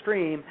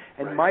downstream,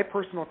 and right. My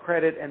personal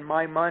credit and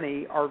my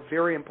money are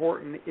very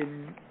important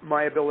in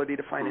my ability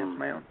to finance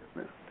my own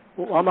business.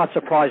 Well, I'm not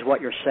surprised what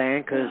you're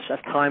saying, because as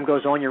time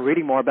goes on, you're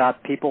reading more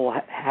about people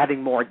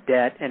having more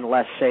debt and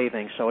less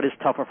savings, so it is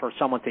tougher for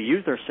someone to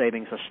use their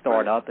savings to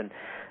start up, and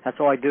that's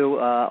why I do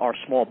our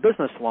small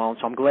business loans.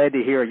 So I'm glad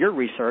to hear your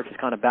research is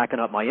kind of backing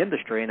up my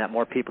industry, and that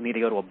more people need to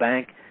go to a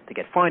bank to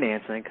get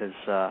financing, because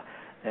our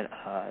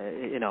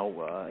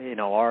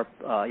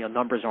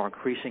numbers are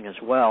increasing as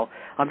well.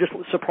 I'm just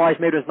surprised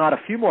maybe there's not a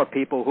few more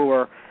people who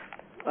are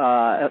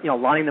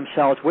lining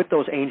themselves with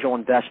those angel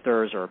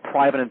investors or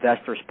private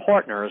investors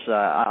partners.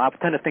 I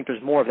tend to think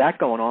there's more of that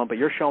going on, but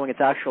you're showing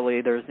it's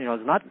actually there's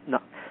not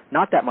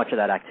that much of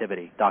that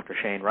activity, Dr.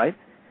 Shane, right?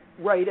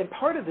 Right, and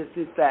part of this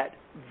is that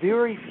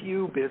very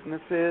few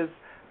businesses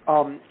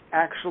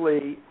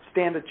actually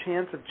stand a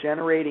chance of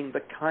generating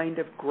the kind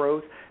of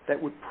growth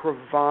that would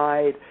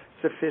provide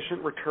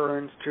sufficient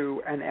returns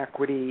to an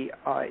equity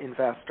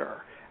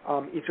investor.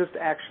 It's just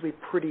actually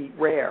pretty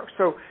rare.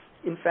 So,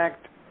 in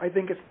fact, I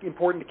think it's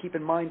important to keep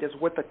in mind is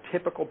what the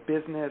typical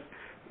business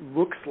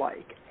looks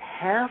like.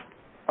 Half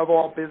of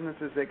all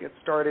businesses that get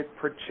started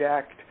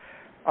project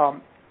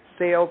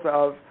sales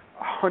of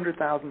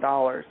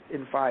 $100,000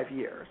 in 5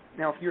 years.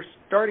 Now, if you're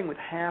starting with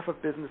half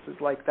of businesses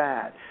like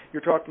that,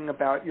 you're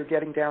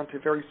getting down to a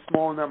very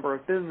small number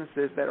of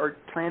businesses that are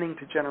planning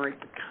to generate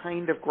the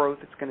kind of growth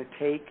it's going to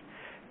take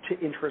to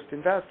interest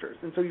investors.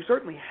 And so you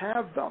certainly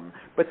have them,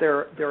 but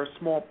they're a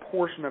small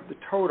portion of the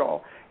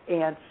total.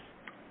 And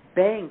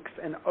banks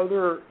and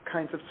other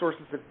kinds of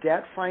sources of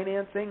debt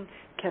financing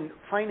can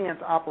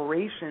finance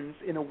operations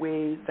in a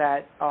way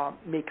that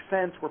makes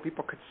sense, where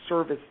people could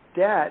service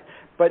debt,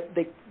 but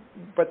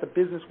the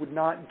business would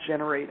not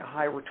generate a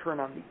high return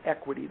on the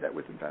equity that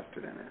was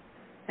invested in it.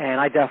 And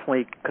I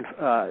definitely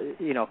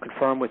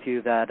confirm with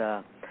you that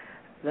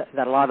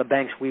a lot of the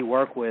banks we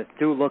work with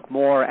do look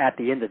more at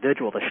the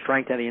individual, the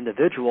strength of the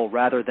individual,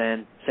 rather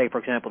than, say, for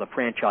example, the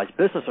franchise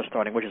business they're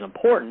starting, which is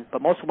important,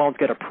 but most loans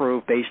get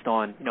approved based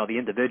on the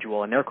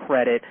individual and their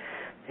credit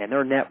and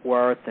their net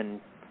worth and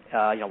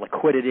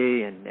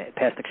liquidity and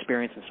past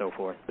experience and so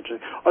forth.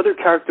 Are there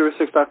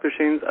characteristics, Dr.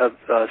 Shane, of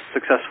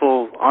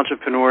successful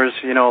entrepreneurs?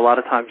 A lot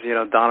of times,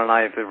 Don and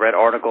I have read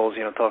articles,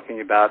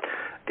 talking about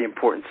the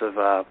importance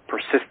of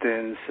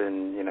persistence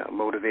and,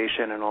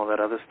 motivation and all that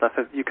other stuff.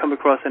 Have you come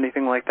across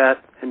anything like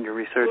that in your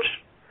research?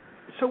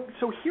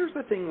 So here's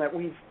the thing that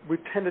we've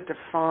tended to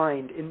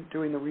find in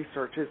doing the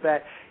research is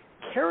that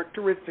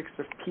characteristics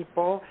of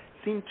people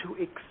seem to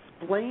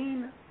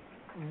explain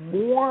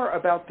more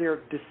about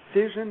their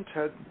decision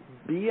to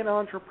be an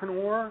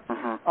entrepreneur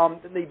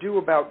than they do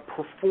about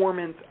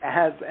performance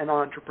as an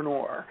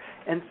entrepreneur.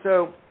 And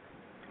so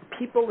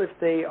people, if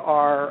they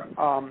are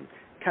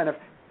kind of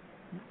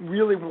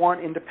really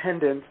want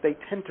independence, they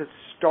tend to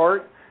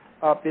start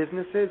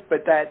businesses,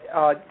 but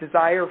that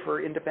desire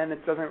for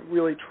independence doesn't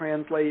really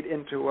translate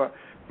into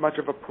much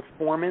of a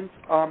performance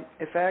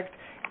effect.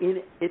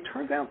 It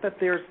turns out that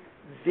there's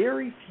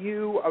very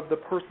few of the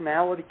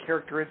personality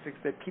characteristics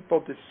that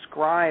people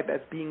describe as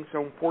being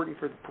so important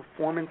for the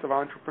performance of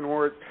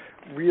entrepreneurs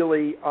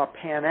really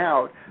pan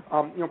out.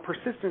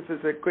 Persistence is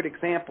a good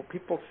example.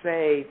 People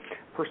say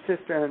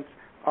persistence,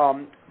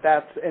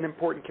 that's an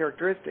important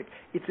characteristic.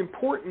 It's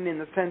important in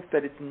the sense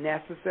that it's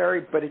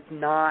necessary, but it's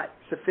not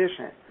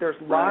sufficient. There's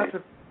lots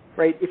of,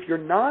 if you're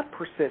not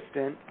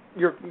persistent,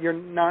 you're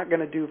not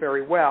going to do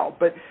very well.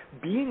 But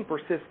being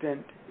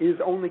persistent is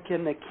only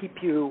going to keep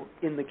you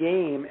in the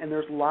game, and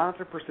there's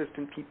lots of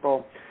persistent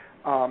people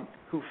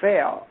who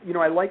fail.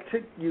 I like to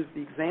use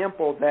the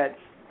example that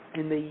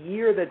in the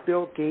year that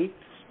Bill Gates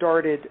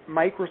started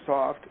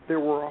Microsoft, there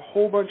were a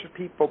whole bunch of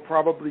people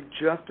probably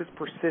just as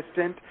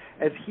persistent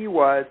as he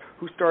was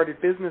who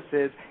started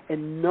businesses,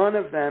 and none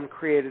of them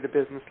created a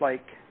business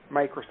like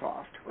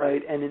Microsoft,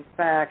 right? And in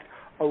fact,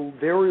 a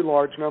very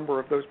large number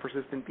of those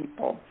persistent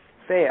people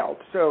failed.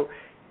 So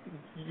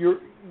your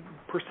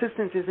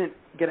persistence isn't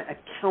going to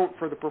account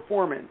for the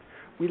performance.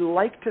 We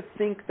like to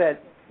think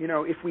that,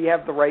 if we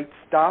have the right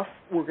stuff,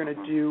 we're going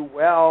to do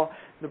well.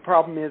 The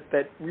problem is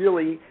that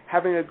really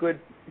having a good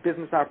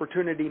business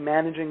opportunity,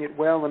 managing it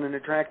well in an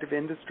attractive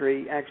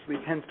industry actually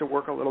tends to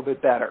work a little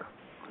bit better.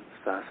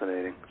 That's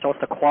fascinating. So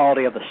it's the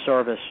quality of the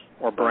service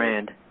or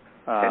brand.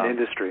 And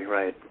industry,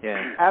 right.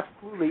 Yeah.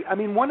 Absolutely. I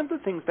mean, one of the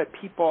things that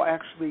people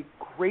actually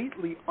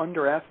greatly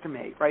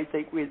underestimate,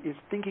 is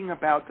thinking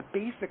about the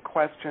basic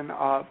question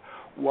of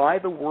why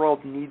the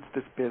world needs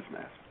this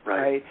business,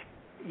 right?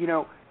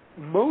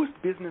 Most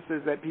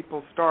businesses that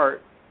people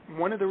start,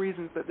 one of the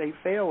reasons that they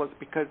fail is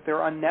because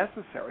they're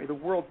unnecessary. The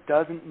world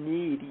doesn't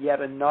need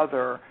yet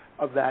another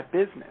of that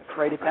business,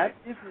 right? If that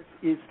business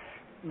is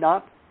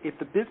not, if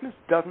the business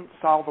doesn't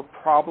solve a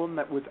problem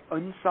that was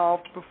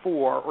unsolved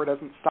before or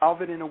doesn't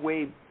solve it in a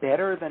way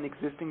better than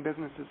existing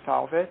businesses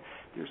solve it,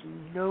 there's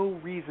no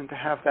reason to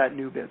have that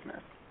new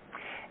business.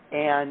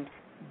 And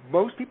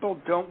most people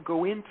don't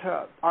go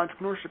into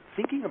entrepreneurship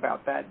thinking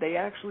about that. They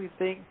actually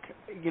think,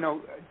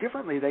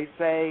 differently. They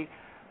say,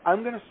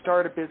 I'm going to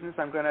start a business,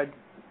 I'm going to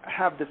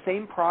have the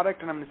same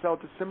product, and I'm going to sell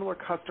it to similar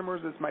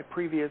customers as my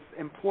previous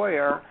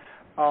employer.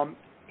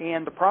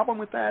 And the problem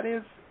with that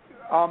is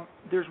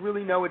there's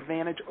really no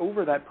advantage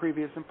over that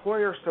previous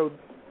employer. So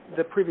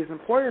the previous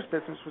employer's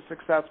business was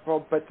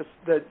successful, but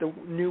the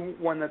new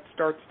one that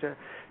starts to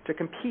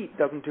compete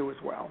doesn't do as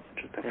well.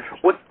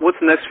 What's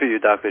next for you,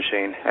 Dr.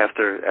 Shane,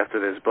 after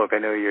this book? I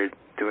know you're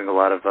doing a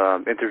lot of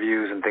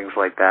interviews and things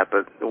like that,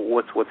 but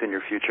what's in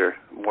your future?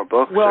 More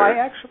books? Well, or? I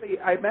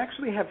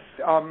actually have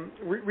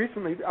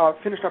recently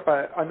finished up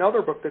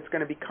another book that's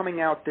going to be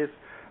coming out this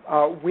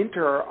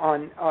winter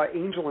on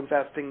angel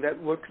investing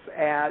that looks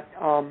at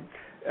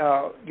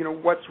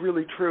what's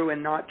really true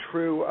and not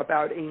true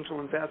about angel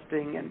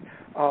investing,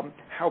 and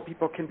how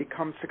people can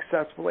become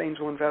successful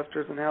angel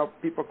investors, and how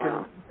people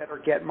can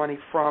better get money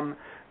from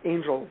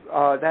angels.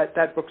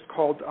 That book's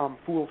called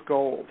Fool's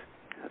Gold.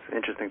 That's an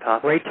interesting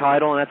topic. Great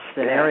title, and that's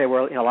an area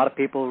where a lot of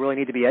people really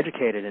need to be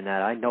educated in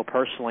that. I know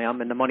personally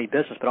I'm in the money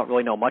business, but I don't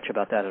really know much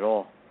about that at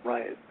all.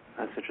 Right.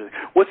 That's interesting.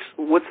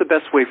 What's the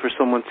best way for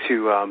someone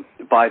to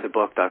buy the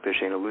book, Dr.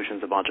 Shane,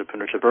 Illusions of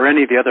Entrepreneurship, or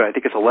any of the other, I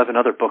think it's 11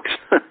 other books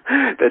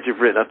that you've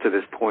written up to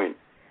this point?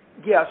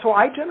 Yeah, so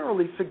I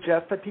generally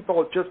suggest that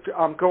people just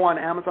go on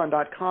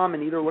Amazon.com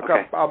and either look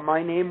up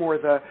my name or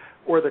the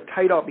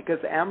title, because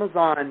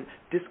Amazon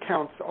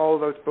discounts all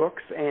of those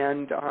books,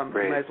 and you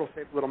might as well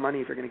save a little money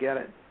if you're going to get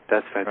it.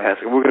 That's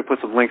fantastic. Right. We're going to put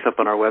some links up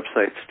on our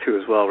websites, too,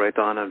 as well, right,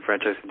 Don, on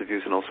Franchise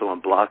Interviews and also on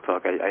Blog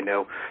Talk. I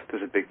know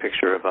there's a big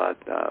picture of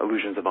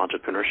Illusions of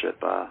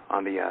Entrepreneurship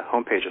on the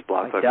homepage of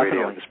Blog Talk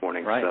Radio this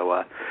morning. Right. So,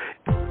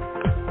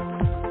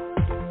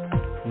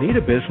 Need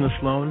a business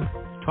loan?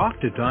 Talk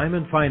to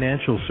Diamond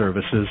Financial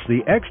Services, the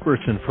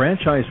experts in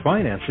franchise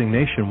financing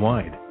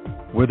nationwide.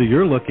 Whether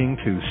you're looking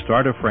to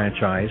start a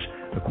franchise,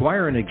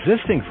 acquire an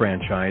existing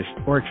franchise,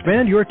 or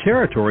expand your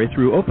territory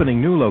through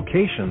opening new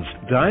locations,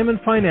 Diamond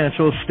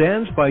Financial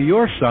stands by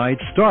your side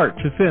start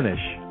to finish.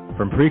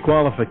 From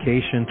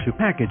pre-qualification to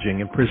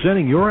packaging and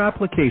presenting your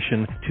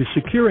application to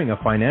securing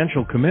a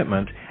financial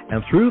commitment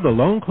and through the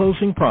loan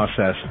closing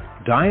process,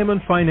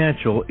 Diamond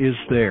Financial is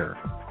there.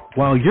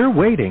 While you're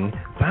waiting,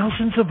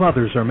 thousands of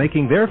others are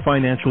making their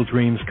financial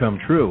dreams come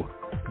true.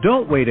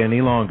 Don't wait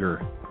any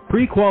longer.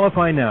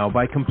 Pre-qualify now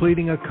by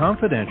completing a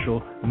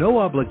confidential,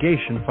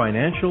 no-obligation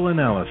financial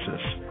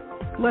analysis.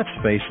 Let's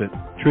face it,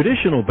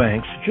 traditional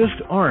banks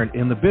just aren't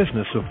in the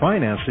business of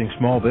financing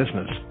small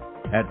business.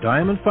 At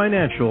Diamond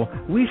Financial,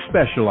 we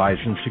specialize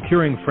in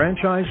securing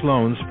franchise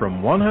loans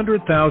from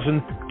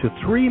 $100,000 to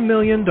 $3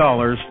 million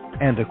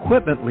and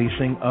equipment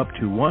leasing up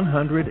to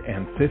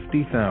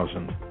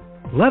 $150,000.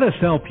 Let us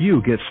help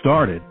you get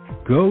started.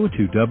 Go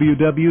to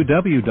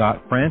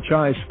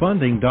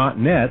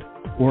www.franchisefunding.net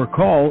or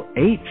call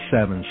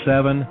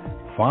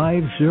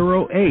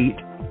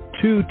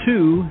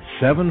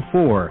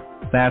 877-508-2274.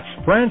 That's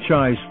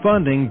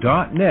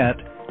franchisefunding.net,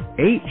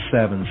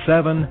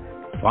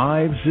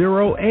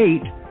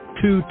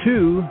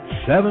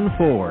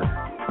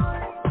 877-508-2274.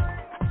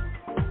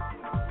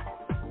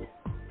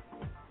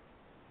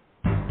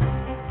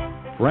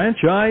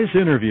 Franchise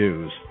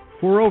Interviews.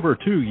 For over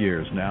 2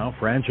 years now,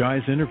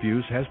 Franchise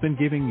Interviews has been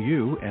giving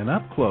you an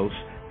up-close,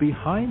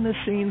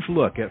 behind-the-scenes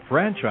look at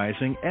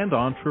franchising and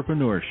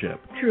entrepreneurship.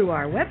 Through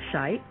our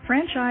website,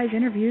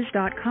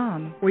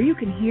 franchiseinterviews.com, where you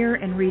can hear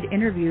and read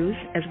interviews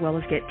as well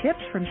as get tips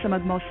from some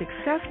of the most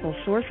successful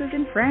sources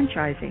in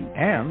franchising.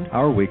 And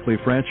our weekly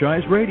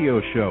franchise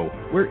radio show,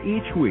 where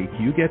each week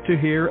you get to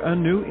hear a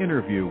new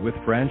interview with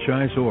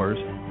franchisors,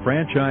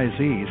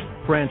 franchisees,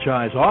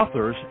 franchise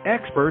authors,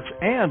 experts,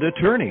 and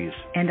attorneys.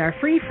 And our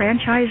free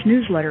franchise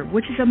newsletter,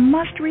 which is a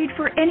must-read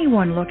for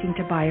anyone looking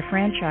to buy a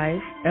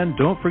franchise. And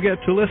don't forget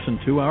to listen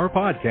to our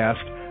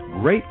podcast,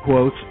 Great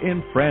Quotes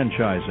in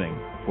Franchising.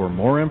 For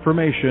more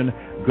information,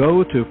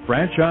 go to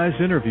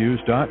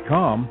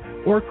franchiseinterviews.com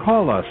or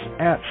call us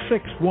at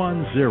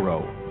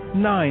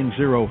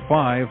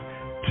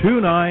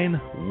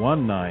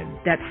 610-905-2919.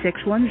 That's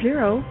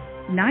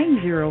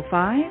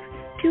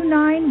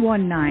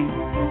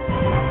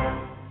 610-905-2919.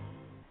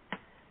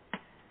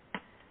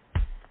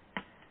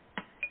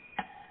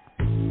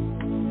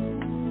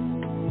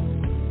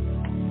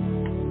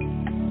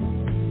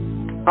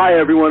 Hi,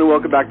 everyone, and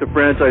welcome back to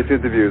Franchise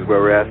Interviews,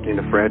 where we're asking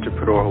the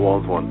entrepreneur who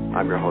owns one.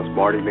 I'm your host,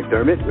 Marty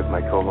McDermott, with my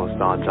co-host,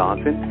 Don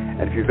Johnson.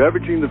 And if you've ever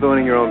dreamed of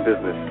owning your own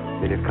business,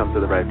 then you've come to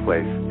the right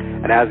place.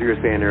 And as we were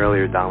saying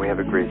earlier, Don, we have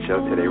a great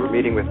show today. We're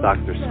meeting with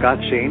Dr.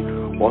 Scott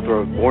Shane, author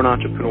of Born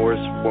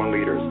Entrepreneurs, Born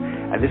Leaders.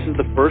 And this is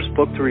the first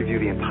book to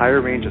review the entire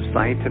range of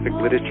scientific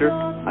literature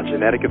on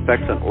genetic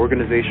effects on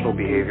organizational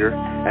behavior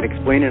and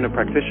explain in a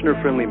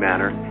practitioner-friendly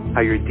manner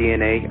how your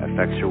DNA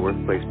affects your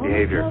workplace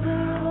behavior.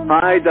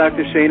 Hi,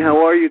 Dr. Shane.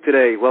 How are you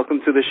today?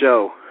 Welcome to the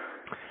show.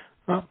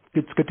 Well,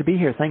 it's good to be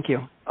here. Thank you.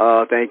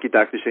 Thank you,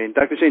 Dr. Shane.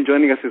 Dr. Shane,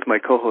 joining us is my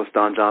co-host,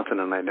 Don Johnson,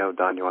 and I know,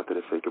 Don, you wanted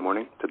to say good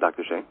morning to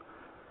Dr. Shane.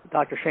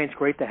 Dr. Shane, it's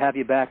great to have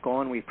you back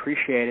on. We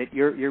appreciate it.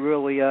 You're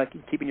really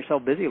keeping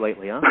yourself busy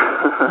lately,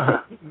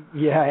 huh?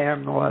 Yeah, I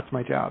am. Well, that's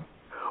my job.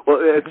 Well,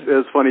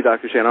 it's funny,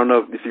 Dr. Shane. I don't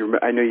know if you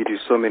remember. I know you do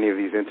so many of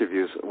these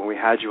interviews. When we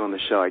had you on the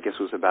show, I guess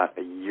it was about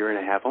a year and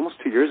a half,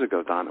 almost 2 years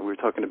ago, Don. We were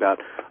talking about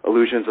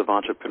Illusions of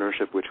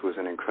Entrepreneurship, which was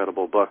an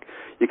incredible book.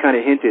 You kind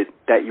of hinted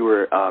that you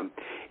were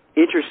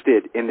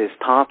interested in this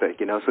topic,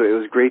 so it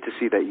was great to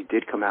see that you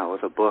did come out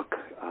with a book,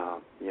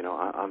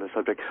 on the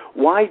subject.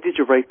 Why did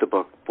you write the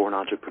book, Born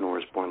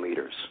Entrepreneurs, Born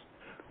Leaders?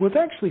 Well, it's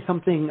actually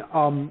something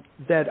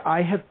that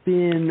I have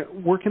been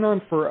working on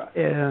for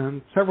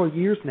several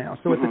years now.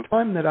 So at the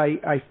time that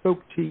I spoke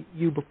to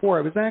you before,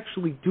 I was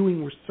actually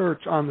doing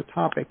research on the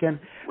topic. And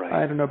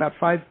I don't know, about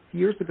 5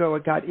 years ago, I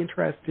got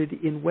interested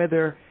in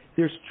whether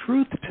there's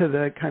truth to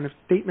the kind of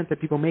statement that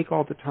people make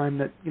all the time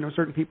that,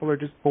 certain people are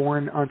just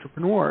born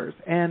entrepreneurs.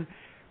 And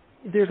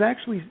there's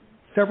actually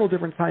several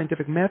different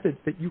scientific methods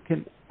that you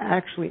can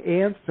actually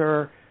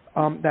answer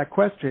that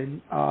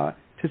question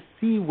to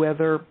see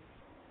whether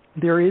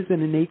there is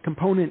an innate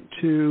component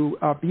to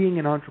being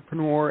an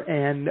entrepreneur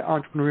and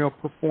entrepreneurial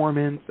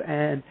performance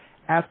and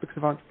aspects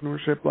of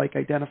entrepreneurship like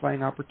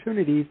identifying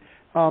opportunities.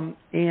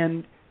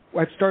 And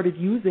I've started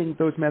using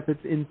those methods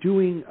in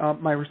doing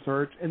my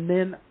research. And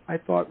then I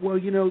thought, well,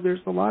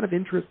 there's a lot of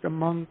interest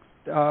amongst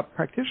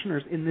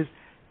practitioners in this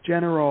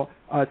general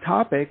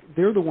topic.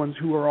 They're the ones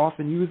who are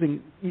often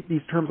using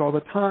these terms all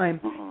the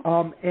time.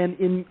 And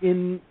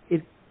in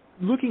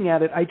looking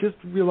at it, I just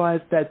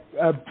realized that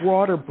a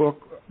broader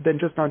book than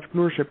just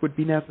entrepreneurship would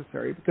be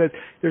necessary because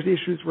there's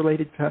issues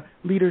related to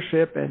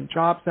leadership and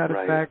job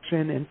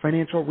satisfaction and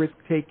financial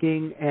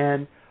risk-taking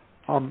and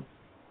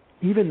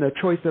even the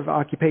choice of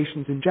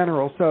occupations in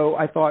general. So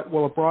I thought,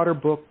 well, a broader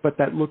book, but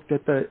that looked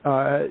at the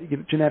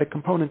genetic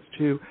components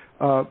to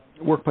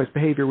workplace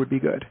behavior would be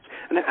good.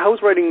 And how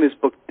was writing this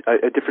book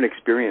a different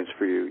experience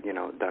for you,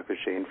 Dr.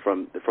 Shane,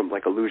 from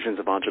like Illusions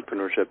of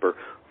Entrepreneurship or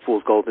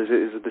Fool's Gold? Is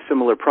it a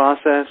similar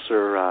process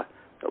or a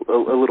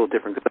little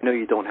different? Because I know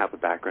you don't have a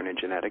background in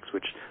genetics,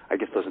 which I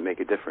guess doesn't make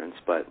a difference,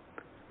 but...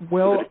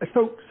 Well,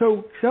 so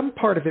some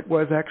part of it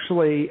was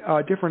actually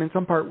different and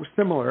some part was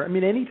similar. I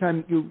mean,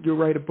 anytime you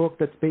write a book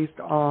that's based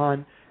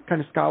on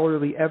kind of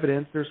scholarly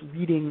evidence, there's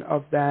reading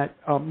of that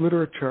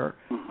literature.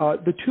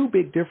 The two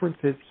big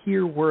differences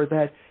here were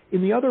that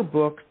in the other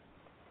books,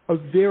 a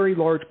very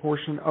large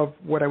portion of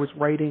what I was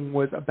writing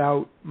was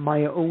about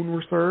my own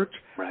research.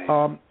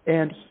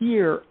 And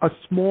here, a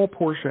small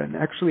portion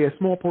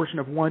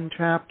of one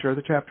chapter,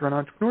 the chapter on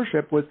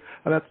entrepreneurship, was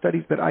about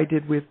studies that I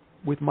did with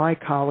my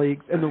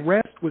colleagues, and the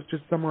rest was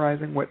just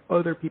summarizing what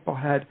other people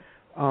had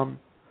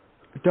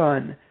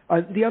done.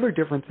 The other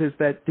difference is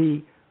that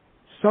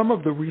some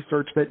of the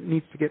research that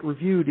needs to get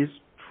reviewed is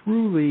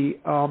truly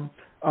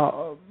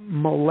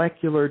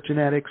molecular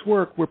genetics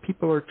work where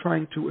people are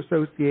trying to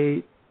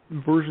associate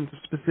versions of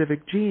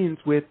specific genes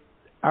with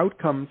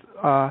outcomes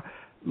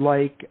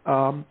like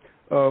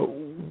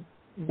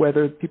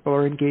whether people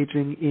are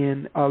engaging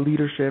in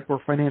leadership or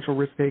financial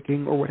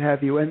risk-taking or what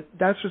have you. And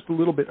that's just a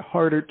little bit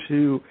harder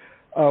to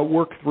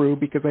work through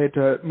because I had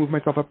to move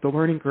myself up the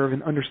learning curve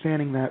in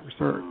understanding that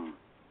research.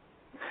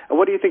 And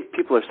what do you think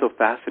people are so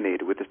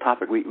fascinated with this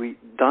topic?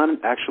 Don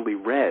actually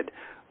read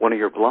one of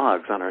your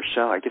blogs on our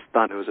show. I guess,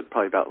 Don, it was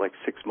probably about like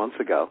 6 months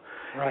ago.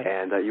 Right.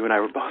 And you and I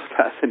were both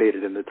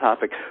fascinated in the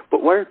topic.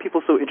 But why are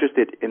people so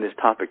interested in this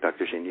topic,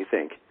 Dr. Shane, do you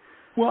think?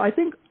 Well, I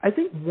think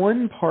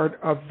one part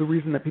of the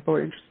reason that people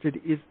are interested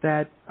is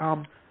that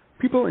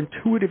people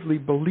intuitively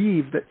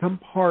believe that some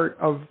part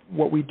of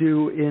what we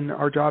do in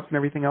our jobs and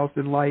everything else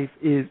in life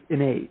is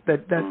innate.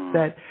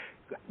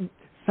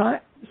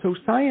 So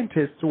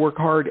scientists work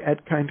hard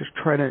at kind of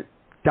trying to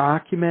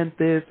document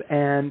this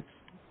and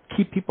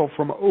keep people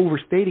from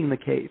overstating the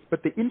case.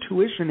 But the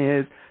intuition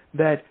is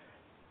that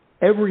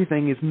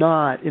everything is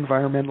not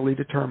environmentally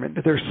determined.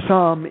 There's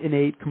some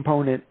innate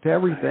component to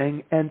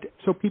everything, and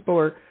so people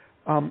are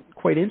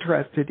quite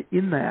interested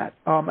in that.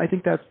 I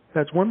think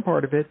that's one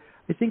part of it.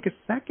 I think a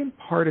second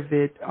part of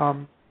it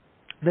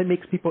that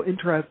makes people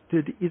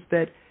interested is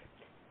that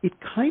it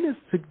kind of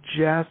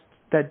suggests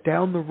that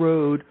down the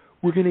road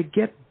we're going to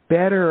get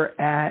better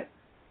at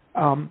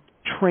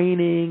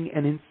training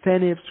and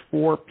incentives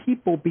for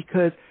people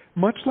because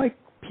much like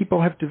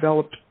people have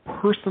developed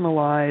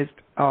personalized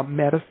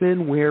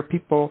medicine where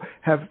people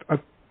have a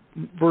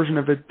version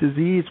of a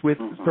disease with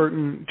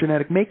certain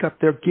genetic makeup,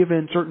 they're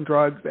given certain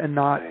drugs and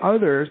not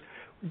others.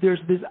 There's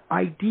this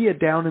idea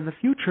down in the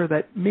future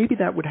that maybe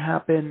that would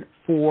happen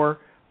for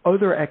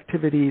other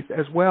activities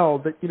as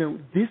well, that,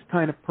 this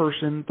kind of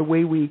person, the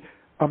way we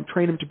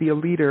train him to be a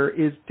leader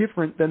is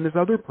different than this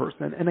other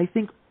person. And I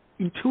think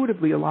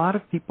intuitively a lot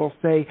of people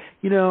say,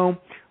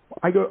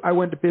 I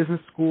went to business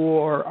school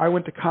or I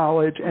went to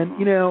college and,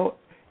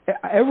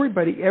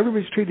 everybody's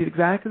treated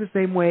exactly the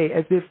same way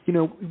as if,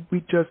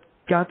 we just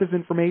got this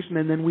information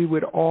and then we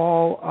would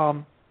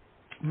all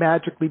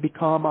magically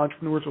become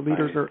entrepreneurs or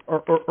leaders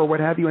or what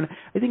have you. And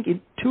I think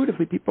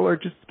intuitively people are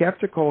just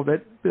skeptical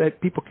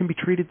that people can be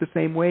treated the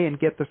same way and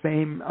get the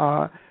same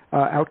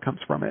outcomes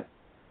from it.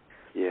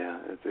 Yeah,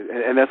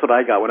 and that's what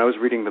I got when I was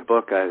reading the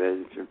book. I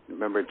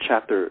remember in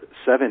Chapter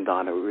 7,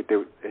 Don,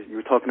 you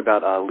were talking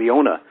about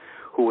Leona,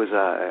 who was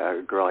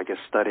a girl, I guess,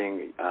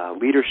 studying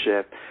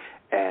leadership,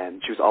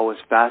 and she was always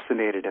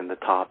fascinated in the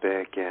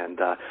topic and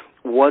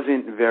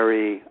wasn't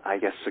very, I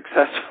guess,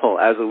 successful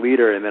as a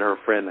leader. And then her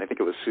friend, I think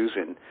it was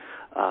Susan,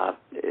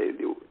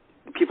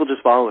 people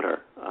just followed her.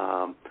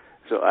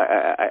 So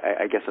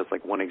I guess that's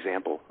like one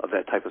example of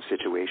that type of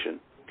situation.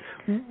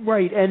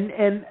 Right,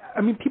 and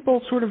I mean,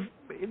 people sort of,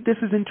 this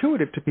is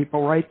intuitive to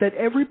people, right, that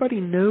everybody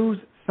knows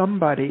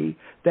somebody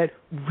that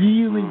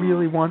really,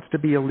 really wants to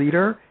be a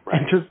leader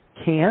and just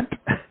can't,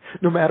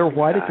 no matter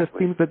what. It just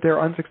seems that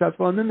they're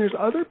unsuccessful. And then there's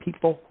other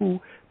people who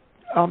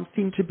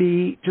seem to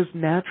be just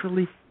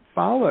naturally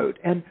followed.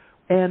 And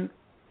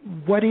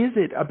what is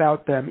it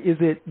about them? Is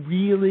it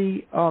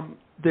really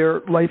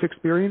their life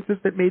experiences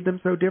that made them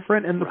so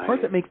different? And the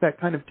part that makes that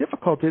kind of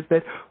difficult is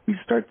that we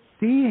start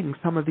seeing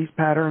some of these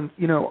patterns,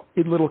 in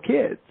little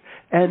kids.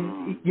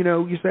 And,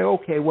 you say,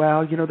 okay,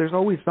 well, there's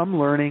always some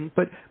learning,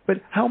 but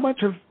how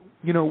much of,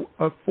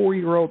 a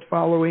 4-year-old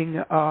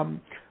following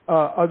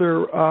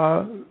other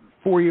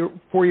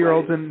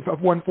 4-year-olds and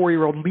of one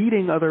 4-year-old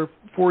leading other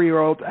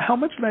 4-year-olds, how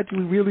much of that do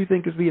we really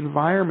think is the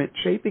environment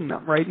shaping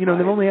them, right? They've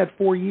only had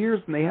 4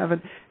 years and they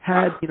haven't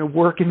had,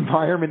 work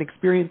environment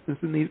experiences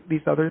in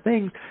these other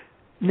things.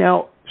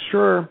 Now,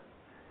 sure,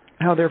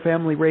 how their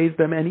family raised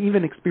them and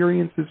even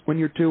experiences when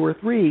you're 2 or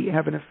 3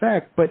 have an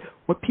effect, but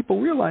what people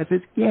realize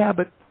is,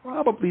 but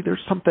probably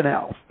there's something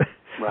else.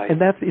 Right.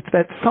 And it's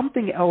that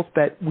something else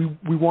that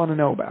we want to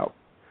know about.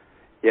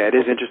 Yeah, it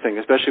is interesting,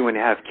 especially when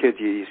you have kids.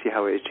 You see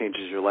how it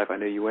changes your life. I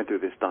know you went through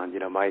this, Don.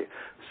 My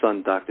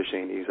son, Dr.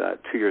 Shane, he's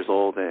 2 years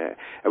old, and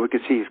we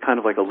could see he's kind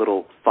of like a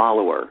little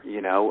follower,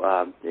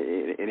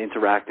 in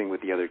interacting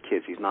with the other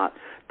kids. He's not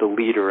the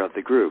leader of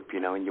the group,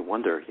 and you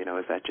wonder,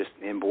 is that just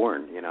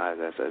inborn,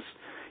 as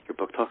your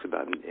book talks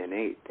about,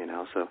 innate,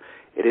 So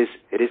it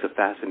is a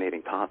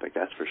fascinating topic,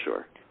 that's for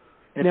sure.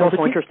 And it's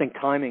also interesting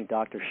timing,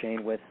 Dr.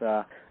 Shane, with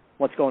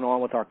what's going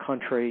on with our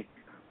country,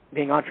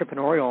 being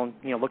entrepreneurial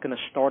and, looking to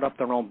start up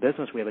their own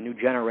business. We have a new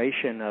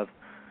generation of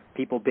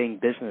people being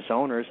business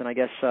owners, and I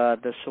guess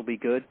this will be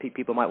good.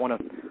 People might want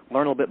to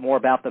learn a little bit more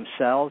about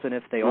themselves and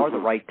if they are the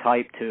right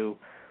type to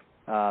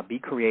be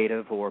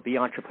creative or be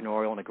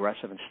entrepreneurial and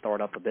aggressive and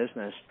start up a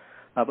business.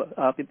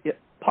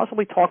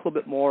 Possibly talk a little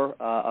bit more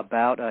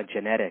about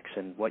genetics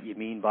and what you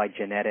mean by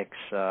genetics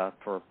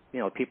for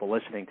people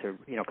listening to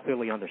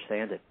clearly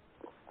understand it.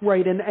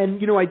 Right, and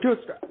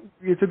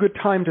it's a good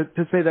time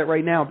to say that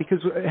right now, because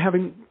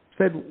having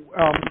said,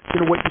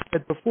 what you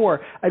said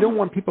before, I don't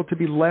want people to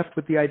be left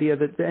with the idea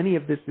that any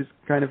of this is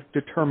kind of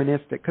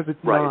deterministic, because it's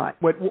not.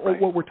 What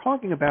we're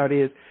talking about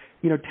is,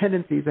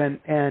 tendencies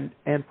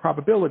and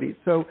probabilities.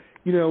 So,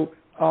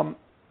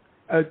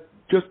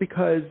 just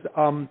because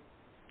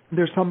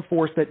there's some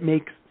force that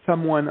makes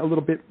someone a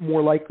little bit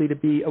more likely to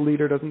be a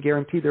leader doesn't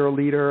guarantee they're a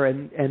leader,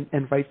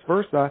 and vice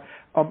versa.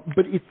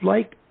 But it's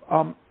like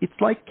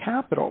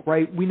capital,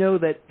 right? We know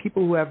that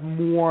people who have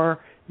more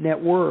net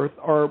worth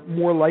are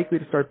more likely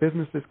to start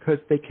businesses because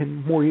they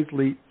can more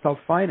easily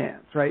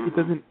self-finance, right? It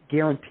doesn't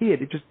guarantee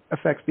it. It just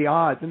affects the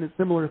odds, and it's a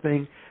similar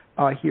thing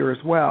here as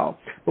well.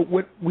 But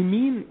what we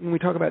mean when we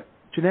talk about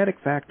genetic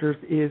factors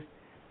is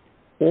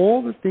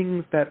all the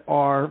things that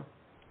are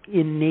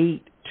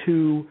innate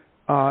to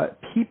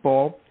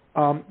people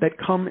that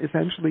come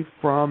essentially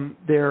from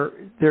their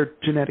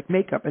genetic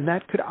makeup, and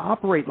that could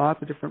operate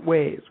lots of different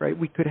ways, right?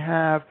 We could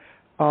have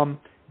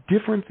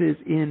differences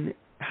in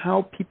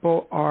how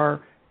people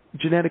are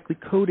genetically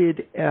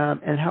coded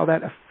and how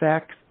that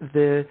affects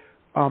the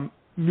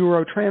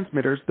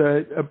neurotransmitters,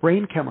 the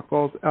brain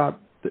chemicals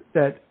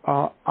that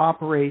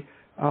operate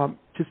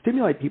to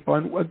stimulate people.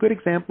 And a good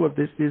example of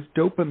this is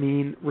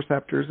dopamine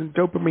receptors, and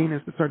dopamine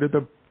is the sort of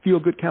the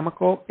feel-good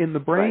chemical in the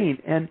brain,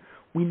 and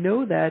we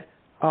know that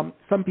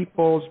some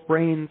people's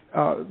brains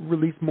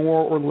release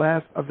more or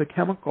less of the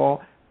chemical,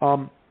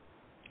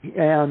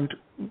 and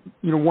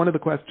one of the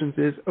questions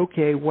is,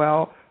 okay,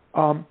 well,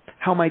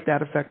 how might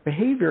that affect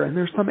behavior? And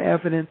there's some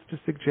evidence to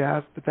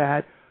suggest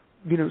that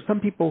some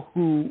people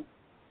who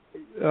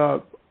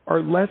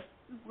are less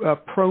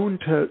prone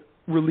to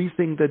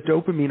releasing the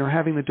dopamine or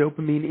having the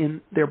dopamine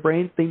in their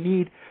brains, they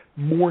need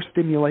more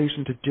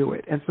stimulation to do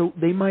it. And so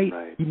they might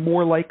be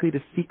more likely to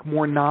seek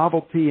more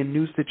novelty in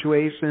new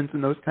situations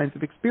and those kinds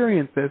of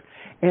experiences.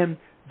 And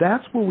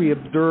that's where we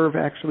observe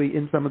actually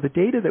in some of the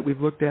data that we've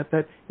looked at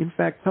that, in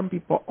fact, some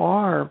people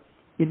are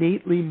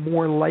innately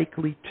more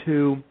likely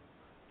to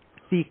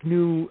seek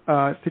new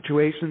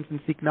situations and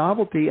seek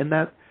novelty, and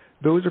that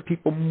those are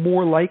people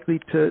more likely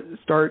to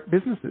start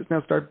businesses.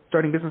 Now,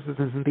 starting businesses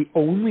isn't the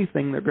only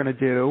thing they're going to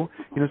do.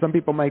 Some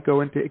people might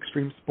go into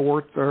extreme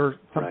sports or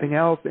something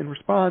else in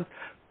response,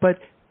 but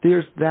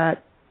there's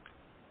that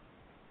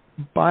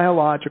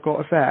biological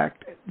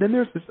effect. Then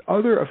there's this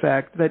other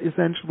effect that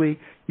essentially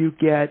you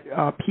get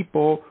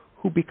people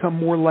who become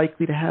more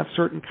likely to have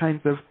certain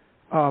kinds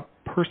of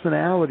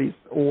personalities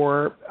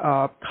or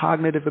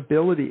cognitive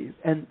abilities,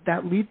 and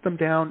that leads them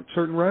down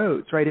certain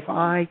roads, right? If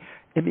I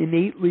am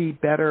innately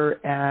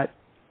better at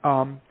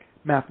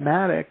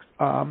mathematics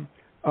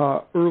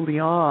early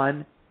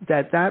on,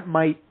 that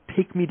might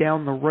take me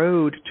down the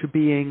road to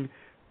being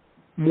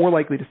more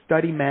likely to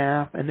study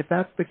math, and if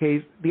that's the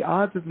case, the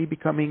odds of me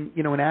becoming,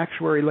 an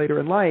actuary later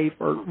in life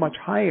are much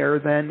higher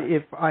than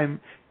if I'm,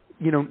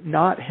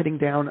 not heading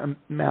down a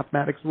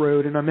mathematics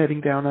road and I'm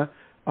heading down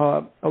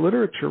a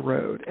literature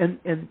road. And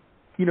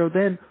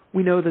then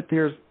we know that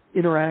there's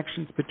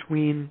interactions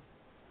between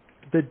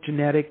the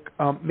genetic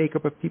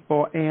makeup of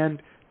people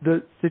and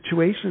the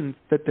situations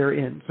that they're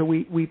in. So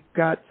we've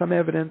got some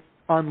evidence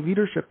on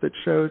leadership that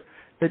shows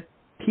that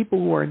people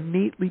who are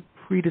innately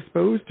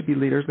predisposed to be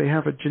leaders, they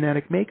have a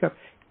genetic makeup.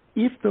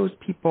 If those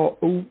people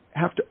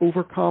have to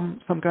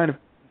overcome some kind of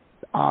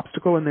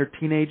obstacle in their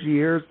teenage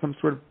years, some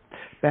sort of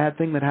bad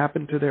thing that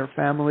happened to their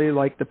family,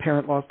 like the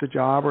parent lost a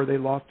job or they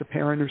lost a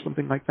parent or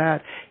something like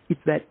that, it's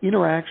that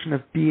interaction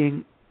of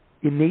being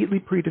innately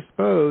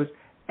predisposed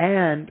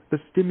and the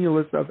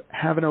stimulus of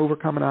having to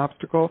overcome an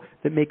obstacle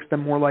that makes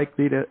them more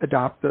likely to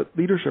adopt the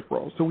leadership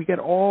role. So we get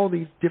all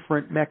these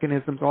different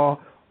mechanisms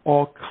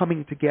all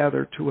coming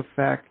together to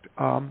affect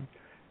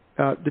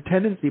the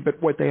tendency,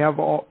 but what they have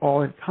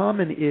all in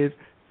common is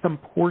some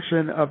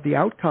portion of the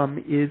outcome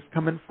is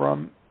coming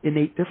from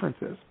innate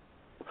differences.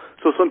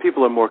 So some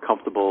people are more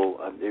comfortable,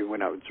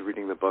 when I was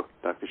reading the book,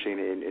 Dr. Shane,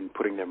 in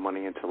putting their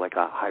money into like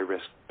a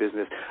high-risk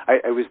business.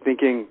 I was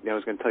thinking, I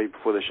was going to tell you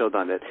before the show,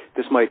 Don, that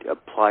this might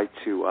apply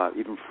to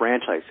even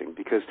franchising,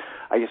 because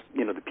I guess,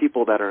 the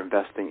people that are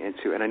investing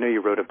into, and I know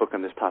you wrote a book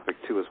on this topic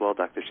too as well,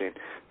 Dr. Shane,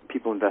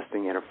 people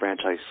investing in a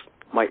franchise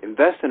might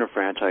invest in a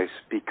franchise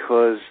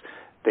because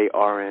they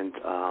aren't,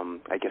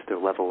 I guess their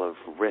level of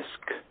risk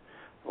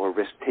or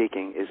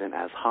risk-taking isn't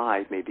as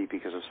high, maybe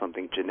because of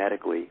something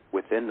genetically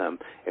within them.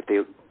 If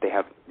they're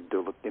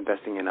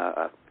investing in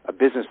a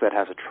business that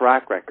has a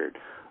track record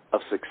of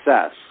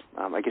success,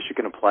 I guess you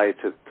can apply it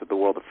to the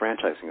world of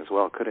franchising as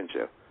well, couldn't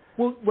you?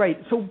 Well, right.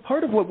 So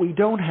part of what we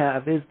don't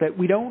have is that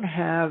we don't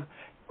have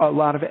a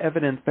lot of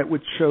evidence that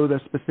would show the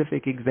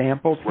specific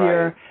examples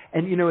here.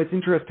 And, it's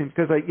interesting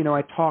because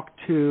I talk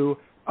to,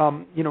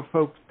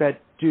 folks that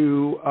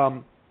do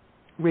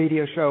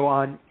radio show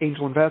on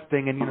angel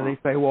investing, and they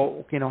say,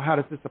 well, how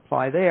does this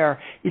apply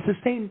there? It's the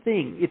same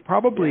thing. It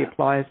probably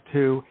applies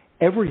to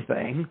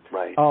everything,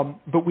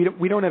 but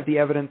we don't have the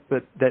evidence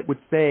that would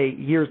say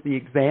here's the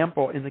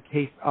example in the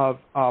case of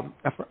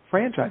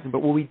franchising. But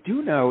what we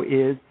do know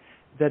is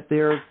that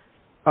there's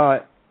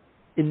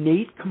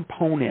innate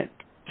component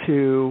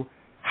to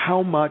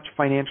how much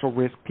financial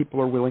risk people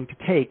are willing to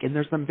take. And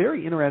there's some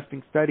very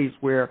interesting studies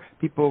where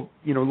people,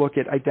 look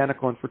at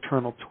identical and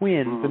fraternal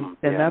twins,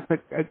 and that's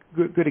a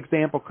good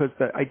example because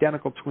the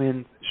identical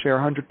twins share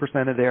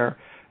 100% of their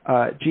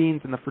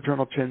genes, and the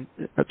fraternal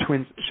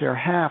twins share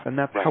half, and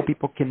that's how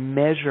people can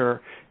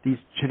measure these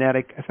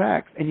genetic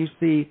effects. And you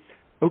see,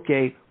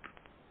 okay,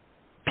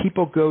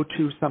 people go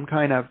to some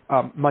kind of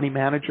money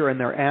manager and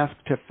they're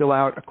asked to fill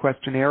out a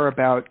questionnaire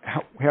about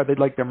how they'd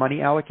like their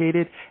money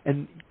allocated,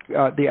 and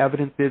the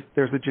evidence is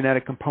there's a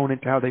genetic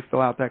component to how they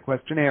fill out that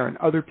questionnaire. And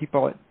other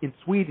people in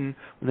Sweden,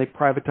 when they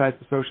privatized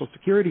the Social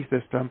Security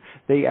system,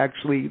 they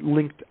actually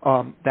linked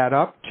that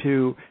up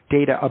to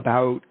data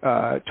about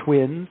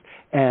twins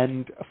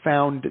and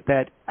found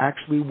that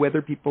actually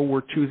whether people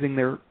were choosing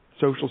their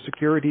Social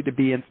Security to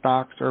be in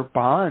stocks or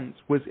bonds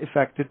was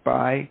affected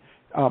by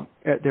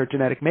their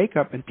genetic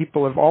makeup, and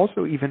people have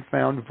also even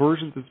found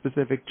versions of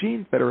specific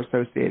genes that are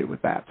associated with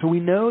that. So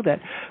we know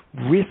that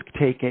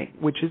risk-taking,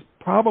 which is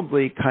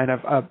probably kind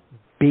of a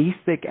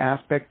basic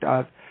aspect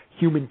of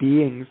human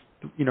beings,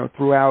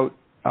 throughout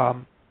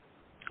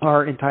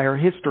our entire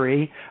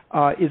history,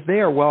 is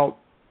there. Well,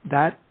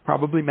 that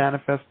probably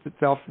manifests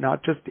itself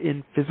not just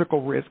in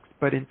physical risks,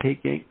 but in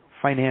taking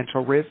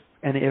financial risks.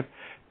 And if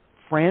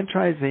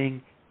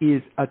franchising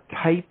is a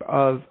type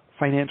of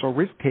financial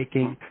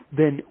risk-taking,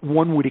 then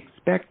one would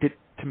expect it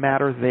to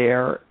matter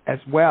there as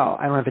well.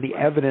 I don't have any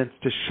evidence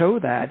to show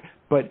that,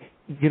 but,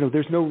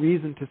 there's no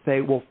reason to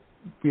say, well,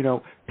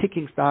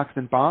 picking stocks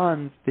and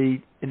bonds, the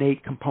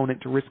innate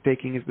component to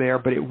risk-taking is there,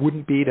 but it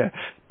wouldn't be to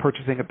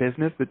purchasing a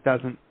business. That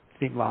doesn't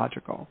seem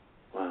logical.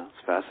 Wow,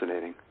 it's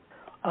fascinating.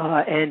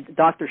 And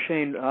Dr.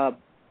 Shane,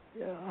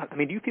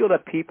 do you feel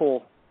that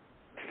people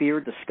fear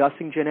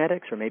discussing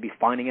genetics or maybe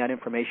finding out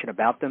information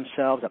about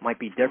themselves that might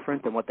be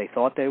different than what they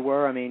thought they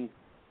were?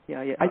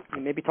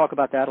 Maybe talk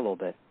about that a little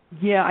bit.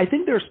 Yeah, I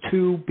think there's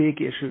two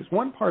big issues.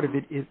 One part of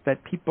it is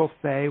that people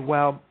say,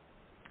 well,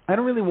 I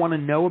don't really want to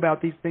know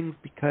about these things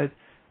because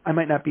I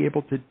might not be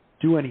able to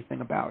do anything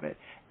about it.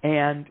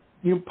 And,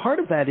 part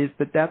of that is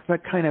that's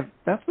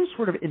the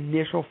sort of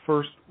initial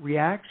first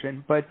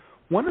reaction. But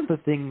one of the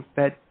things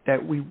that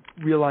we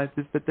realized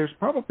is that there's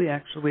probably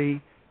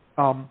actually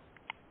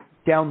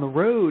down the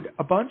road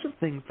a bunch of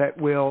things that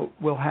will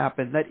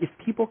happen, that if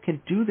people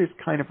can do this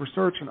kind of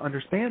research and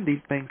understand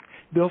these things,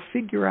 they'll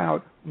figure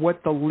out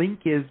what the link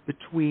is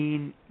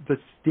between the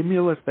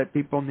stimulus that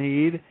people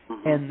need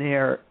and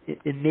their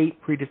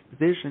innate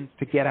predispositions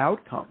to get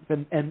outcomes.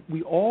 And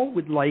we all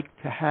would like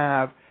to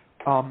have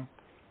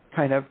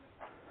kind of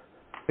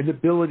an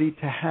ability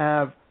to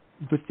have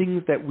the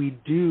things that we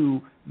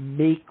do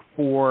make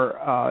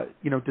for,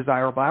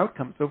 desirable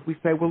outcomes. So if we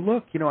say, well,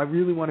 look, I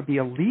really want to be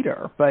a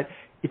leader, but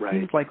it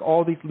seems like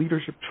all these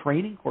leadership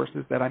training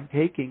courses that I'm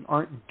taking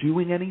aren't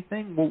doing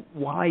anything. Well,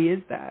 why is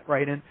that,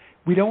 right? And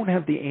we don't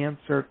have the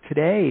answer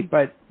today,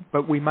 but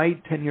we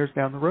might 10 years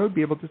down the road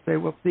be able to say,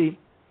 well, see,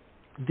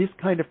 this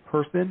kind of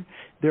person,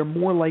 they're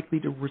more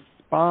likely to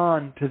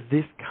respond to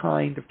this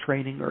kind of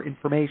training or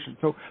information.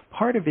 So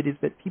part of it is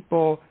that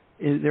people,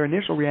 their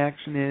initial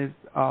reaction is,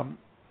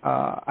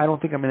 I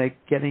don't think I'm going to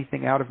get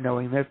anything out of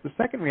knowing this. The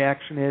second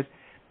reaction is,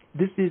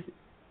 this is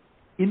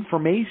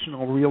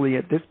informational really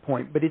at this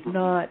point, but it's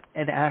not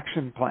an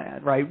action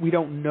plan, right? We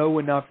don't know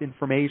enough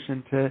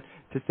information to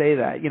say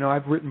that.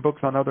 I've written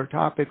books on other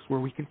topics where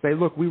we can say,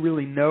 look, we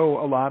really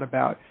know a lot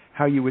about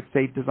how you would,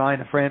 say,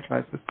 design a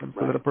franchise system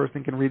so that a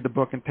person can read the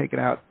book and take it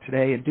out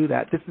today and do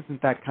that. This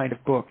isn't that kind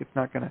of book. It's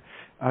not going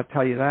to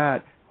tell you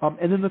that.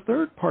 And then the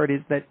third part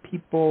is that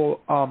people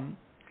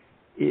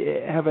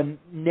have a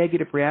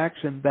negative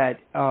reaction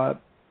that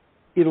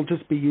it'll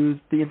just be used,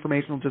 the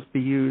information will just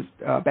be used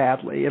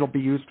badly. It'll be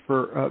used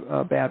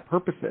for bad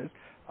purposes.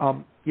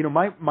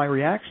 My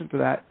reaction to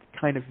that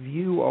kind of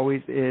view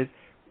always is,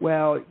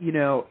 well,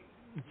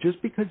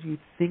 just because you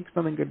think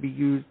something could be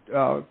used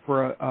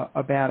for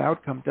a bad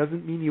outcome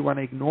doesn't mean you want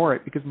to ignore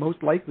it, because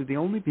most likely the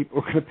only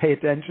people who are going to pay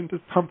attention to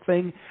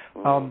something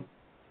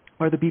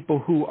are the people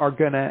who are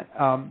going to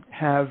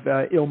have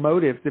ill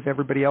motives if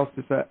everybody else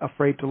is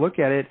afraid to look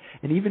at it.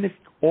 And even if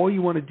all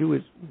you want to do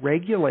is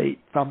regulate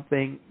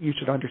something, you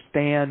should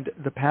understand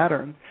the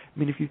patterns. I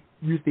mean, if you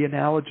use the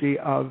analogy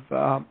of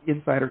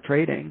insider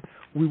trading,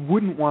 we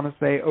wouldn't want to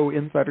say, oh,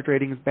 insider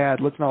trading is bad,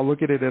 let's not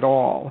look at it at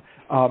all.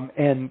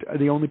 And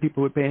the only people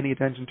who would pay any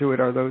attention to it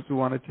are those who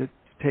wanted to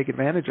take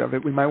advantage of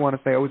it. We might want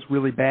to say, oh, it's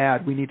really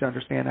bad, we need to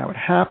understand how it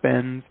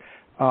happens,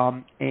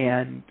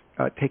 and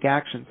take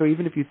action. So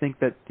even if you think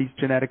that these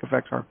genetic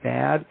effects are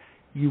bad,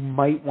 you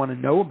might want to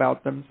know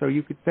about them. So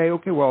you could say,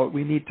 okay, well,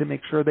 we need to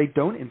make sure they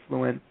don't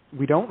influence,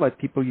 we don't let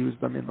people use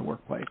them in the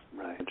workplace.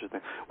 Right,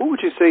 interesting. What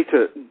would you say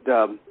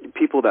to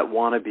people that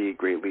want to be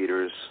great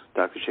leaders,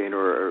 Dr. Shane,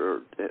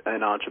 or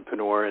an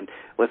entrepreneur, and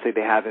let's say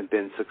they haven't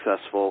been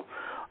successful?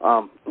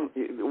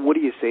 What do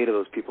you say to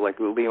those people? Like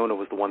Leona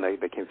was the one that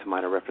came to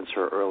mind. I referenced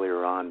her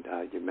earlier on.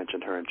 You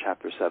mentioned her in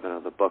Chapter 7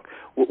 of the book.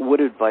 What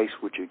advice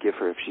would you give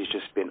her if she's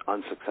just been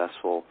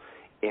unsuccessful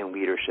in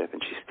leadership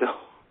and she's still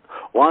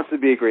wants to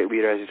be a great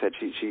leader, as you said,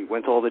 she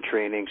went to all the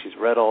training, she's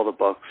read all the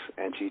books,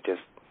 and she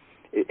just,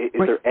 is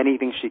there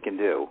anything she can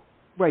do?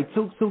 Right.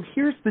 So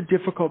here's the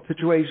difficult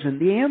situation.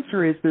 The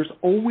answer is there's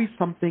always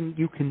something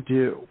you can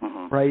do,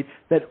 right?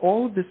 That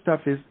all of this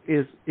stuff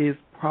is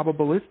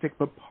probabilistic,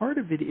 but part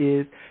of it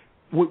is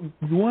what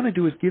you want to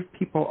do is give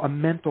people a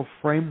mental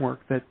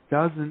framework that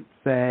doesn't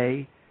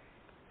say,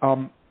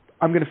 I'm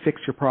going to fix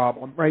your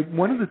problem, right?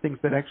 One of the things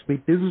that actually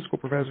business school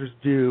professors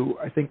do,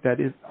 I think that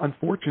is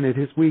unfortunate,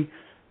 is we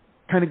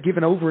kind of give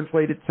an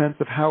overinflated sense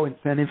of how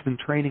incentives and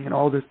training and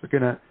all this are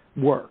going to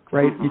work,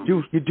 right?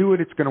 You do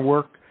it, it's going to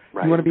work.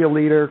 Right. You want to be a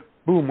leader,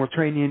 boom, we'll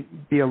train you to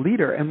be a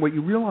leader. And what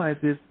you realize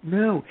is,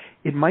 no,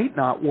 it might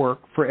not work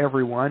for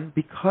everyone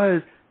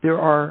because there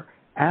are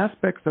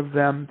aspects of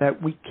them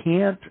that we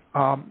can't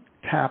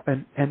tap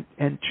and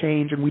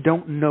change, and we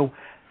don't know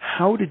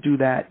how to do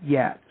that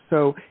yet.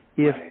 So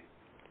if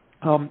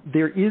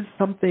there is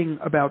something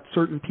about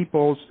certain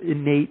people's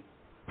innate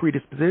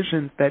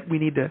predispositions that we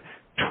need to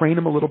train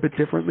them a little bit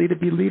differently to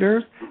be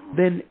leaders,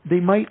 then they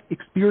might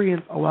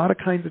experience a lot of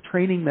kinds of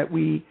training that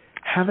we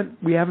haven't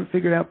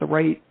figured out the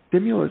right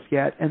stimulus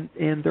yet, and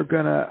they're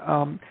going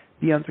to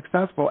be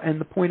unsuccessful. And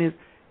the point is,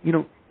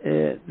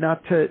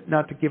 not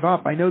to give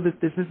up. I know that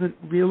this isn't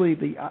really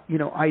the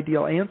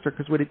ideal answer,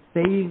 because what it's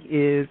saying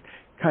is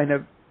kind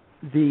of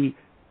the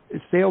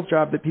sales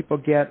job that people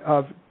get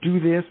of do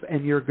this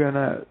and your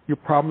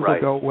problems will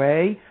go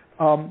away.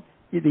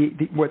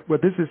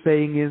 What this is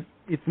saying is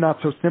it's not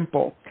so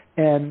simple.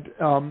 And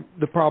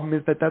the problem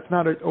is that that's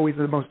not always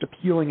the most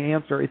appealing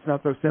answer. It's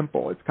not so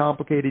simple. It's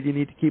complicated. You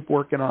need to keep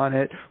working on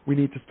it. We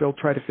need to still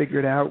try to figure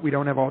it out. We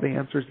don't have all the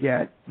answers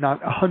yet.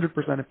 Not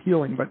 100%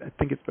 appealing, but I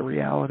think it's the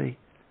reality.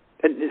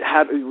 And do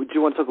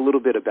you want to talk a little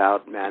bit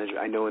about management?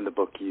 I know in the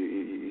book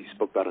you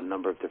spoke about a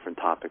number of different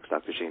topics,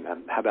 Dr. Shane.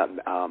 How about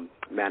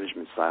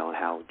management style and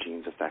how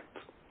genes affect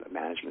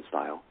management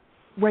style?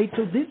 Right,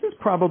 so this is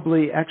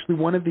probably actually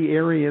one of the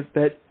areas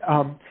that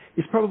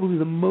is probably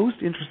the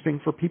most interesting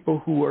for people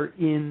who are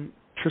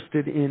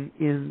interested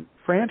in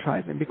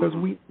franchising, because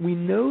we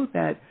know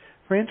that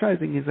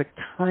franchising is a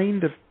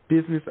kind of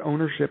business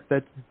ownership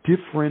that's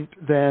different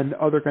than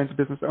other kinds of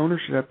business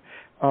ownership,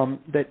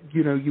 that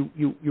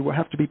you will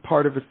have to be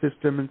part of a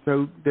system, and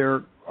so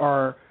there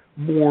are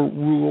more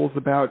rules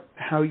about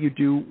how you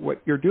do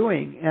what you're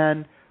doing.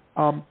 And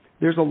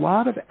there's a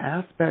lot of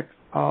aspects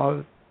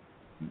of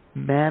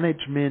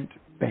management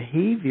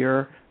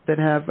behavior that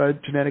have a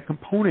genetic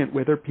component,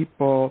 whether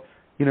people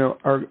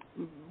are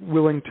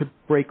willing to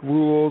break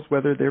rules,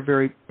 whether they're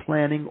very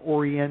planning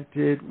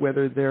oriented,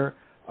 whether they're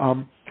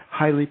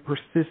highly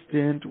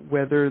persistent,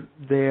 whether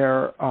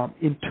they're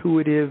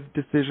intuitive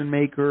decision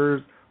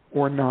makers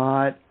or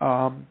not,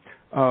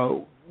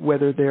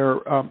 whether they're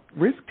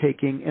risk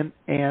taking.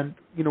 And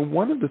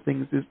one of the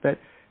things is that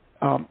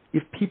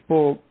if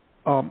people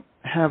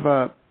have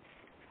a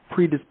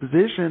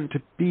predisposition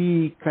to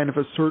be kind of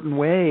a certain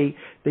way,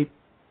 they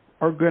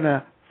are going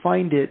to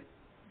find it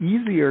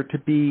easier to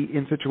be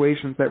in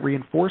situations that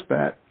reinforce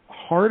that,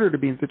 harder to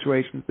be in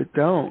situations that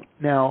don't.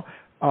 Now,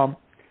 not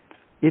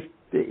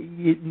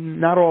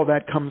all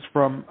that comes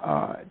from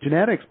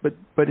genetics,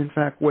 but in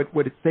fact what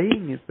it's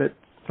saying is that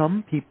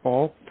some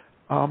people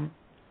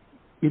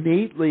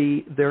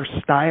innately their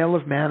style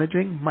of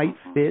managing might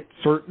fit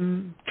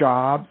certain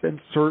jobs and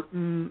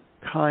certain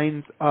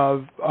kinds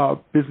of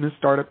business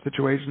startup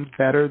situations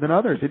better than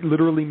others. It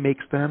literally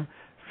makes them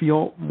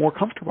feel more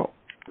comfortable.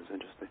 That's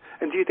interesting.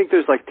 And do you think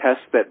there's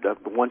tests that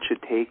one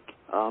should take,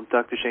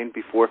 Dr. Shane,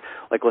 before,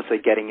 let's say,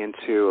 getting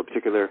into a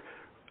particular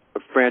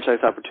franchise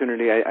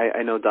opportunity?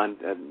 I know, Don,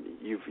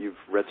 you've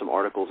read some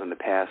articles in the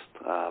past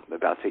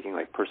about taking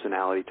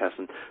personality tests,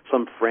 and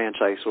some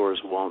franchisors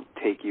won't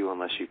take you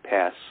unless you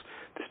pass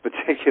this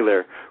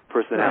particular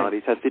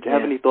personality test. Did you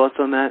have any thoughts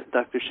on that,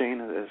 Dr.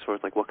 Shane, as far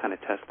as what kind of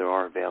tests there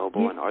are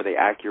available and are they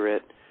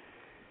accurate?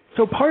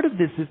 So part of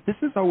this is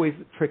always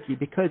tricky,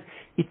 because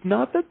it's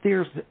not that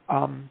there's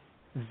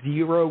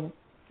zero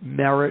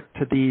merit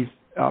to these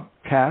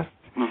tests.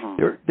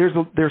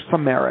 There's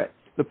some merit.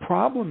 The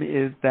problem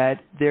is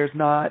that there's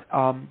not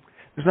a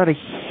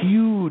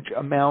huge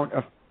amount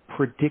of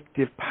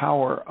predictive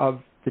power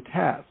of the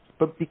test,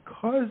 but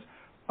because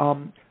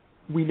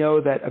we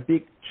know that a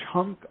big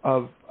chunk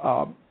of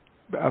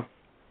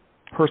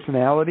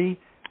personality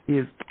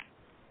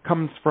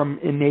comes from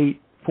innate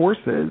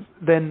forces,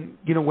 then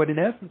what in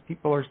essence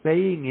people are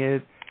saying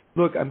is,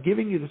 look, I'm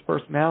giving you this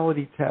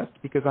personality test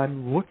because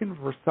I'm looking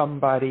for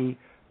somebody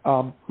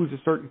who's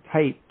a certain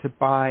type to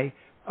buy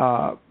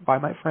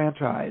my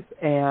franchise,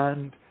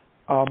 and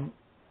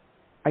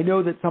I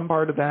know that some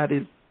part of that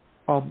is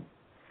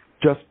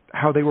just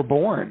how they were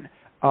born,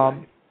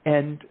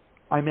 and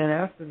I'm in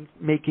essence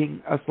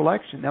making a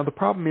selection. Now the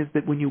problem is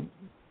that when you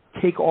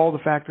take all the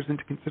factors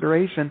into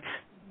consideration,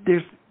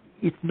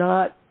 it's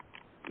not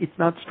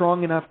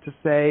strong enough to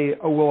say,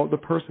 oh well, the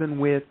person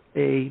with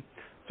a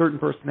certain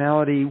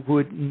personality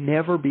would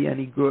never be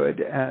any good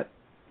at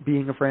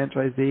being a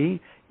franchisee.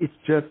 It's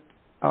just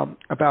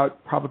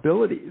about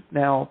probabilities.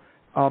 Now,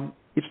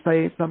 if,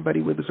 say,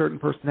 somebody with a certain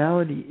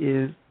personality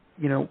is,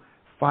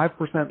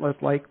 5% less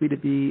likely to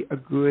be a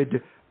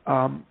good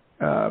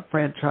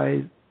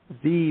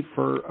franchisee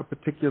for a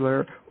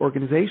particular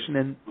organization,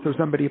 and so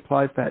somebody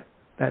applies that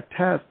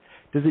test,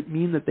 does it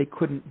mean that they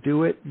couldn't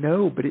do it?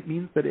 No, but it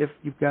means that if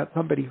you've got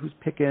somebody who's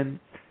picking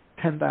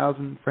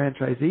 10,000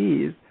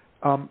 franchisees,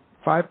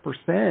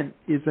 5%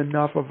 is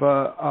enough of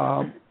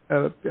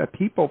a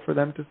people for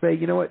them to say,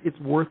 you know what, it's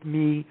worth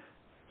me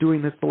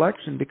doing this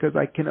selection because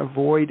I can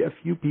avoid a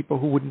few people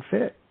who wouldn't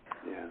fit.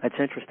 Yeah. That's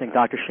interesting,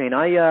 Dr. Shane.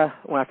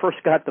 When I first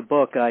got the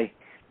book,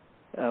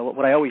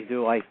 what I always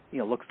do, I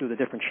look through the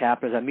different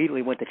chapters. I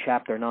immediately went to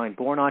Chapter 9,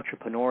 Born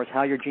Entrepreneurs,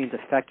 How Your Genes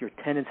Affect Your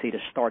Tendency to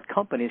Start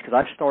Companies, because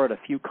I've started a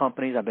few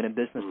companies. I've been in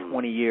business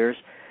 20 years.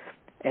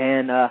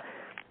 And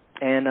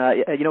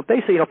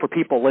basically, for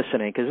people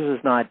listening, because this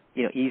is not,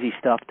 easy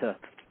stuff to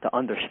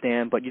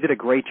understand, but you did a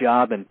great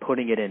job in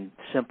putting it in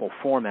simple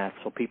format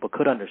so people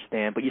could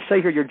understand. But you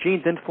say here your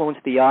genes influence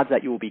the odds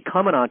that you will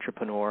become an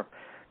entrepreneur.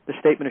 The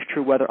statement is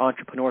true whether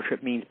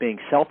entrepreneurship means being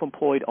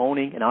self-employed,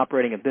 owning and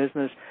operating a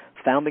business,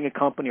 founding a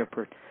company, or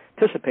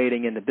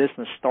participating in the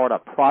business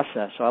startup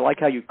process. So I like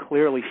how you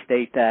clearly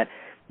state that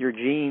your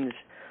genes,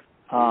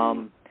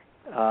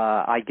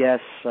 I guess,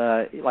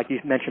 like you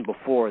mentioned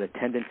before, the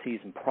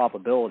tendencies and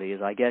probabilities,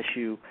 I guess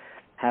you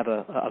have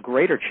a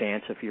greater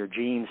chance if your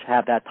genes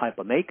have that type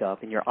of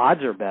makeup and your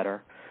odds are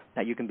better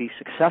that you can be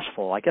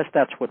successful. I guess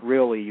that's what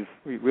you've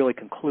really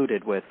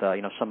concluded with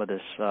some of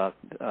this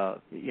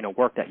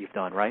work that you've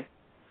done, right?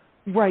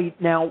 Right.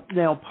 Now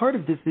part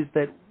of this is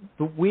that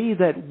the way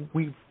that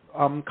we've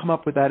come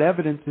up with that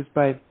evidence is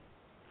by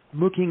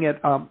looking at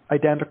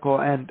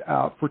identical and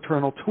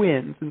fraternal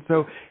twins. And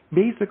so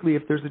basically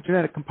if there's a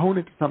genetic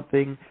component to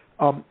something,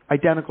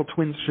 identical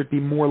twins should be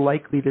more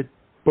likely to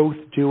both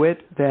do it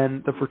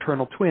than the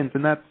fraternal twins,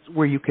 and that's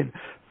where you can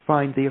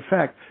find the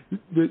effect.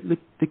 The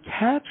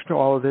catch to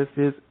all of this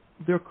is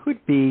there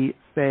could be,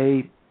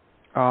 say,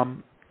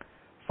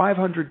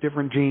 500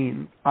 different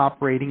genes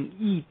operating,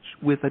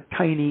 each with a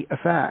tiny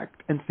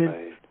effect. And since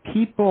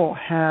people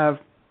have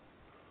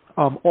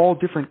all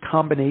different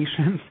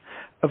combinations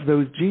of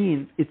those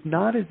genes, it's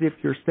not as if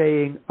you're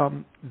saying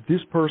this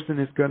person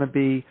is going to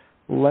be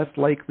less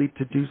likely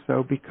to do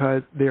so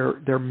because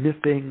they're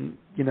missing,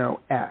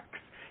 X.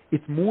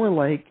 It's more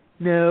like,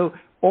 no,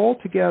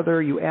 altogether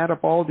you add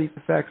up all these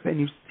effects and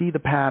you see the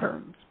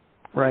patterns,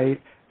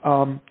 right?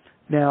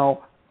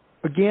 Now,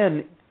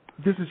 again,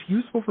 this is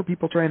useful for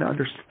people trying to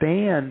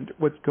understand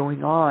what's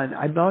going on.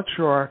 I'm not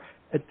sure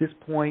at this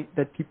point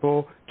that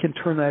people can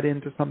turn that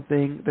into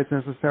something that's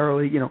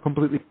necessarily,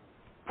 completely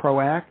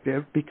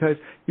proactive, because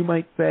you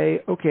might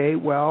say, okay,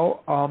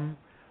 well,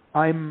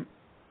 I'm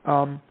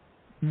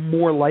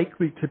more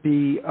likely to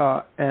be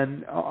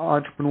an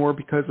entrepreneur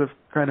because of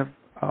kind of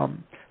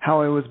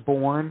how I was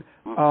born,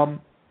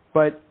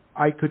 but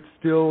I could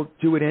still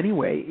do it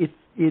anyway.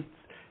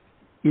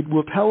 It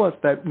will tell us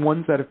that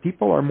one set of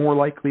people are more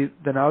likely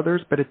than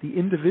others, but at the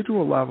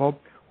individual level,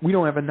 we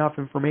don't have enough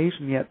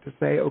information yet to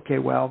say, okay,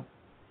 well,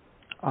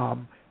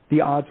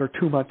 the odds are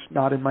too much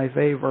not in my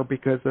favor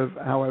because of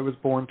how I was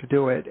born to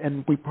do it.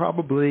 And we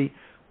probably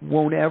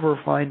won't ever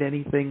find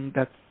anything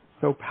that's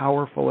so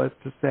powerful as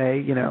to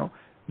say,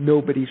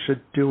 nobody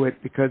should do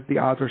it because the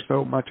odds are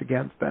so much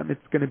against them.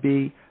 It's going to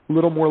be a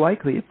little more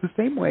likely. It's the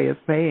same way as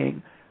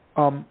saying,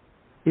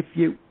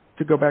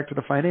 to go back to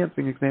the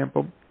financing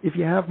example, if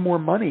you have more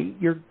money,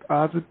 your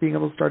odds of being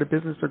able to start a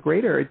business are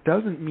greater. It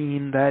doesn't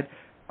mean that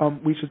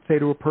we should say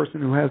to a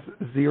person who has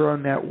zero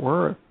net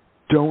worth,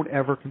 don't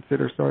ever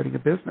consider starting a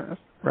business,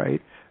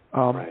 right?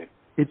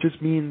 It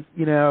just means,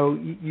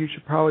 you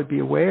should probably be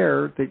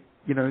aware that,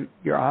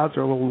 your odds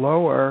are a little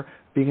lower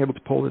being able to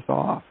pull this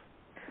off.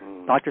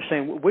 Dr.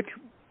 Shane,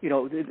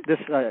 this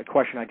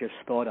question I just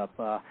thought of,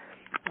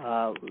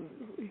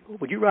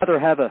 would you rather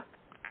have a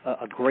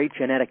great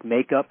genetic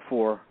makeup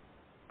for,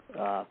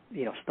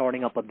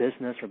 starting up a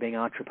business or being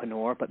an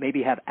entrepreneur, but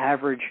maybe have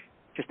average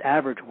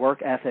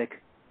work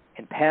ethic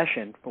and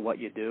passion for what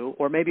you do,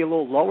 or maybe a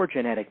little lower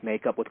genetic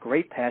makeup with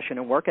great passion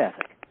and work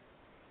ethic?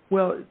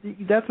 Well,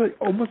 that's an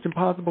almost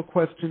impossible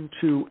question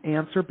to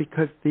answer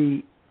because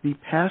the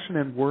passion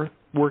and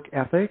work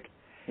ethic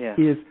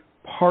is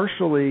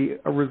partially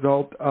a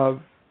result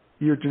of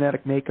your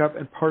genetic makeup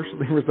and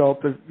partially a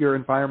result of your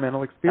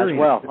environmental experience. As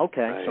well,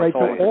 okay. Right.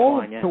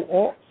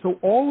 So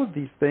all of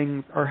these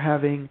things are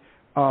having,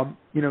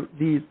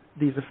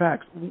 these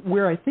effects.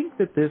 Where I think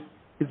that this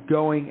is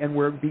going and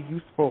where it would be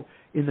useful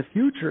in the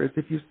future is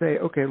if you say,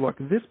 okay, look,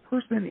 this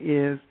person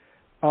is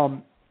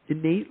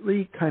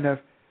innately kind of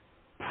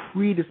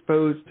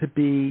predisposed to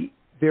be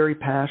very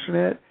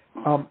passionate,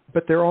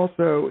 but they're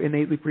also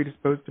innately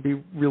predisposed to be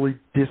really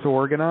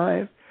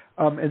disorganized,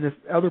 and this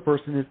other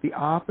person is the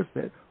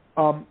opposite.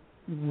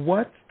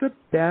 What's the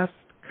best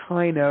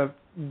kind of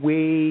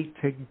way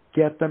to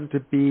get them to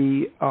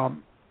be,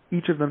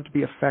 each of them to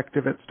be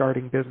effective at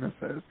starting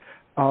businesses?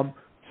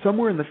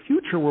 Somewhere in the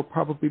future, we'll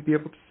probably be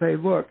able to say,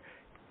 look,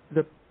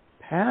 the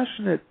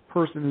passionate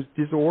person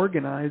who's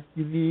disorganized,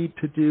 you need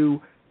to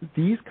do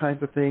these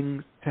kinds of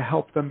things to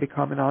help them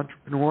become an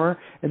entrepreneur.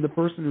 And the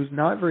person who's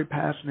not very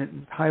passionate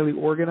and highly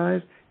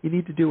organized, you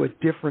need to do a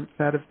different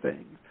set of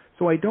things.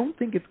 So I don't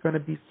think it's going to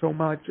be so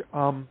much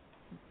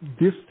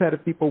this set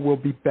of people will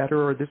be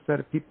better or this set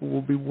of people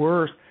will be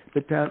worse,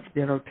 that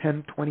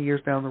 10, 20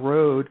 years down the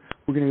road,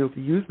 we're going to be able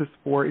to use this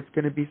for. It's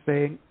going to be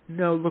saying,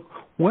 no, look,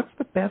 what's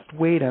the best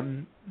way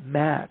to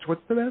match?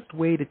 What's the best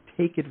way to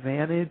take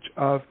advantage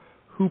of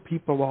who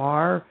people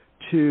are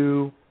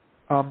to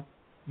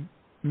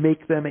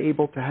make them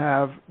able to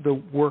have the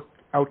work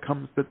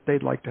outcomes that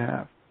they'd like to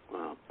have?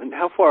 Wow. And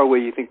how far away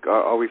you think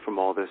are we from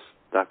all this,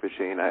 Dr.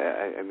 Shane?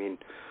 I mean,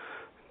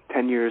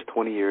 10 years,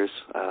 20 years,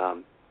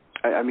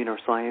 I mean, are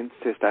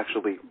scientists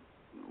actually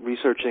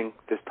researching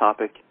this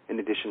topic in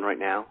addition right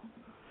now?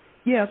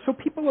 Yeah, so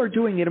people are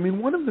doing it. I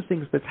mean, one of the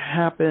things that's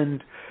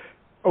happened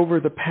over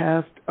the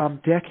past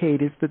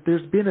decade is that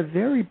there's been a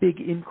very big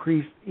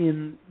increase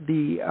in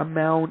the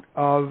amount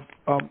of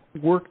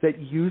work that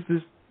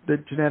uses the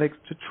genetics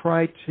to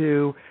try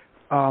to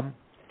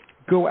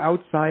go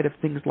outside of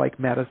things like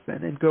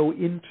medicine and go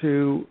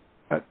into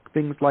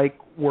things like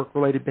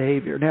work-related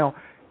behavior. Now,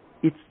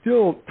 it's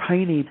still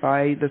tiny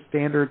by the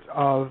standards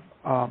of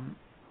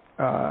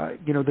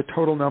the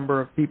total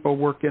number of people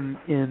working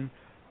in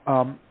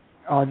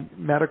on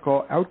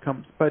medical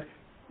outcomes, but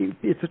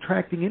it's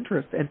attracting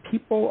interest, and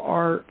people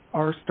are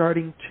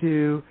starting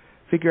to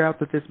figure out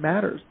that this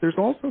matters. There's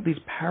also these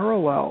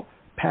parallel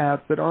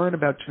paths that aren't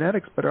about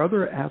genetics, but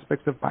other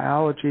aspects of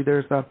biology.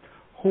 There's a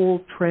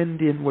whole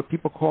trend in what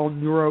people call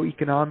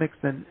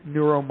neuroeconomics and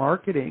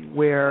neuromarketing,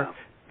 where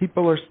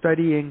people are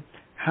studying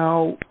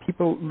how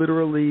people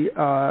literally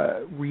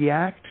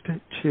react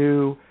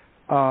to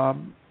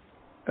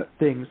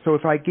things. So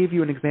if I give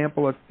you an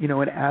example of,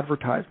 an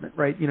advertisement,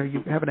 right?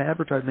 You have an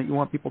advertisement, you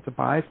want people to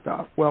buy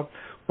stuff. Well,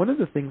 one of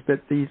the things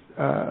that these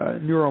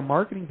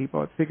neuromarketing people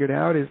have figured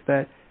out is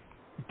that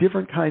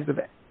different kinds of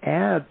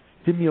ads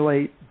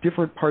stimulate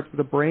different parts of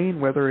the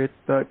brain, whether it's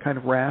the kind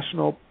of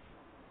rational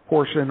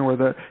portion or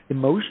the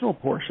emotional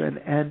portion,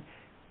 and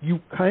you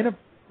kind of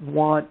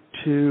want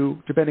to,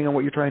 depending on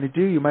what you're trying to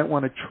do, you might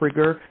want to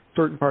trigger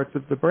certain parts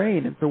of the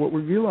brain. And so what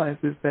we realize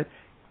is that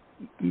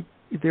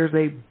there's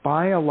a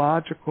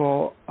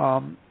biological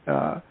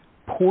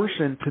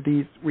portion to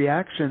these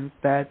reactions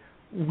that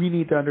we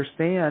need to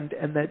understand,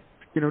 and that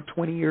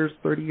 20 years,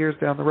 30 years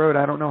down the road,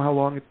 I don't know how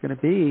long it's going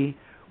to be,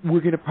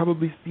 we're going to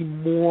probably see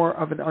more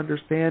of an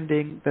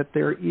understanding that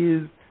there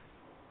is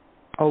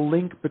a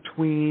link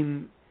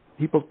between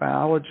people's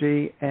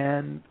biology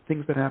and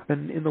things that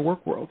happen in the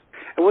work world.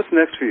 And what's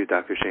next for you,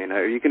 Dr. Shane?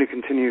 Are you going to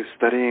continue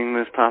studying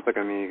this topic?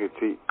 I mean, you could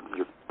see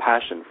your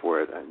passion for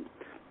it.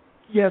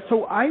 Yeah,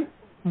 so I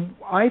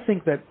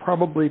think that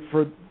probably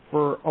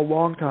for a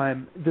long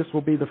time, this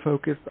will be the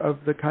focus of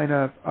the kind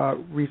of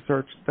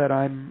research that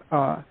I'm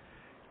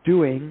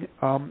doing.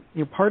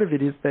 Part of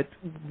it is that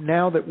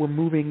now that we're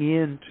moving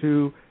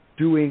into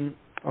doing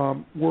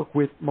work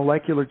with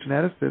molecular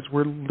geneticists,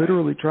 we're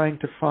literally trying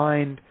to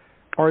find,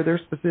 are there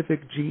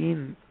specific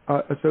genes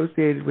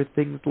associated with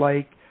things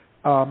like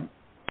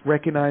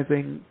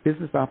recognizing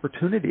business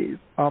opportunities?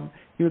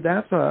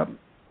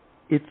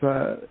 It's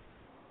a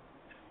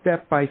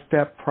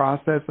step-by-step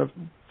process of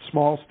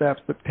small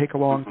steps that take a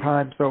long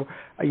time. So,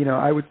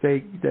 I would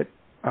say that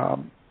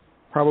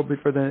probably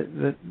for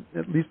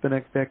at least the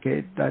next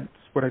decade, that's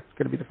what it's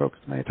going to be the focus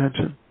of my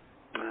attention.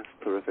 That's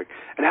terrific.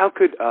 And how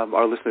could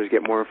our listeners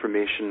get more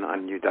information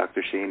on you,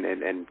 Dr. Sheen,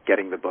 and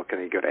getting the book? Can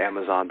they go to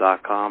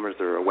Amazon.com, or is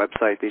there a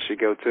website they should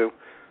go to?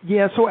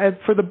 Yeah, so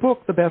for the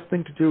book, the best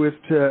thing to do is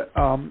to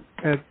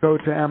go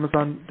to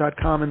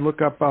Amazon.com and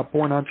look up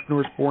Born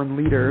Entrepreneurs, Born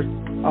Leaders.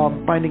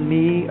 Finding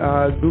me,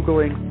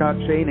 Googling Scott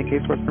Shane at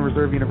Case Western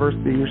Reserve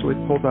University usually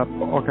pulls up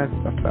all kinds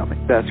of stuff about me.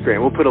 That's great.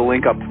 We'll put a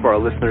link up for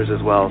our listeners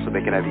as well so they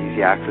can have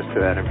easy access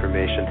to that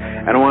information.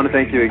 And I want to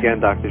thank you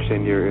again, Dr.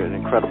 Shane. You're an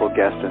incredible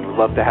guest, and we'd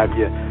love to have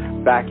you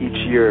back each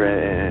year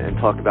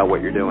and talk about what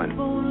you're doing.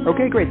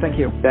 Okay, great.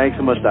 Thank you. Thanks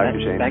so much, Dr.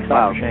 Shane. Thanks,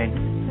 Dr. Shane.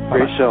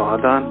 Great show, huh,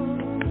 Don?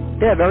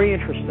 Yeah, very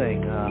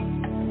interesting.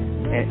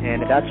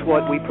 And that's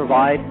what we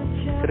provide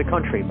to the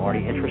country,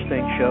 Marty.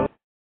 Interesting show.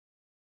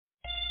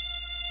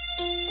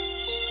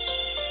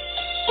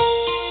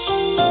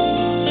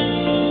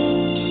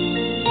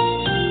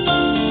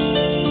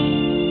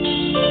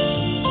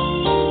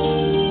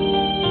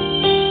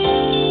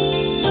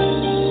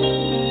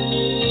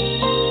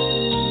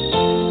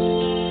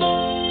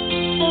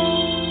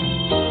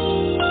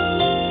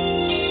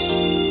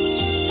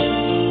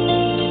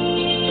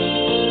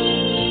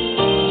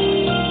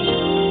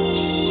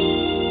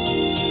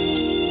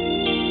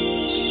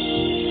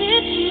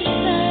 If you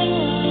say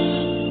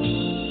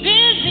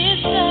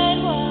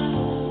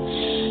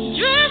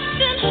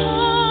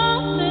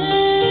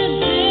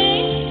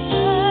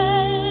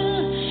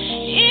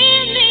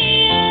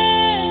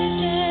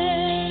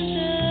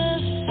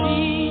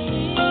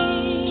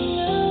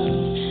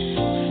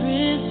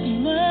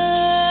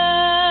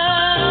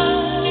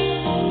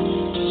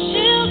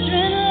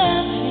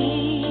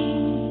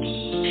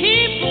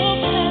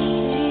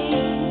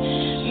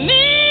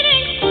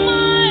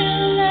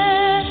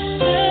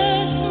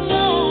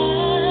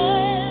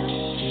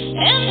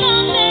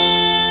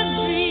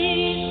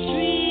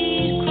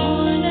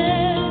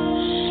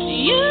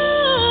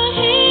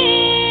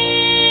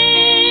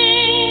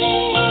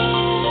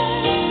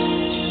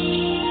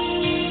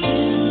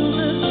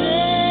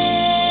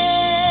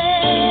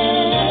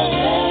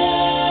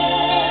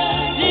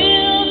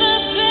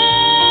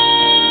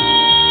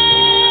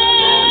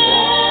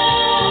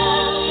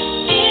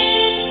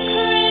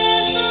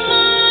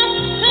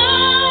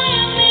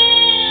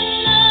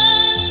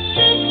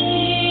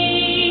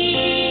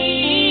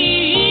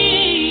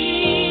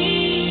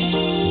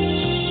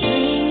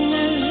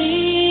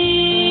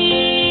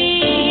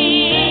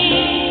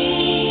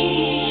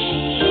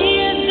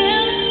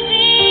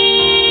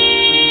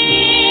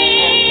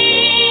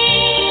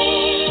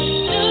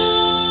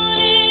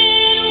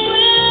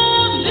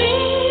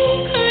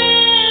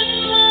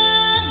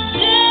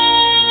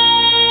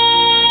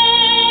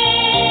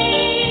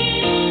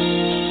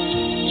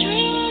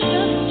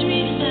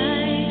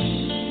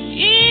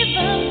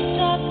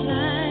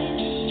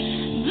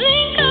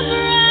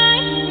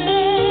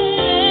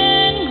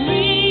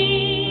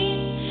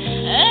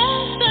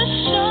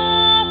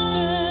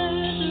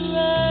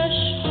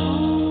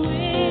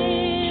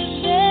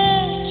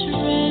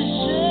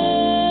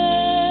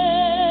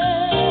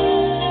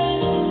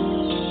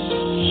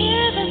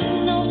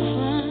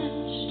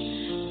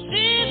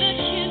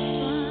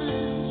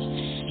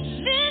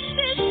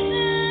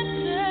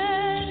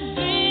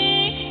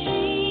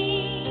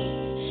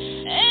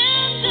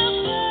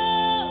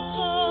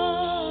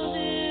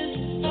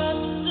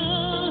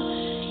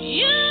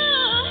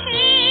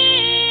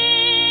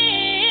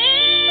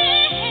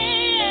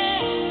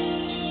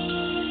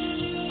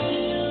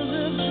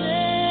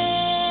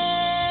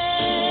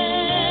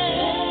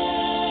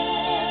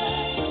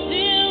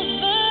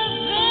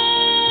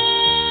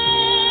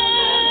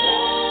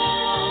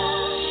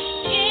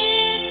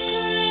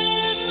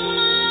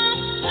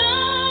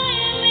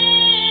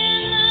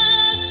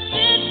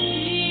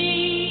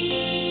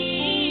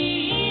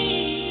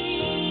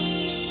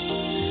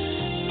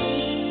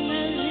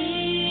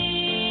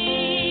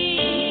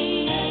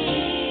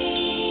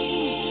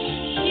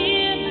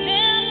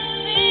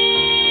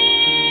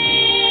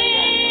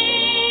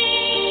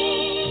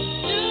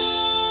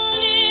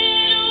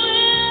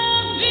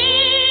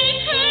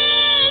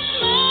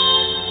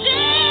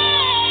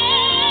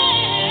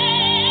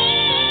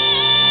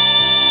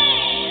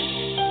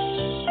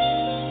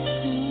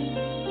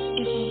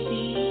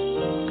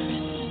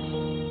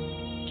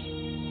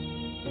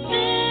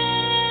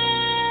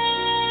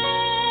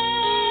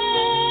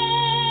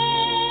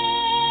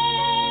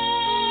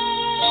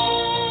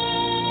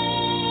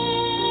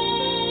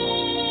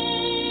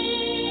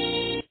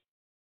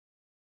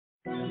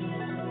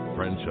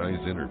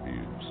Franchise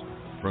Interviews.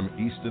 From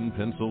Easton,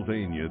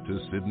 Pennsylvania to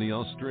Sydney,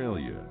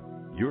 Australia,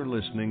 you're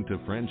listening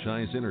to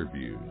Franchise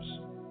Interviews.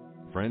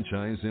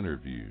 Franchise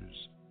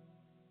Interviews.